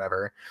house or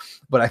whatever.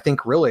 But I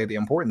think really the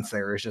importance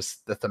there is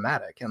just the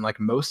thematic, and like,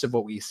 most of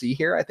what we see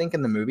here, I think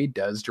in the movie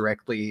does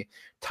directly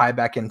tie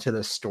back into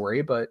the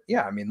story. But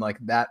yeah, I mean, like,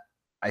 that,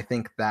 I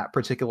think that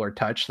particular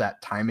touch, that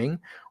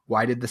timing,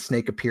 why did the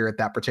snake appear at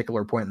that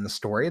particular point in the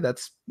story?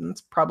 That's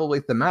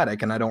probably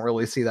thematic, and I don't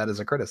really see that as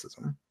a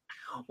criticism.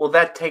 Well,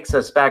 that takes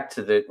us back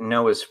to the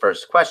Noah's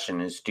first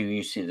question: is do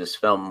you see this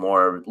film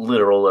more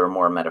literal or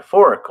more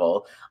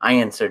metaphorical? I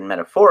answered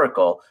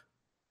metaphorical,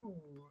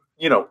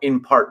 in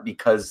part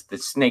because the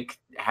snake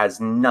has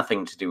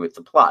nothing to do with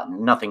the plot,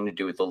 nothing to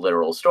do with the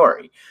literal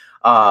story.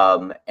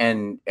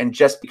 And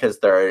just because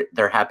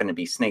there happen to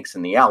be snakes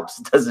in the Alps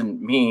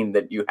doesn't mean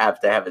that you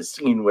have to have a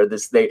scene where the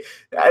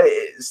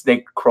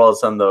snake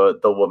crawls on the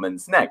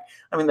woman's neck.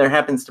 I mean, there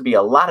happens to be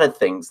a lot of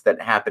things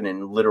that happen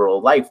in literal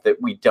life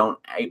that we don't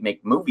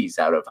make movies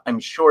out of.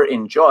 I'm sure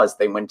in Jaws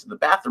they went to the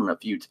bathroom a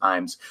few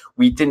times.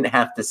 We didn't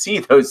have to see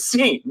those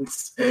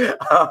scenes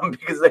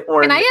because they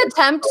weren't. Can I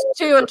attempt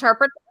to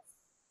interpret this?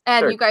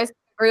 And Sure. you guys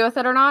agree with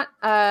it or not?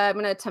 I'm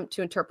going to attempt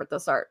to interpret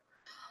this art.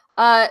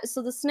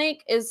 So the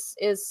snake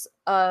is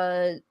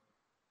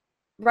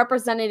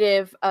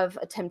representative of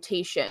a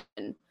temptation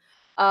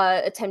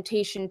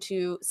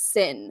to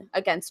sin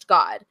against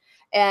God.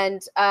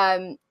 And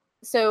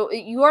so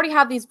you already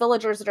have these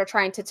villagers that are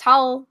trying to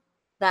tell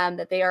them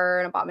that they are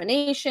an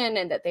abomination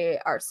and that they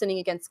are sinning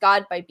against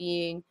God by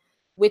being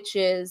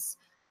witches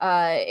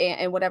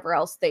and whatever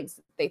else things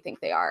they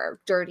think they are,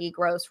 dirty,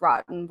 gross,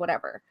 rotten,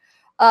 whatever.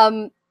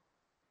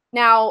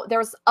 Now,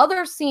 there's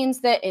other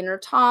scenes that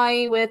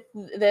intertie with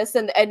this,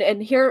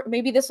 and here,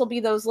 maybe this will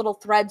be those little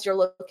threads you're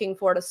looking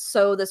for to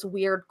sew this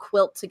weird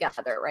quilt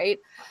together, right?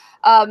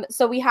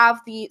 So we have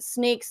the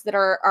snakes that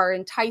are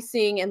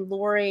enticing and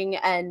luring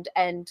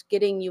and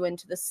getting you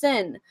into the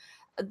sin.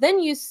 Then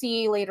you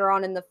see later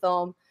on in the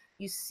film,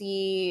 you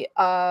see,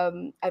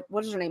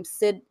 what is her name?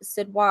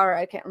 Sidwar,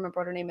 I can't remember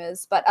what her name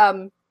is, but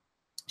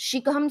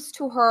she comes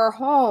to her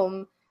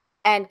home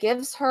and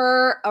gives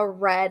her a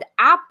red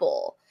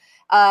apple.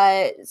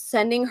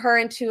 Sending her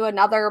into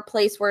another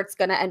place where it's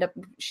going to end up,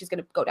 she's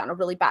going to go down a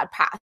really bad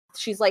path.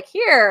 She's like,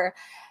 here,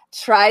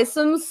 try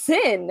some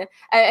sin.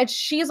 And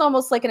she's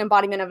almost like an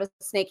embodiment of a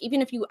snake.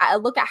 Even if you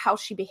look at how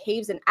she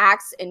behaves and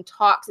acts and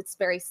talks, it's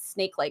very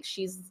snake-like.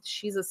 She's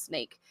a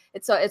snake.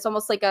 It's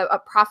almost like a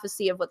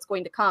prophecy of what's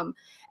going to come.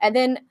 And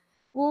then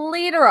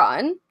later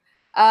on,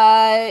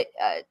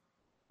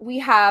 we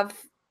have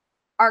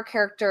our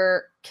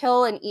character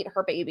kill and eat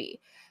her baby.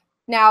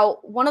 Now,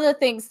 one of the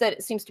things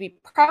that seems to be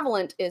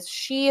prevalent is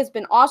she has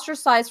been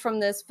ostracized from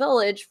this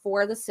village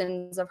for the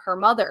sins of her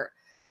mother.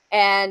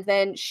 And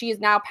then she is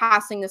now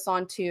passing this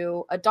on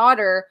to a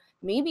daughter.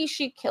 Maybe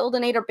she killed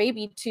and ate her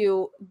baby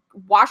to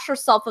wash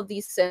herself of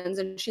these sins.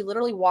 And she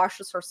literally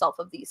washes herself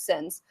of these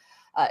sins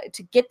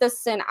to get the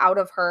sin out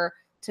of her,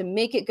 to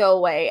make it go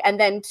away, and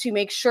then to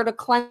make sure to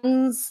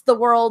cleanse the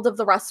world of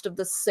the rest of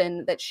the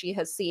sin that she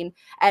has seen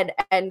and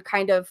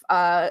kind of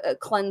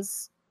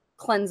cleanse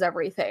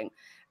everything.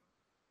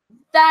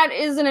 That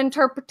is an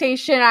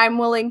interpretation I'm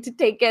willing to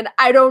take in.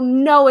 I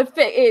don't know if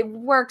it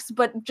works,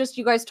 but just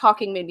you guys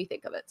talking made me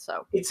think of it.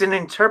 So it's an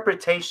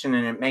interpretation,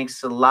 and it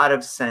makes a lot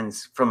of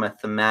sense from a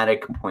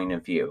thematic point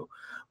of view.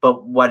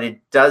 But what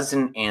it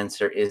doesn't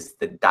answer is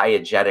the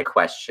diegetic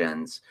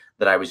questions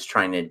that I was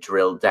trying to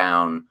drill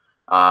down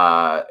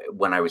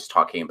when I was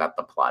talking about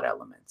the plot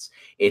elements.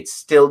 It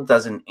still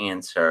doesn't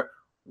answer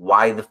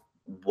why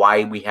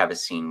we have a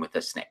scene with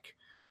a snake.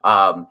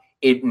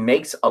 It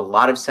makes a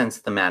lot of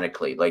sense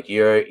thematically. Like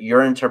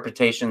your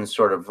interpretation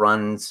sort of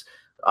runs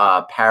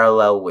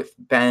parallel with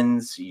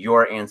Ben's.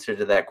 Your answer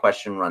to that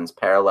question runs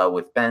parallel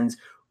with Ben's.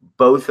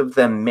 Both of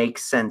them make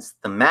sense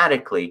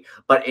thematically,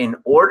 but in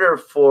order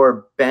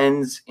for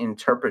Ben's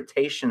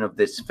interpretation of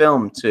this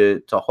film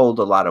to hold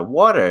a lot of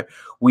water,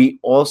 we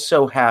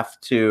also have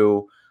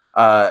to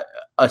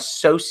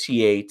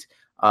associate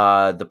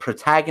the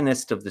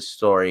protagonist of the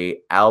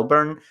story,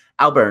 Albern,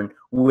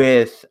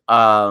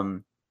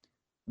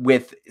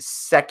 with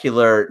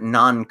secular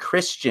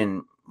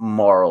non-Christian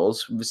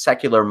morals,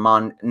 secular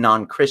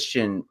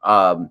non-Christian,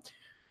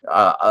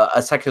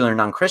 a secular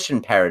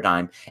non-Christian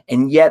paradigm,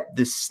 and yet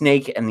the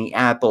snake and the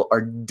apple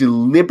are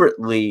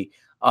deliberately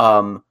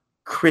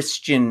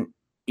Christian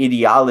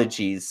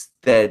ideologies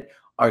that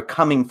are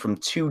coming from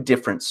two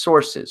different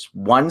sources.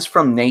 One's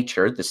from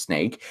nature, the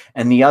snake,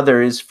 and the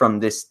other is from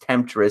this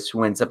temptress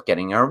who ends up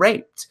getting her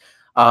raped.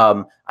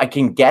 I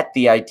can get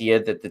the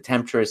idea that the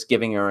temptress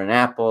giving her an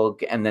apple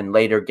and then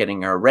later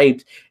getting her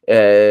raped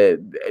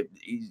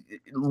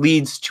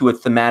leads to a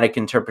thematic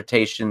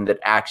interpretation that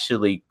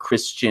actually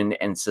Christian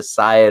and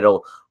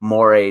societal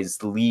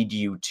mores lead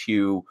you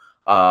to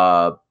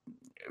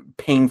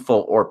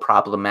painful or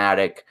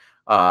problematic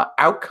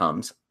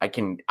outcomes. I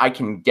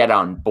can get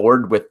on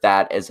board with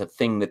that as a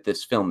thing that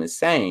this film is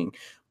saying,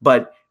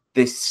 but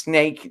the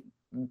snake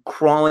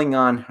crawling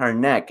on her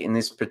neck in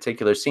this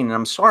particular scene, and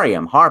I'm sorry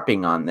I'm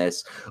harping on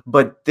this,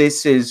 but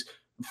this is,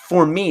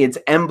 for me, it's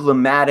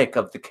emblematic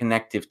of the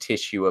connective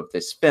tissue of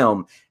this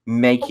film,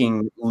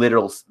 making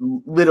little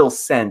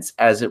sense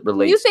as it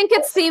relates. You think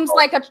it seems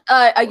like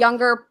a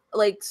younger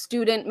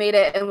student made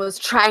it and was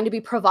trying to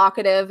be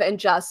provocative and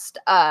just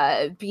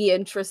be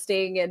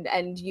interesting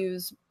and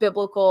use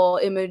biblical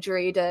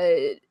imagery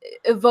to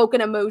evoke an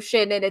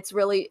emotion, and it's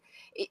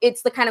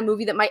the kind of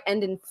movie that might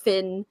end in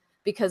Finn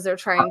because they're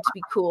trying to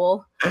be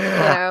cool, you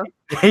know?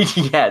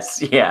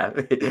 Yes, yeah.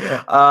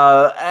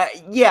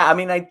 Yeah, I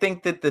mean, I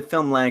think that the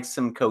film lacks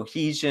some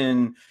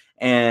cohesion,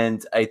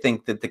 and I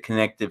think that the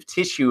connective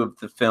tissue of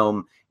the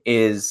film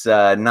is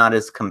not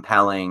as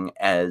compelling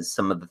as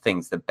some of the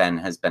things that Ben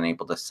has been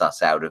able to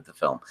suss out of the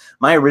film.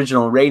 My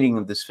original rating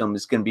of this film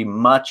is going to be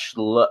much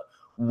lower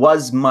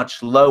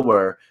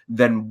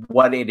than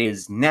what it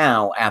is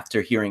now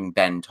after hearing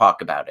Ben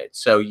talk about it.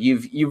 So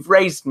you've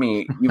raised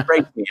me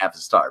half a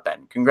star,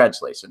 Ben.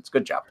 Congratulations,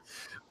 good job.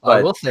 But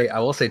I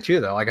will say too,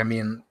 though, like, I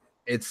mean,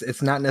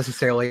 it's not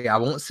necessarily, I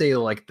won't say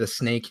like the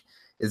snake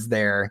is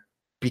there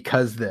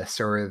because this,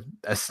 or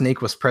a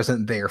snake was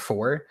present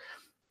therefore.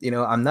 You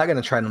know, I'm not going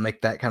to try to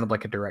make that kind of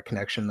like a direct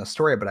connection in the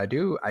story, but I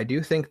do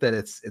think that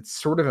it's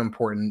sort of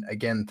important,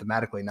 again,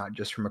 thematically, not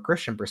just from a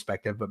Christian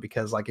perspective, but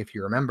because, like, if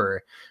you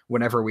remember,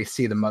 whenever we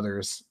see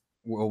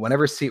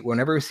whenever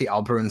we see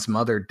Albrun's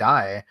mother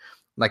die,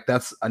 like,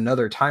 that's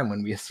another time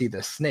when we see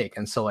the snake.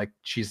 And so, like,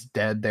 she's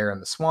dead there in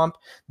the swamp.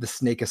 The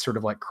snake is sort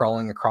of like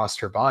crawling across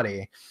her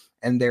body.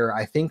 And there,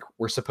 I think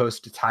we're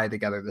supposed to tie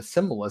together the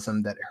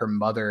symbolism that her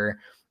mother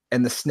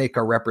and the snake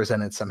are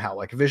represented somehow.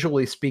 Like,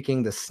 visually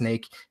speaking, the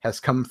snake has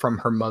come from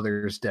her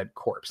mother's dead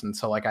corpse. And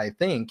so, like, I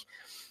think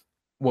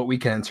what we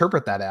can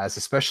interpret that as,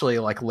 especially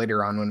like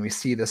later on when we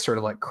see this sort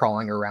of like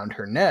crawling around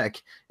her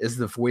neck, is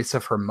the voice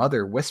of her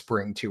mother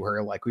whispering to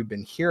her, like we've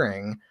been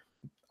hearing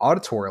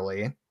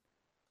auditorily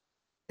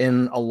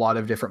in a lot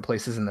of different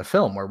places in the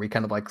film, where we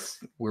kind of like,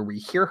 where we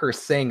hear her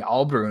saying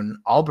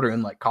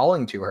Albrun, like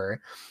calling to her,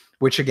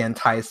 which again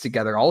ties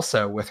together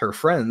also with her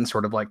friends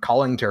sort of like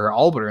calling to her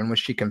Albrun,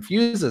 which she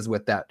confuses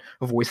with that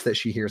voice that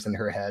she hears in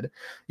her head.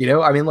 You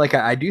know, I mean, like,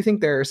 I do think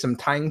there are some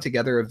tying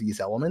together of these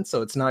elements.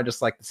 So it's not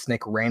just like the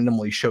snake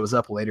randomly shows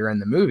up later in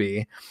the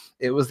movie.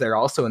 It was there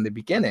also in the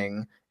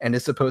beginning and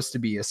is supposed to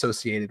be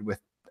associated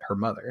with her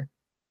mother.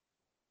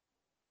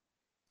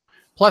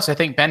 Plus, I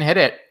think Ben hit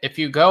it. If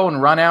you go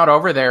and run out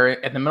over there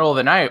in the middle of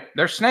the night,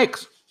 there's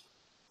snakes.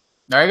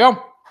 There you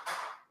go.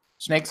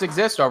 Snakes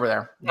exist over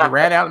there. You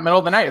ran out in the middle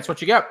of the night. It's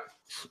what you get.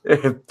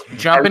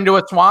 Jump into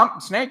a swamp,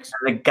 snakes.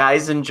 The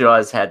guys in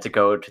Jaws had to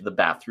go to the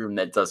bathroom.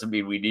 That doesn't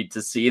mean we need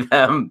to see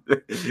them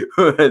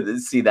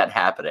see that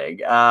happening.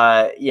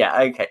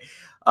 Yeah, okay.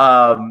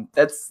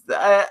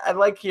 I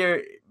like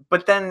your,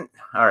 but then,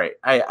 all right,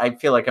 I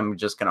feel like I'm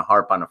just gonna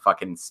harp on a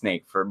fucking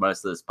snake for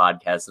most of this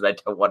podcast, and I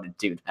don't want to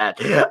do that.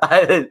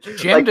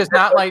 Jim does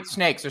not like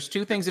snakes. There's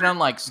two things he doesn't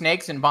like: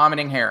 snakes and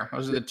vomiting hair.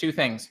 Those are the two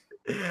things.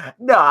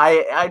 No,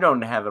 I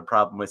don't have a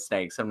problem with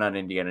snakes. I'm not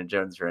Indiana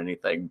Jones or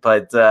anything,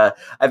 but I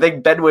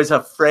think Ben was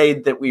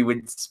afraid that we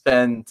would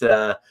spend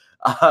 3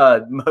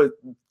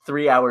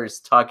 hours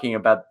talking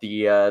about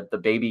the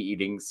baby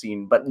eating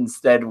scene, but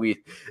instead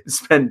we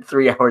spent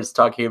 3 hours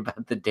talking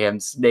about the damn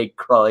snake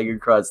crawling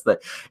across the.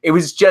 It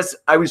was just,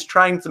 I was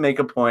trying to make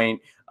a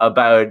point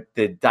about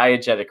the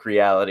diegetic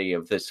reality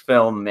of this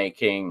film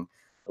making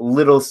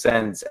little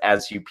sense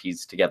as you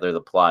piece together the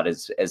plot,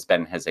 as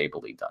Ben has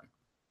ably done.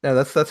 No,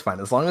 that's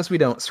fine. As long as we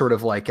don't sort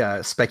of like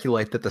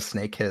speculate that the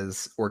snake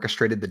has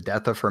orchestrated the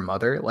death of her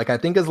mother. Like, I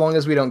think as long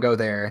as we don't go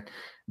there,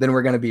 then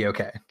we're going to be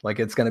okay.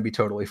 Like, it's going to be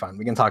totally fine.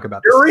 We can talk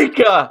about this.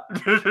 Eureka!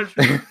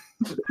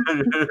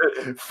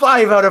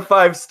 5 out of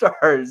 5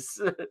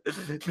 stars.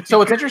 So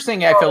what's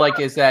interesting, I feel like,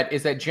 is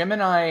that Jim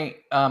and I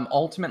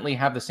ultimately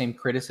have the same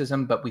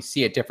criticism, but we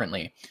see it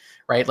differently,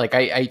 right? Like,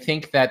 I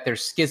think that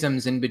there's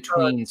schisms in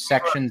between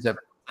sections of.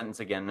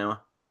 Again,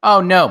 Noah. Oh,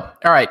 no.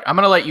 All right. I'm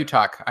going to let you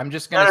talk. I'm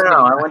just going to.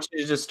 No. I want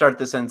you to just start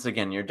the sentence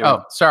again. You're doing.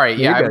 Oh, sorry.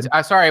 Yeah,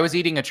 I was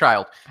eating a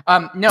child.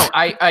 No,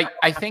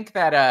 I think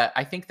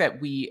that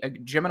we,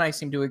 Jim and I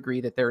seem to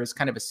agree that there is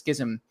kind of a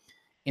schism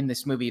in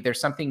this movie. There's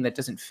something that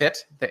doesn't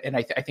fit. And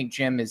I think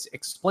Jim is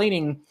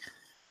explaining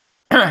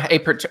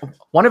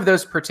one of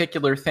those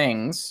particular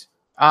things.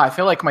 I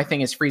feel like my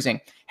thing is freezing.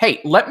 Hey,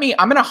 I'm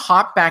going to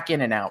hop back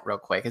in and out real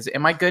quick.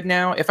 Am I good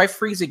now? If I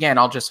freeze again,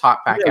 I'll just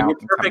hop back out.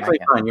 You're perfectly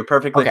fine. You're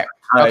perfectly fine.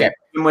 Okay.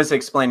 Jim was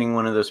explaining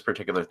one of those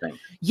particular things.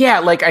 Yeah,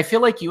 like, I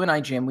feel like you and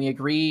I, Jim, we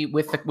agree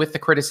with the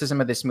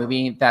criticism of this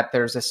movie that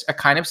there's a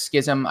kind of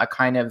schism, a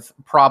kind of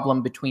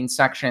problem between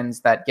sections,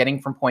 that getting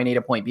from point A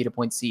to point B to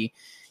point C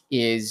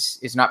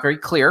is not very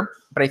clear.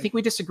 But I think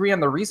we disagree on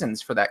the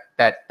reasons for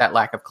that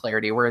lack of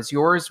clarity. Whereas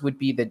yours would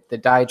be the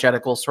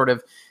diegetical sort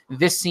of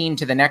this scene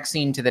to the next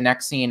scene to the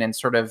next scene, and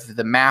sort of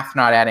the math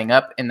not adding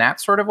up in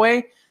that sort of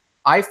way.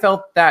 I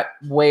felt that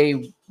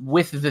way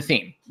with the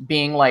theme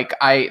being like,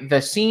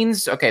 the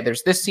scenes, okay,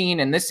 there's this scene,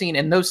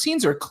 and those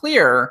scenes are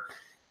clear,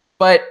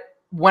 but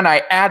when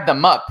I add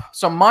them up,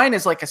 so mine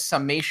is like a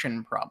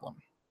summation problem.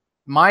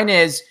 Mine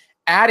is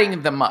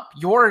adding them up.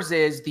 Yours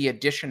is the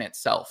addition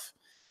itself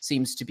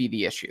seems to be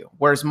the issue,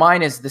 whereas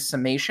mine is the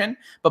summation.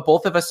 But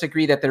both of us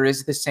agree that there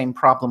is the same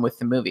problem with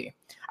the movie.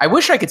 I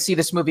wish I could see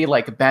this movie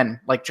like Ben,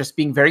 like just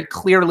being very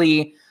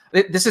clearly,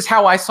 this is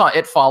how I saw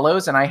It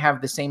Follows, and I have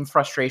the same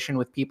frustration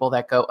with people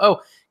that go, oh,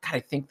 God, I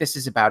think this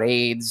is about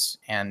AIDS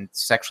and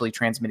sexually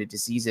transmitted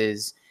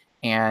diseases,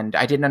 and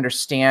I didn't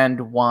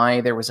understand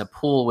why there was a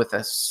pool with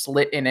a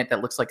slit in it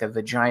that looks like a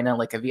vagina,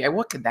 like a V.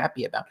 What could that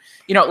be about?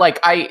 You know, like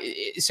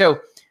so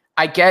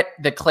I get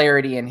the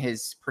clarity in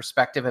his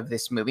perspective of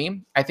this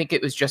movie. I think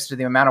it was just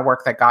the amount of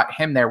work that got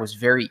him there was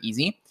very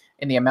easy,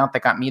 and the amount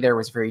that got me there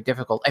was very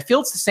difficult. I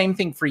feel it's the same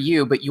thing for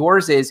you, but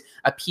yours is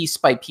a piece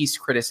by piece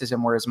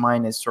criticism, whereas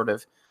mine is sort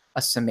of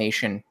a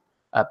summation,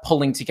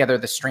 pulling together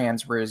the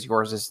strands, whereas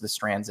yours is the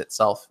strands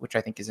itself, which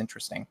I think is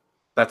interesting.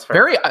 That's fair.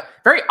 Very,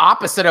 very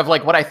opposite of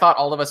like what I thought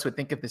all of us would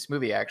think of this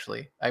movie.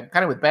 Actually, I'm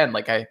kind of with Ben.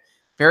 Like I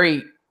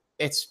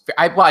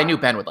knew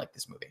Ben would like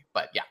this movie,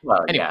 but yeah.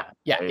 Well, anyway,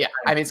 yeah.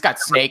 I mean, it's got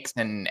snakes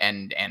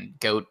and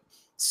goat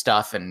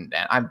stuff, and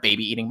I'm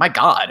baby eating. My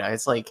God,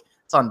 it's like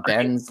it's on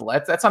Ben's.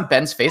 That's on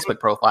Ben's Facebook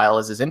profile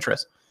as his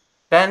interest.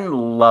 Ben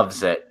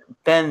loves it.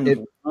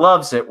 Ben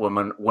loves it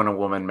when a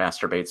woman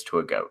masturbates to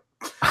a goat.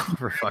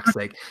 For fuck's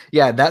sake.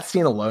 Yeah, that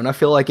scene alone, I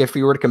feel like if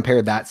we were to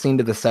compare that scene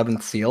to the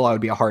Seventh Seal, I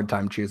would be a hard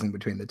time choosing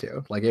between the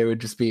two. Like it would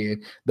just be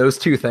those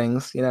two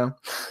things, you know?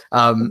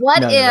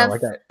 What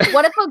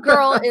if a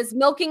girl is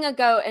milking a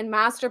goat and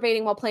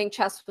masturbating while playing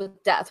chess with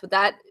death? Would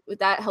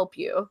that help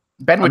you?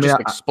 Ben would just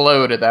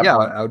explode at that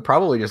point. I would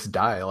probably just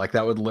die. Like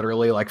that would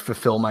literally like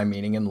fulfill my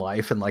meaning in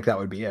life, and like that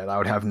would be it. I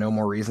would have no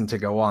more reason to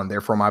go on.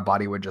 Therefore, my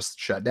body would just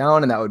shut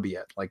down, and that would be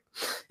it. Like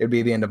it'd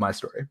be the end of my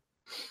story.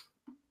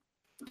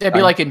 It'd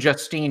be like in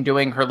Justine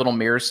doing her little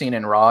mirror scene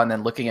in Raw and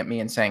then looking at me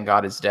and saying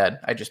God is dead.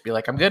 I'd just be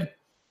like, I'm good.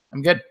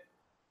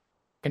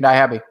 Can die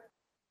happy.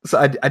 So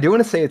I do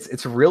want to say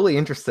it's really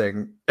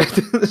interesting.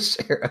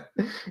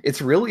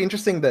 It's really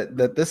interesting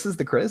that this is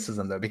the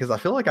criticism though, because I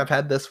feel like I've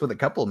had this with a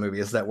couple of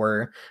movies that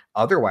were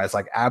otherwise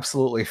like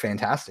absolutely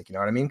fantastic. You know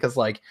what I mean? Because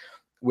like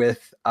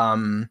with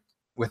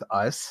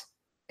Us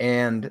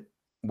and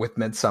with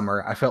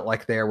Midsummer, I felt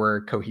like there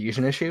were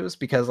cohesion issues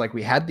because like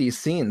we had these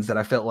scenes that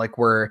I felt like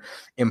were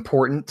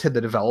important to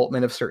the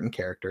development of certain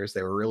characters.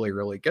 They were really,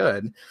 really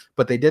good,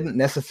 but they didn't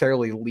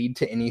necessarily lead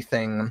to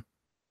anything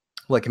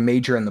like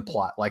major in the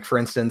plot. Like for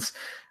instance,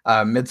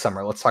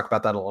 Midsummer, let's talk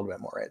about that a little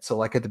bit more, right? So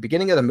like at the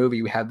beginning of the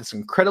movie, we had this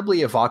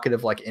incredibly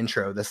evocative like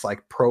intro, this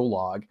like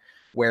prologue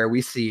where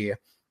we see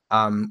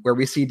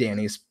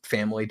Danny's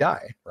family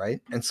die, right?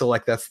 And so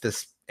like that's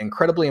this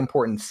incredibly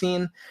important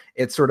scene.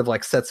 It sort of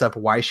like sets up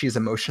why she's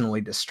emotionally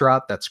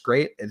distraught. That's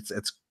great. It's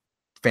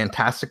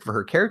fantastic for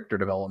her character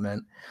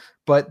development,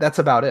 but that's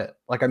about it.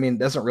 Like, I mean, it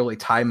doesn't really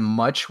tie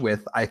much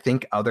with, I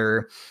think,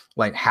 other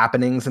like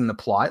happenings in the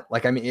plot.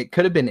 Like, I mean, it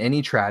could have been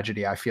any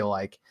tragedy, I feel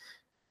like,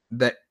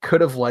 that could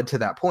have led to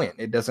that point.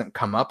 It doesn't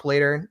come up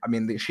later. I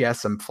mean, she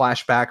has some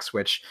flashbacks,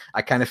 which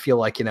I kind of feel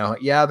like, you know,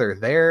 yeah, they're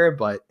there,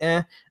 but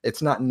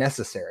it's not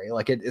necessary.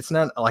 Like it's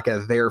not like a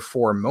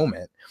therefore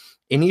moment.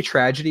 Any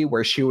tragedy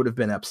where she would have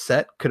been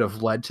upset could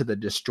have led to the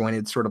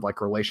disjointed sort of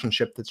like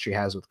relationship that she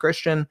has with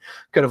Christian,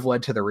 could have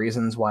led to the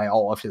reasons why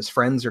all of his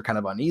friends are kind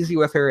of uneasy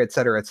with her, et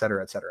cetera, et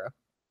cetera, et cetera.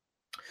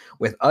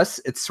 With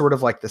Us, it's sort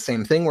of like the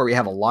same thing where we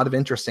have a lot of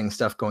interesting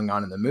stuff going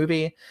on in the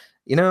movie.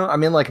 You know, I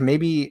mean, like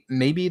maybe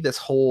this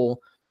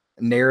whole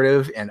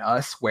narrative in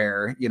Us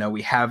where, you know,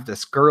 we have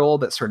this girl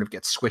that sort of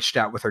gets switched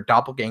out with her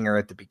doppelganger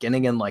at the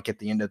beginning and like at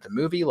the end of the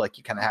movie, like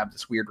you kind of have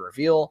this weird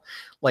reveal.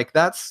 Like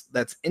that's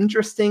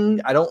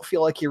interesting. I don't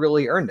feel like he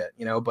really earned it,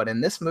 you know, but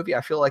in this movie,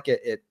 I feel like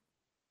it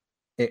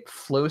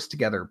flows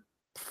together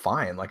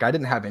fine. Like I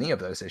didn't have any of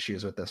those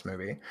issues with this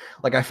movie.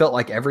 Like I felt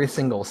like every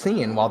single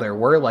scene, while there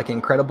were like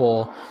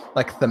incredible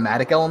like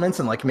thematic elements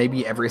and like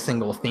maybe every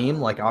single theme,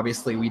 like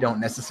obviously we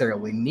don't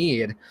necessarily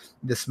need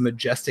this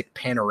majestic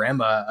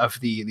panorama of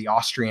the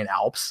Austrian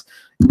Alps.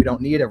 We don't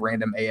need a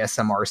random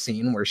ASMR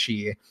scene where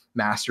she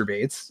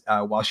masturbates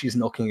while she's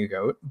milking a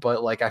goat.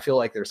 But like I feel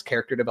like there's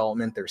character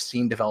development, there's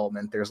scene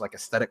development, there's like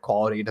aesthetic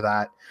quality to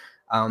that.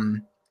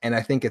 And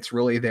I think it's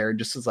really there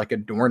just as like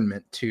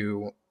adornment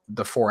to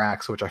the four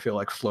acts, which I feel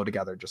like flow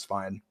together just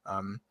fine.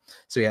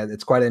 So yeah,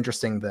 it's quite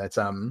interesting that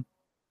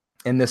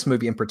in this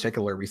movie in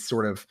particular, we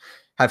sort of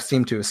have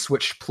seemed to have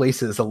switched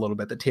places a little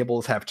bit. The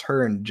tables have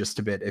turned just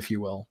a bit, if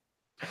you will.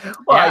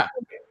 Well,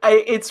 yeah.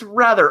 It's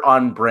rather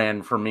on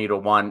brand for me to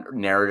want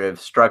narrative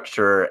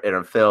structure in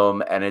a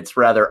film, and it's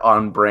rather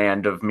on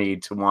brand of me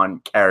to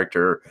want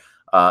character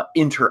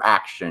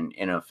interaction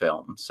in a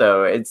film.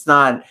 So it's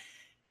not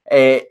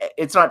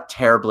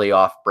terribly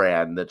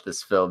off-brand that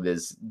this film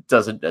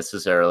doesn't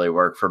necessarily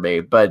work for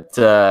me. But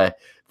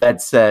that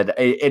said,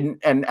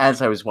 and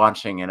as I was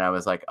watching, and I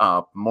was like,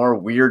 "Oh, more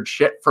weird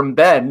shit from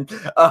Ben."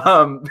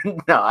 No,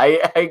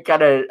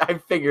 I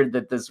figured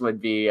that this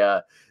would be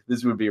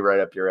right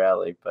up your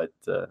alley. But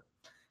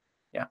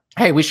yeah,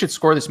 hey, we should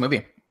score this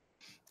movie.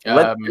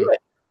 Let's do it.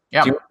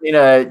 Yeah.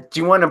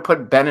 Do you want to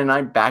put Ben and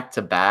I back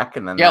to back,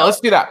 and then let's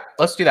do that.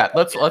 Let's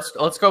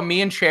Let's go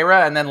me and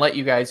Shayra, and then let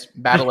you guys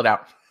battle it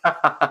out.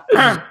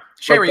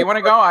 Shayra, you want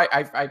to go?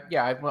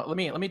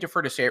 Let me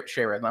defer to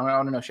Shayra. I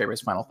want to know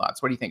Shayra's final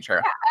thoughts. What do you think,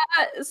 Shayra?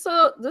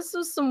 So this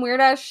was some weird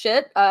ass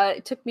shit.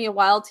 It took me a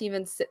while to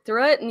even sit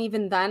through it, and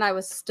even then I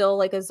was still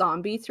like a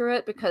zombie through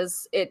it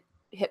because it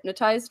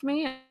hypnotized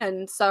me.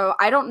 And so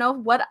I don't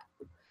know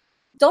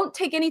don't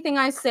take anything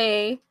I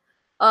say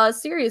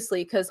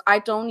seriously, because I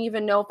don't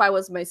even know if I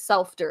was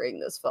myself during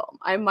this film.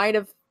 I might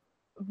have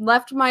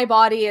left my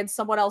body and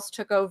someone else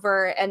took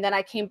over, and then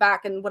I came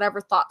back, and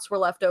whatever thoughts were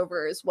left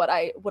over is what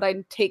I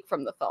take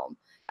from the film.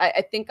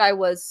 I think I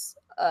was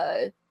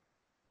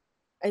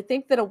I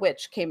think that a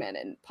witch came in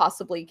and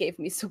possibly gave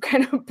me some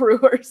kind of brew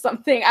or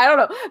something. I don't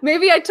know.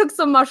 Maybe I took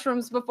some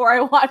mushrooms before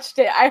I watched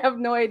it. I have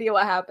no idea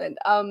what happened.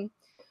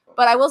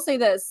 But I will say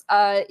this,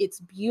 it's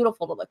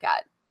beautiful to look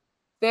at.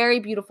 Very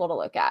beautiful to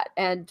look at,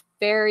 and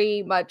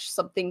very much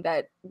something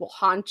that will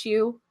haunt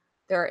you.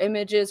 There are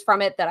images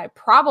from it that I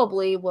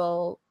probably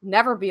will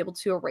never be able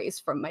to erase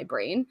from my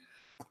brain.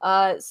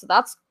 So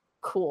that's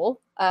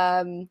cool.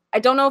 I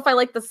don't know if I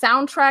like the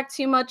soundtrack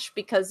too much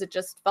because it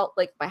just felt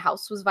like my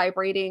house was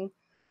vibrating.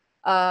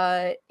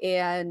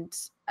 And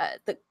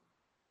the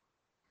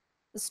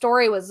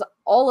story was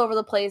all over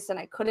the place, and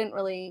I couldn't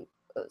really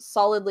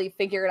solidly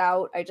figure it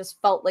out. I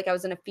just felt like I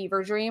was in a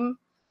fever dream.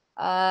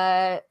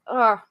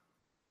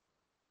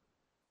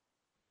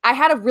 I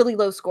had a really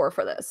low score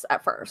for this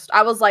at first.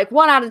 I was like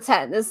 1 out of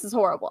 10. This is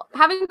horrible.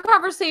 Having a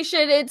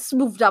conversation, it's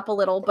moved up a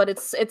little, but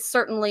it's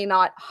certainly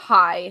not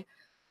high.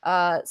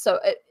 I'll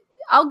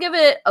give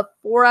it a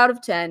 4 out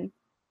of 10.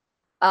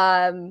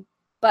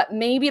 But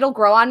maybe it'll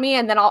grow on me,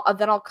 and then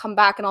I'll come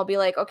back and I'll be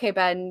like, okay,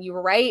 Ben, you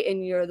were right,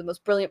 and you're the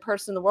most brilliant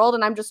person in the world,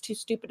 and I'm just too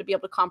stupid to be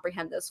able to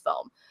comprehend this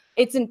film.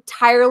 It's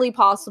entirely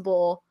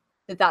possible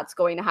that that's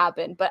going to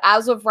happen. But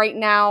as of right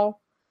now,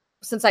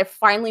 since I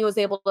finally was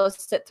able to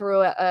sit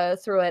through it,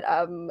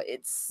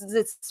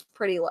 it's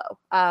pretty low,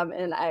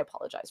 and I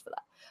apologize for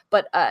that.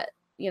 But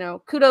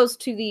kudos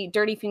to the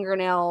dirty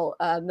fingernail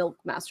milk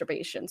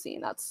masturbation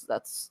scene.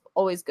 That's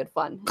always good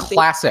fun.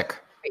 Classic.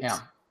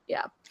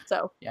 Yeah.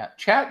 So yeah,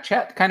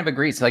 chat kind of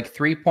agrees. Like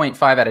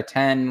 3.5 out of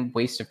 10.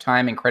 Waste of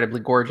time.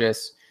 Incredibly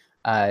gorgeous.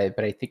 But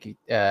I think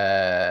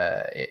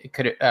it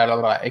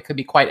could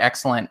be quite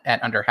excellent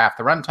at under half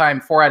the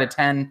runtime. 4 out of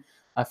 10.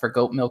 For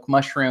goat milk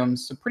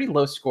mushrooms. Some pretty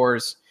low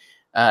scores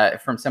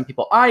from some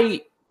people.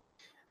 I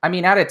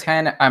mean, out of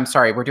 10, I'm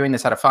sorry, we're doing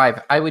this out of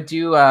 5. I would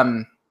do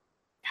like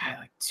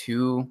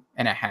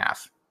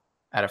 2.5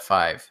 out of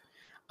 5.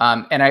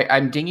 And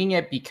I'm dinging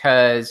it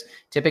because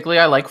typically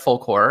I like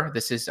folk horror.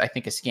 This is, I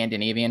think, a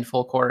Scandinavian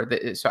folk horror.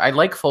 So I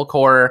like folk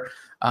horror.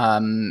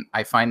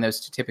 I find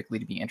those typically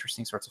to be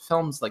interesting sorts of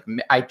films. Like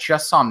I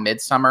just saw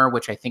Midsommar,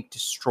 which I think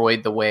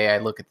destroyed the way I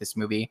look at this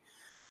movie.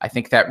 I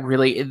think that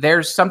really,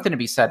 there's something to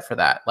be said for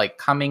that. Like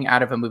coming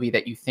out of a movie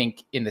that you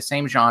think in the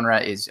same genre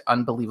is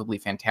unbelievably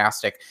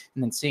fantastic,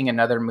 and then seeing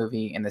another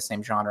movie in the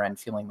same genre and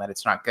feeling that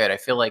it's not good. I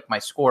feel like my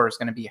score is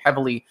going to be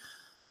heavily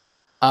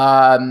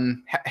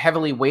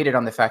weighted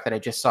on the fact that I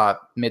just saw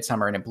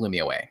Midsommar and it blew me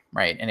away.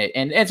 Right. And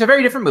it's a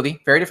very different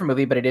movie,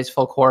 but it is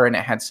folk horror and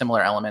it had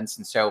similar elements.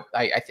 And so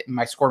I think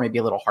my score may be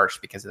a little harsh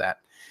because of that.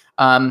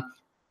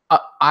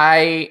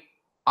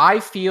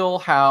 I feel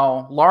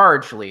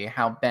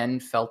how Ben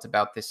felt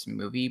about this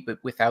movie, but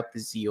without the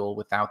zeal,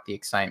 without the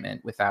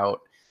excitement,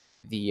 without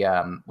the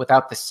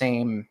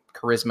same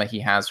charisma he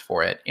has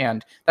for it.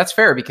 And that's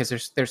fair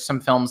because there's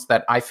some films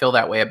that I feel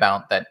that way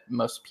about that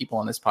most people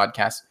on this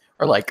podcast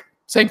are like,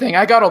 same thing.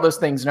 I got all those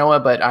things, Noah,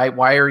 but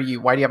why do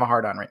you have a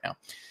hard on right now?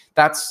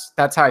 That's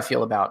how I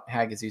feel about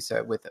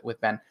Hagazussa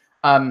with Ben.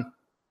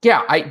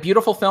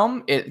 Beautiful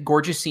film,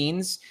 gorgeous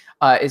scenes.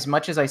 As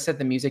much as I said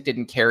the music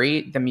didn't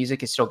carry, the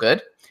music is still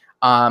good.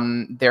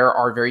 There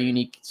are very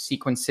unique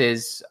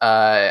sequences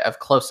of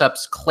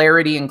close-ups,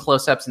 clarity in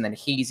close-ups, and then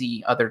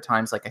hazy other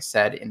times, like I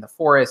said, in the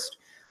forest.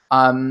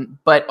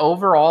 But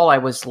overall, I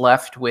was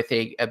left with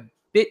a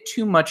bit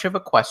too much of a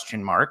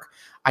question mark.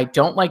 I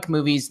don't like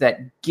movies that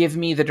give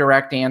me the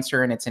direct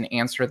answer, and it's an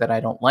answer that I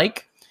don't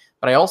like.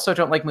 But I also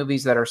don't like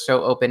movies that are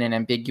so open and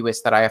ambiguous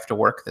that I have to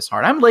work this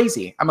hard. I'm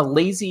lazy. I'm a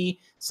lazy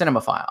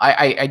cinemaphile.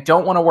 I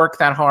don't want to work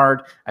that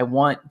hard. I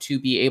want to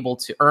be able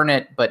to earn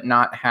it, but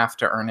not have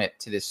to earn it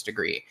to this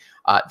degree.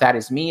 That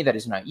is me. That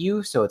is not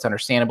you. So it's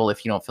understandable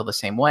if you don't feel the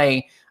same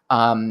way.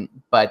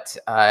 This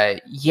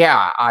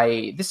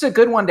is a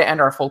good one to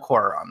end our folk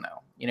horror on,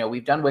 though. You know,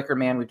 we've done Wicker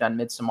Man. We've done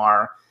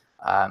Midsommar.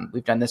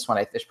 We've done this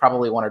one. There's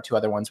probably 1 or 2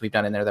 other ones we've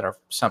done in there that are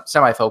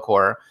semi-folk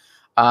horror.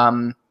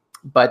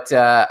 But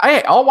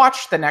I'll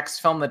watch the next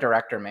film the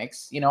director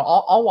makes. You know,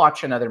 I'll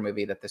watch another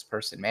movie that this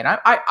person made.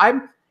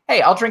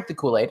 I'll drink the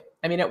Kool-Aid.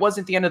 I mean, it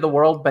wasn't the end of the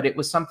world, but it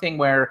was something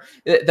where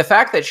the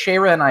fact that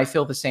Shayra and I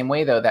feel the same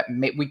way, though, that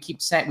we keep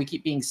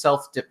being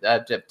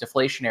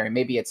self-deflationary.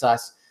 Maybe it's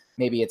us.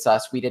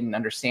 We didn't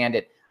understand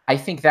it. I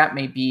think that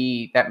may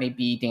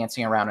be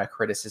dancing around a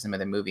criticism of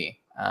the movie.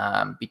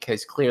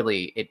 Because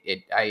clearly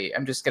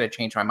I'm just going to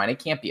change my mind. It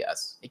can't be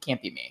us. It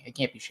can't be me. It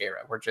can't be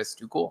Shayra. We're just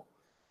too cool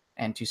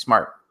and too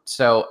smart.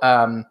 So,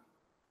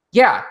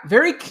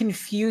 very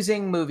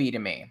confusing movie to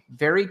me.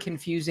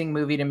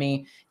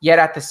 Yet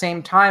at the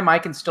same time, I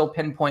can still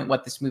pinpoint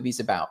what this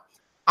movie's about.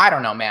 I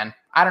don't know, man.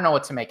 I don't know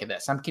what to make of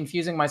this. I'm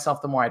confusing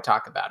myself the more I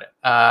talk about it.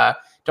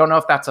 Don't know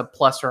if that's a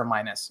plus or a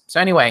minus. So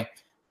anyway,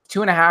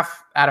 2.5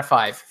 out of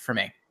 5 for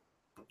me.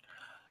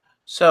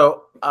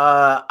 So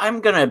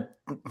I'm gonna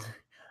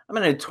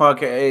I'm going to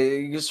talk,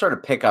 you sort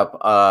of pick up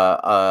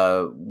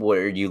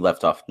where you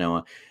left off,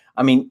 Noah.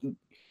 I mean,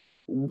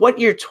 what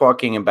you're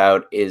talking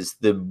about is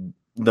the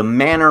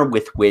manner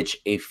with which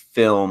a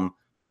film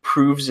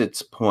proves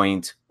its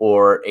point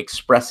or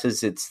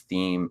expresses its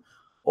theme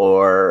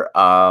or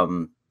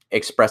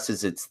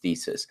expresses its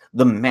thesis.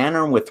 The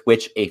manner with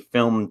which a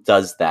film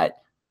does that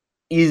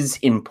is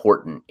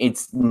important.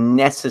 It's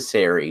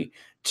necessary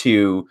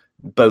to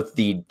both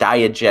the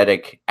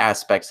diegetic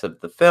aspects of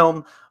the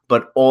film,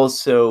 but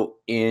also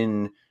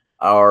in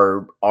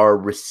our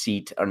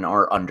receipt and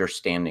our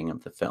understanding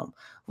of the film.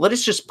 Let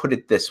us just put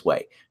it this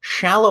way.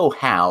 Shallow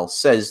Hal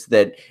says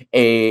that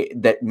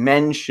that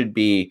men should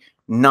be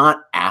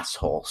not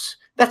assholes.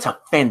 That's a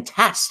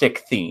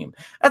fantastic theme.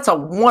 That's a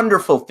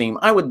wonderful theme.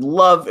 I would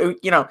love,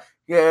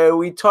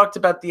 we talked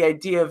about the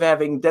idea of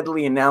having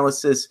Deadly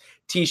Analysis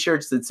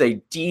t-shirts that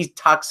say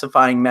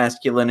detoxifying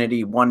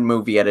masculinity one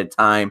movie at a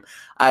time.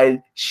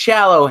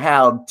 Shallow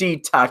Hal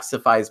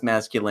detoxifies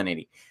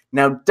masculinity.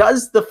 Now,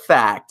 does the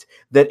fact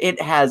that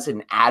it has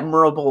an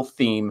admirable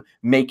theme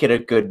make it a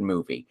good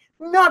movie?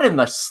 Not in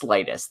the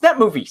slightest. That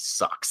movie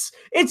sucks.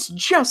 It's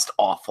just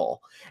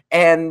awful.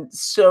 And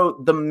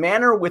so the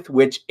manner with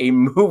which a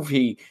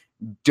movie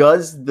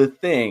does the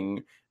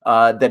thing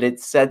that it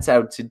sets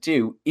out to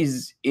do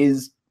is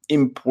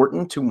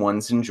important to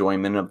one's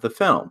enjoyment of the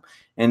film.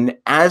 And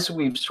as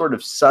we've sort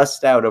of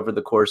sussed out over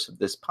the course of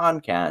this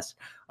podcast,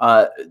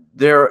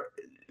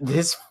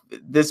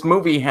 this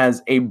movie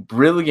has a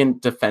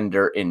brilliant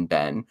defender in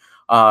Ben.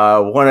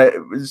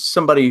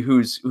 Somebody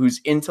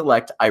whose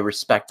intellect I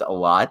respect a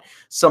lot,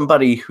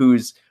 somebody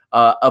whose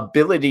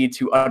ability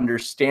to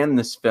understand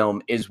this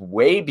film is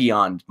way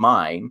beyond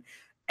mine,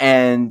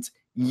 and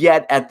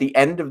yet at the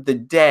end of the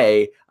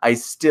day, I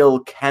still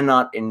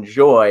cannot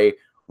enjoy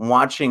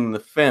watching the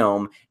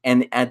film,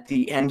 and at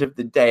the end of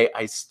the day,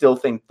 I still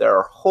think there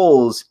are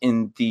holes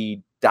in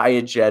the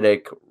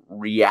diegetic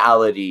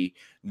reality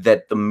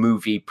that the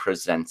movie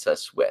presents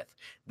us with,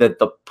 that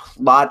the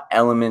plot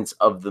elements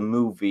of the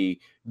movie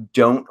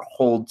don't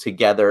hold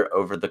together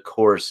over the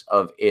course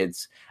of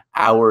its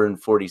hour and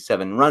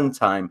 47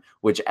 runtime,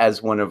 which,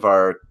 as one of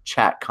our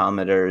chat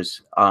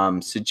commenters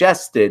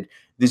suggested,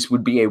 this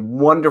would be a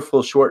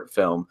wonderful short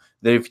film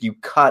that if you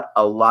cut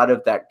a lot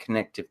of that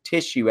connective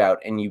tissue out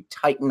and you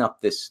tighten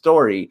up this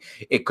story,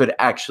 it could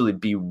actually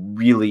be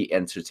really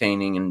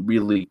entertaining and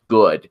really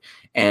good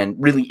and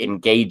really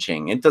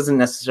engaging. It doesn't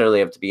necessarily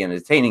have to be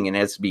entertaining, it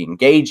has to be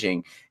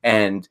engaging.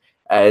 And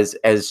as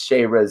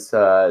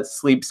Shayra's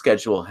sleep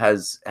schedule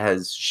has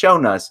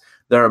shown us,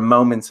 there are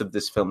moments of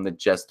this film that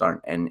just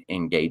aren't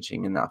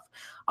engaging enough.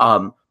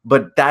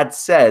 But that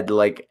said,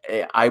 like,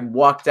 I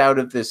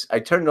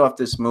turned off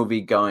this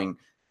movie going,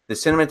 the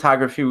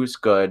cinematography was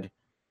good.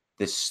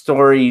 The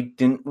story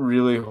didn't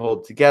really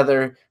hold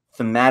together.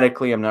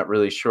 Thematically, I'm not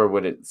really sure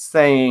what it's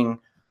saying.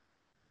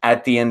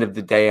 At the end of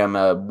the day, I'm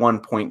a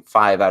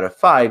 1.5 out of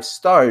 5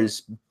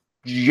 stars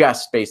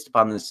just based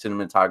upon the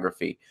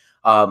cinematography.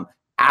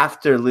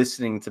 After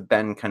listening to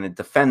Ben kind of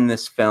defend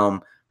this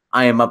film,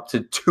 I am up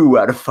to 2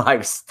 out of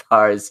 5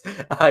 stars.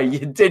 You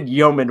did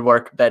yeoman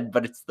work, Ben,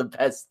 but it's the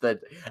best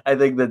I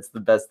think that's the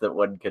best that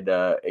one could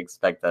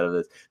expect out of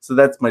this. So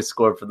that's my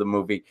score for the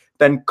movie.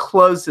 Ben,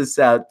 close this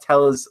out.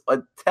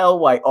 Tell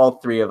why all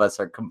 3 of us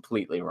are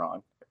completely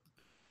wrong.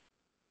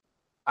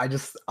 I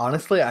just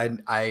honestly,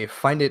 I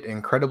find it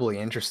incredibly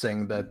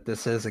interesting that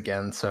this is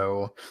again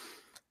so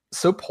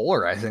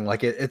polarizing.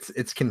 Like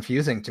it's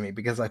confusing to me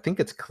because I think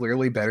it's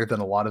clearly better than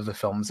a lot of the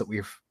films that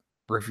we've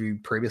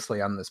reviewed previously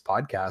on this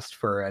podcast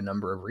for a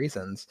number of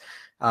reasons.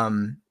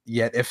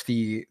 Yet if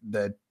the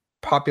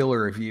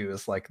popular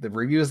reviews, like the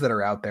reviews that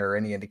are out there are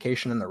any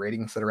indication, and the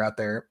ratings that are out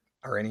there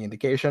are any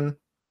indication,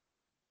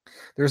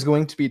 there's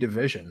going to be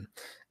division.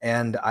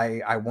 And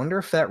I wonder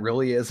if that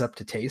really is up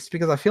to taste,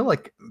 because I feel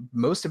like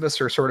most of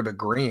us are sort of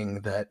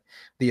agreeing that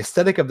the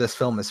aesthetic of this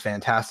film is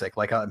fantastic.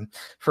 Like,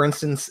 for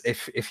instance,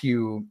 if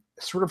you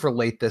sort of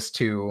relate this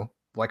to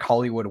like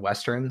Hollywood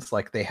Westerns,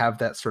 like they have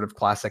that sort of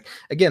classic,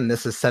 again,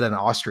 this is set in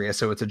Austria,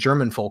 so it's a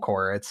German folk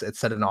horror. It's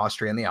set in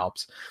Austria in the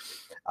Alps.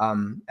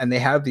 And they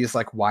have these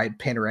like wide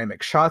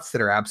panoramic shots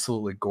that are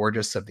absolutely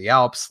gorgeous of the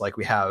Alps. Like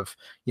we have,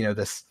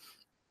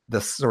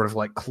 this sort of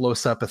like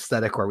close-up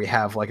aesthetic where we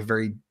have like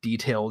very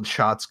detailed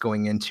shots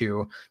going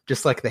into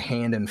just like the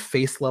hand and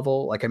face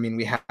level. Like, I mean,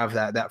 we have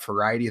that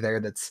variety there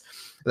that's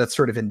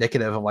sort of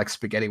indicative of like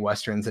spaghetti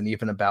westerns, and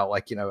even about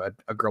like,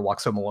 a girl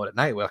walks home alone at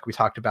night. Like we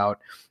talked about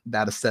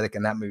that aesthetic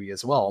in that movie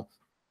as well.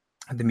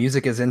 The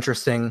music is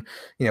interesting.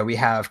 We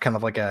have kind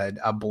of like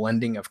a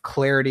blending of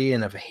clarity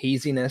and of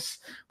haziness.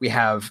 We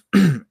have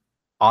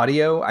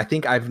audio. I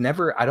think I don't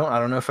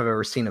know if I've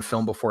ever seen a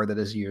film before that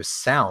has used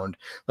sound.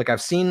 Like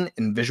I've seen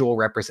in visual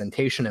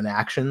representation and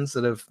actions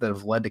that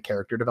have led to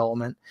character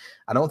development.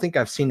 I don't think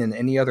I've seen in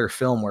any other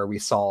film where we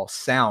saw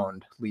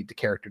sound lead to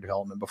character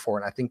development before.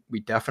 And I think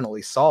we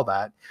definitely saw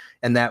that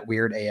in that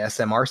weird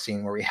ASMR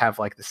scene where we have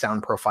like the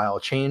sound profile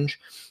change.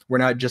 We're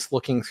not just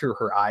looking through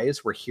her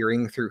eyes, we're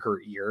hearing through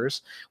her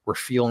ears, we're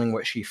feeling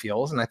what she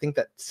feels. And I think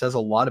that says a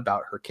lot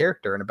about her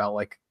character and about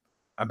like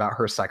about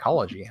her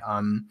psychology.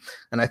 And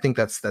I think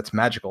that's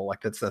magical.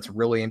 Like that's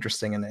really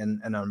interesting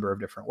in a number of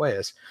different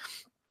ways.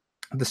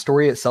 The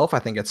story itself, I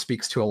think it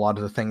speaks to a lot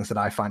of the things that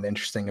I find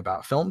interesting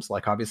about films.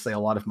 Like obviously a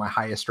lot of my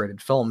highest rated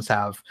films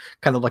have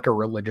kind of like a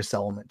religious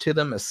element to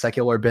them, a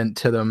secular bent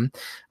to them.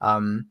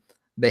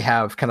 They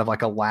have kind of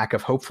like a lack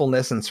of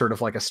hopefulness and sort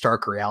of like a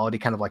stark reality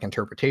kind of like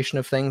interpretation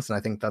of things. And I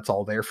think that's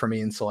all there for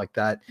me. And so like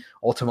that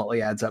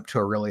ultimately adds up to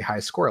a really high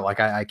score. Like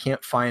I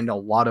can't find a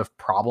lot of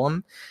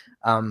problem,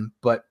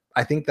 but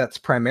I think that's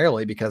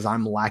primarily because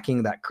I'm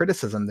lacking that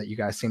criticism that you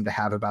guys seem to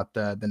have about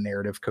the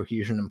narrative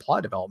cohesion and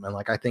plot development.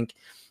 Like I think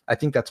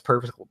that's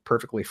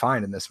perfectly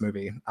fine in this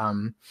movie.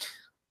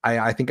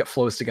 I think it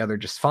flows together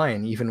just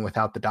fine, even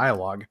without the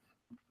dialogue.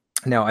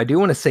 Now, I do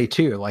want to say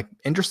too, like,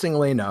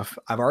 interestingly enough,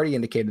 I've already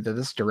indicated that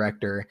this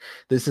director,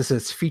 this is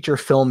his feature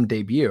film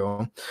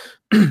debut.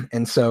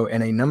 And so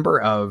in a number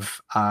of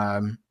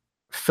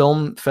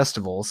film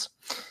festivals,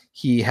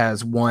 he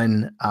has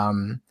won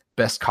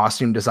Best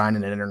Costume Design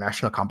in an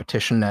international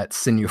competition at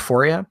Cine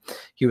Euphoria.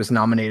 He was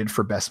nominated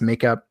for Best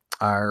Makeup.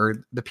 Or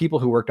the people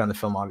who worked on the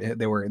film,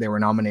 they were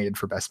nominated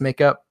for Best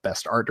Makeup,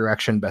 Best Art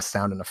Direction, Best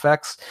Sound and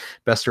Effects,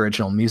 Best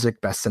Original Music,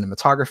 Best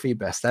Cinematography,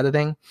 Best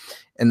Editing.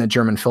 In the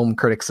German Film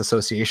Critics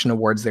Association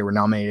Awards, they were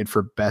nominated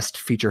for Best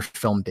Feature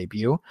Film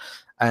Debut.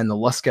 And the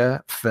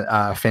Luska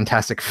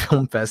Fantastic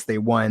Film Fest, they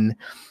won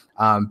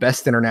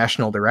Best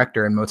International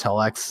Director in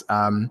Motel X.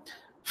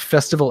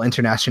 Festival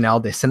International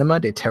de Cinema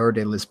de Terror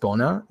de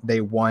Lisbona, they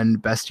won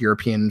Best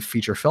European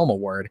Feature Film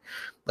Award.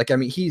 Like, I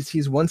mean,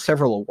 he's won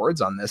several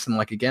awards on this. And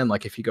like, again,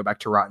 like if you go back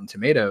to Rotten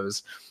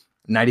Tomatoes,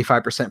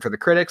 95% for the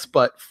critics,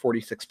 but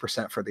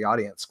 46% for the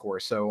audience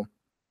score. So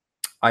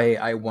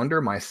I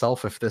wonder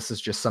myself if this is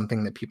just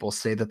something that people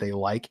say that they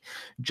like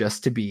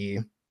just to be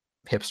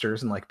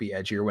hipsters and like be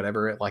edgy or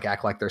whatever, like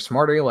act like they're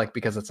smarter, like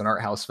because it's an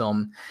art house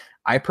film.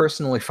 I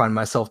personally find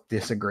myself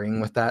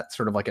disagreeing with that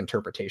sort of like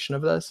interpretation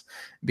of this,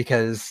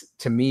 because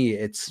to me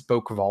it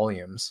spoke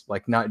volumes,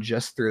 like not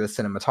just through the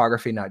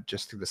cinematography, not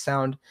just through the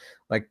sound,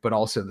 like, but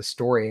also the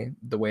story,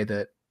 the way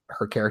that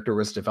her character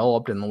was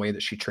developed and the way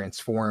that she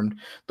transformed,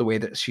 the way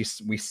that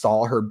we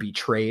saw her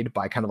betrayed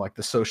by kind of like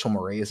the social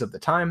mores of the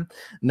time,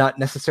 not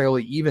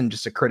necessarily even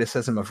just a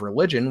criticism of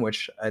religion,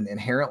 which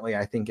inherently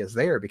I think is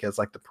there, because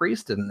like the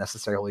priest didn't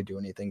necessarily do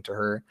anything to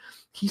her.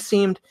 He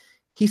seemed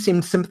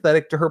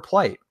sympathetic to her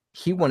plight.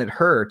 He wanted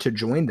her to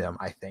join them,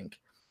 I think,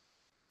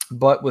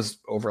 but was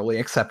overly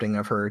accepting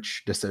of her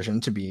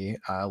decision to be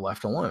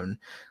left alone.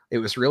 It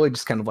was really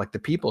just kind of like the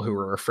people who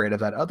were afraid of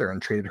that other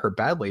and treated her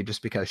badly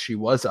just because she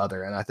was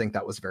other. And I think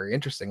that was very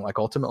interesting. Like,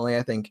 ultimately,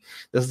 I think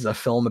this is a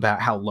film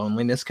about how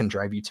loneliness can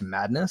drive you to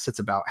madness. It's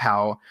about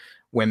how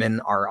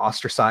women are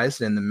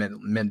ostracized in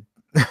the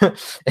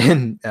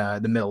in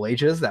the Middle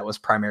Ages. That was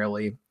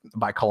primarily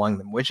by calling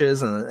them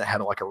witches, and it had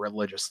like a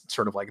religious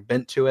sort of like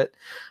bent to it.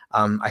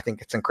 I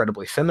think it's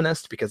incredibly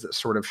feminist because it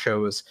sort of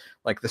shows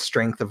like the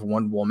strength of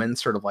one woman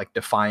sort of like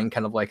defying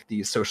kind of like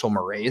these social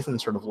mores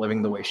and sort of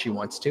living the way she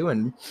wants to.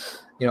 And,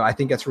 you know, I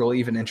think it's really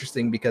even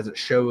interesting because it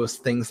shows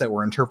things that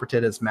were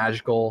interpreted as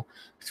magical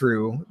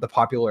through the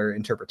popular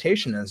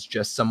interpretation as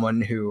just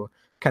someone who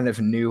kind of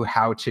knew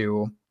how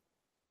to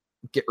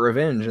get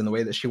revenge in the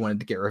way that she wanted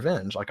to get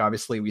revenge. Like,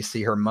 obviously we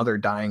see her mother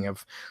dying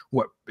of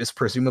what is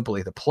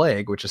presumably the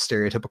plague, which is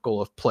stereotypical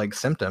of plague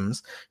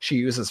symptoms. She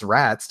uses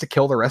rats to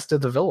kill the rest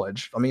of the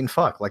village. I mean,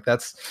 fuck, like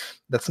that's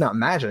not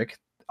magic,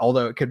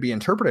 although it could be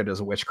interpreted as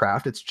a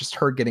witchcraft. It's just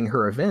her getting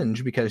her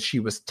revenge because she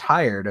was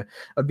tired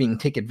of being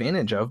taken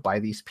advantage of by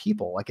these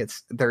people. Like,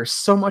 there's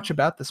so much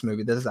about this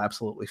movie that is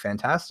absolutely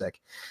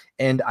fantastic.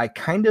 And I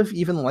kind of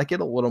even like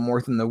it a little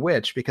more than The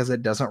Witch because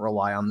it doesn't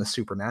rely on the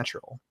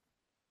supernatural.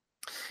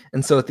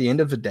 And so at the end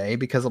of the day,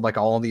 because of like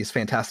all of these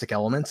fantastic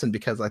elements, and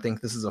because I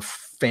think this is a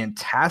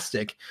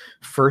fantastic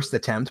first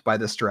attempt by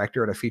this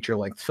director at a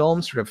feature-length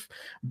film, sort of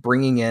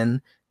bringing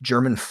in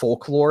German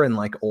folklore and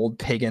like old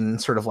pagan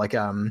sort of like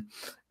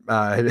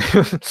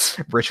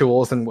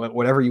rituals and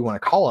whatever you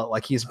want to call it,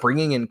 like he's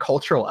bringing in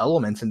cultural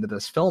elements into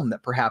this film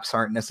that perhaps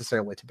aren't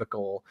necessarily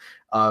typical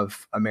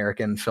of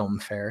American film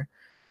fare.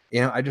 You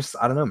know, I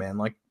don't know, man.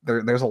 Like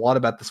there's a lot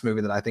about this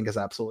movie that I think is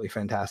absolutely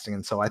fantastic.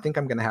 And so I think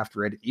I'm going to have to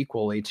rate it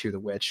equally to The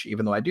Witch,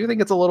 even though I do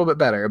think it's a little bit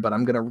better, but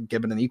I'm going to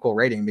give it an equal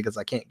rating because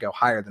I can't go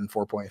higher than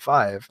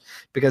 4.5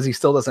 because he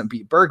still doesn't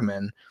beat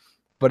Bergman,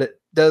 but it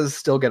does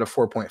still get a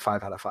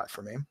 4.5 out of 5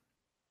 for me.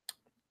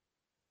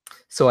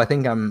 So I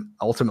think I'm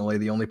ultimately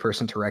the only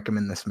person to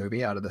recommend this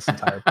movie out of this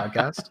entire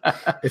podcast.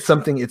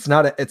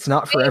 It's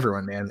not for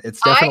everyone, man.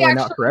 It's definitely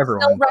not for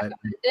everyone.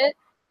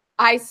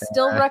 I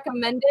still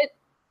recommend it.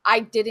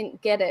 I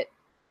didn't get it.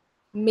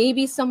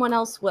 Maybe someone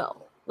else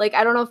will. Like,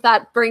 I don't know if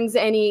that brings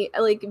any,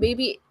 like,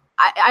 maybe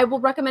I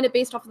will recommend it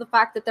based off of the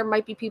fact that there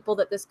might be people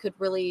that this could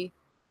really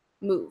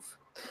move.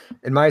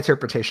 In my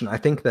interpretation, I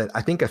think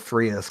a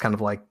 3 is kind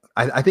of like,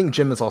 I think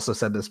Jim has also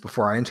said this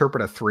before. I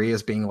interpret a 3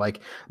 as being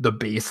like the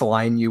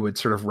baseline you would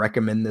sort of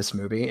recommend this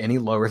movie. Any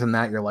lower than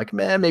that, you're like,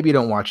 man, maybe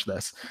don't watch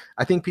this.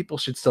 I think people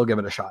should still give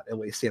it a shot, at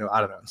least, I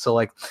don't know. So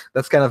like,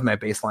 that's kind of my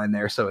baseline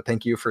there. So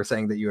thank you for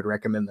saying that you would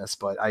recommend this,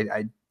 but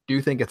I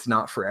do think it's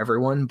not for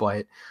everyone,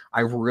 but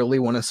I really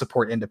want to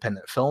support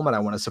independent film and I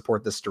want to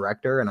support this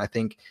director. And I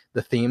think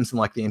the themes and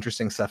like the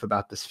interesting stuff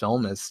about this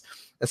film is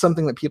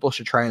something that people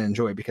should try and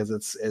enjoy, because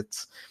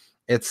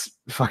it's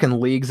fucking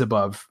leagues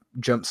above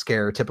jump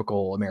scare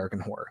typical American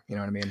horror. You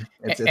know what I mean?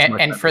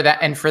 And for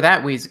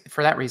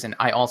that reason,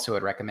 I also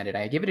would recommend it.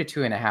 I give it a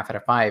 2.5 out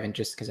of 5, and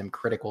just because I'm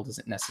critical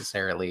doesn't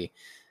necessarily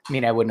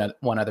mean I wouldn't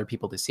want other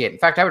people to see it. In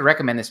fact, I would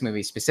recommend this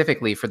movie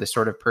specifically for the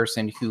sort of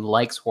person who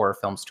likes horror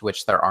films to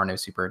which there are no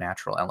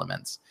supernatural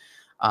elements.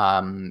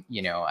 I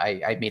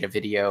made a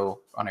video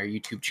on our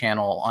YouTube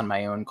channel on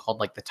my own called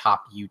like the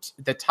top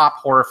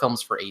horror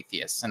films for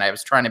atheists. And I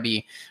was trying to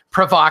be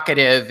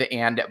provocative.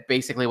 And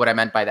basically what I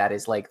meant by that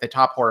is like the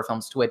top horror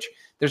films to which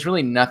there's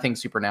really nothing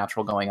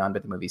supernatural going on,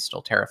 but the movie's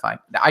still terrifying.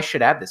 I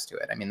should add this to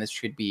it. I mean, this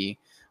should be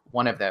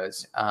one of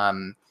those.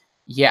 And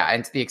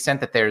to the extent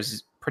that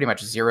there's pretty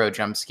much zero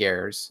jump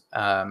scares,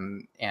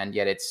 and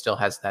yet it still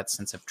has that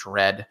sense of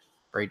dread,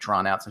 very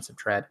drawn out sense of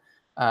dread.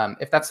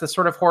 If that's the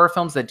sort of horror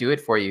films that do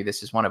it for you,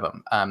 this is one of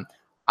them.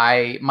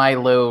 My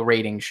low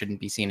rating shouldn't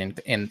be seen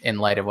in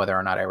light of whether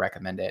or not I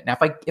recommend it. Now,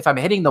 if I'm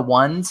hitting the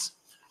ones,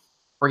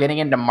 we're getting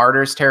into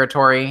martyrs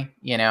territory,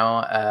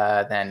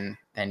 then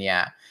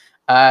yeah.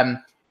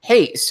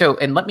 Hey, so,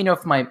 and let me know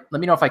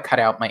if I cut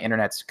out. My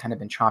internet's kind of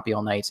been choppy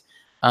all night.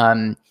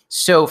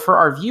 So for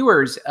our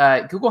viewers,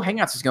 Google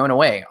Hangouts is going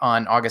away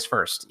on August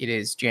 1st. It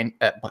is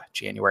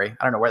January.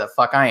 I don't know where the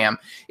fuck I am.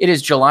 It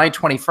is July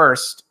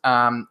 21st.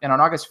 And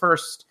on August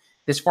 1st,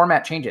 this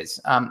format changes.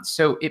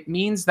 So it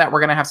means that we're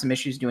going to have some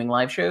issues doing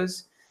live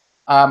shows.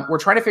 We're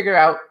trying to figure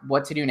out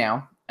what to do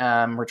now.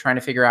 We're trying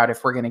to figure out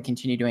if we're going to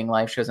continue doing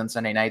live shows on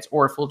Sunday nights,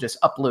 or if we'll just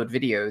upload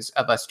videos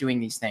of us doing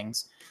these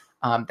things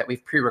that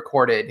we've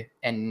pre-recorded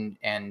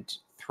and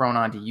thrown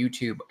onto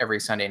YouTube every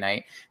Sunday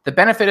night. The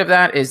benefit of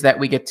that is that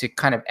we get to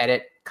kind of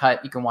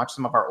cut. You can watch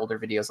some of our older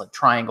videos like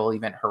Triangle,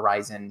 Event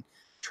Horizon,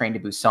 Train to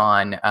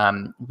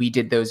Busan. We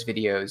did those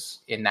videos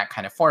in that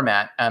kind of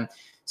format.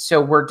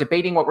 So we're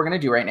debating what we're going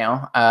to do right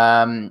now.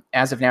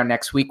 As of now,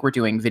 next week, we're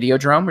doing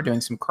Videodrome. We're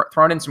doing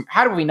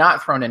how do we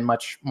not thrown in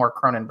much more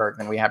Cronenberg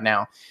than we have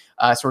now?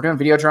 So we're doing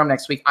Videodrome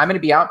next week. I'm going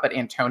to be out, but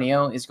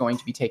Antonio is going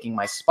to be taking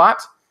my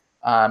spot.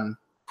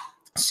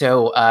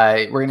 So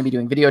we're going to be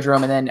doing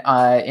Videodrome, and then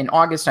in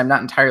August, I'm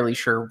not entirely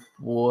sure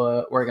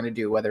what we're going to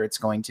do, whether it's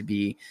going to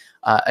be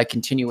a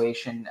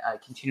continuation,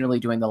 continually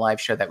doing the live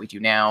show that we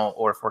do now,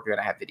 or if we're going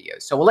to have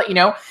videos. So we'll let you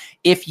know.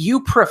 If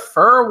you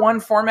prefer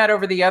one format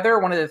over the other,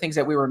 one of the things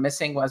that we were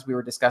missing as we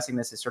were discussing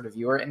this is sort of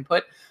viewer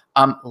input.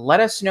 Let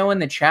us know in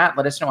the chat.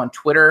 Let us know on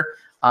Twitter.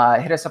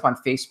 Hit us up on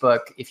Facebook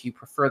if you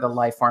prefer the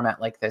live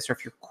format like this, or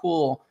if you're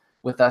cool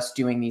with us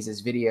doing these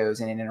as videos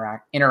and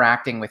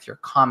interacting with your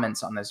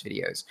comments on those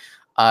videos.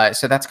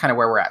 So that's kind of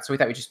where we're at. So we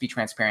thought we'd just be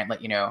transparent,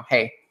 let you know,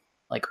 hey,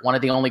 like one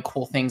of the only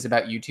cool things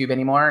about YouTube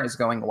anymore is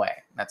going away.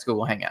 That's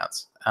Google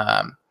Hangouts.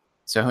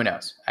 So who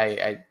knows?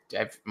 I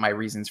have my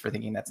reasons for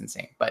thinking that's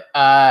insane. But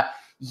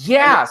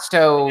yeah,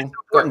 so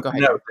go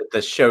ahead. Note that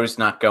the show's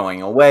not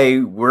going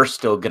away. We're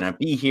still gonna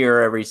be here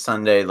every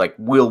Sunday. Like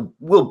we'll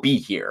be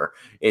here.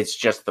 It's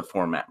just the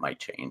format might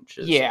change.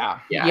 Yeah.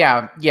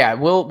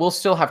 We'll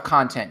still have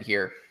content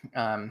here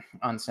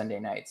on Sunday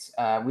nights.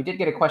 We did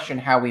get a question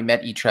how we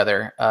met each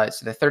other.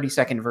 So the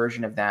 30-second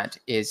version of that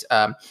is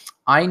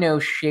I know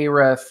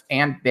Sharif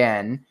and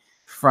Ben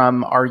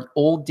from our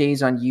old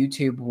days on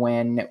YouTube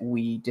when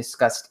we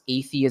discussed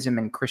atheism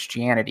and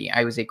Christianity.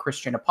 I was a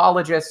Christian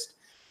apologist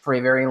for a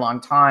very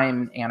long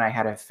time, and I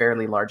had a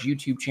fairly large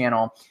YouTube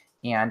channel.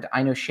 And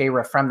I know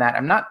Shayra from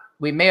that.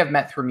 We may have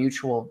met through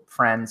mutual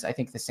friends. I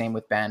think the same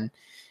with Ben.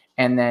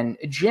 And then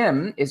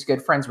Jim is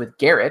good friends with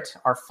Garrett,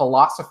 our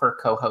philosopher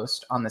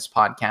co-host on this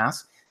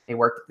podcast. They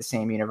worked at the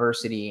same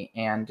university.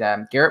 And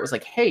Garrett was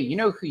like, hey, you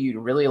know who you'd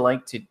really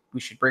we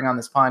should bring on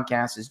this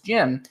podcast is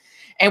Jim.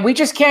 And we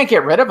just can't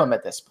get rid of him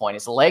at this point.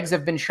 His legs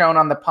have been shown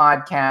on the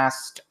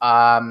podcast.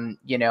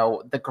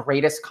 The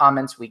greatest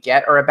comments we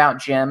get are about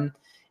Jim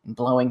and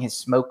blowing his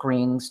smoke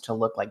rings to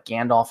look like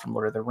Gandalf from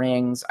Lord of the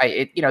Rings.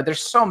 There's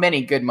so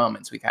many good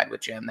moments we've had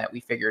with Jim that we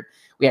figured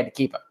we had to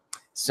keep him.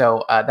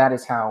 So that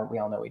is how we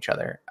all know each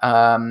other.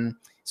 Let us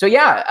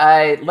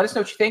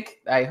know what you think.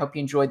 I hope you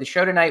enjoyed the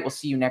show tonight. We'll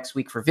see you next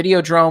week for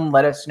Videodrome.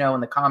 Let us know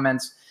in the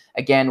comments,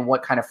 again,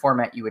 what kind of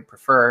format you would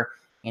prefer,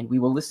 and we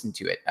will listen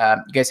to it.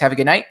 You guys have a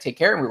good night. Take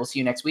care, and we will see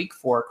you next week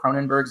for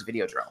Cronenberg's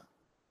Videodrome.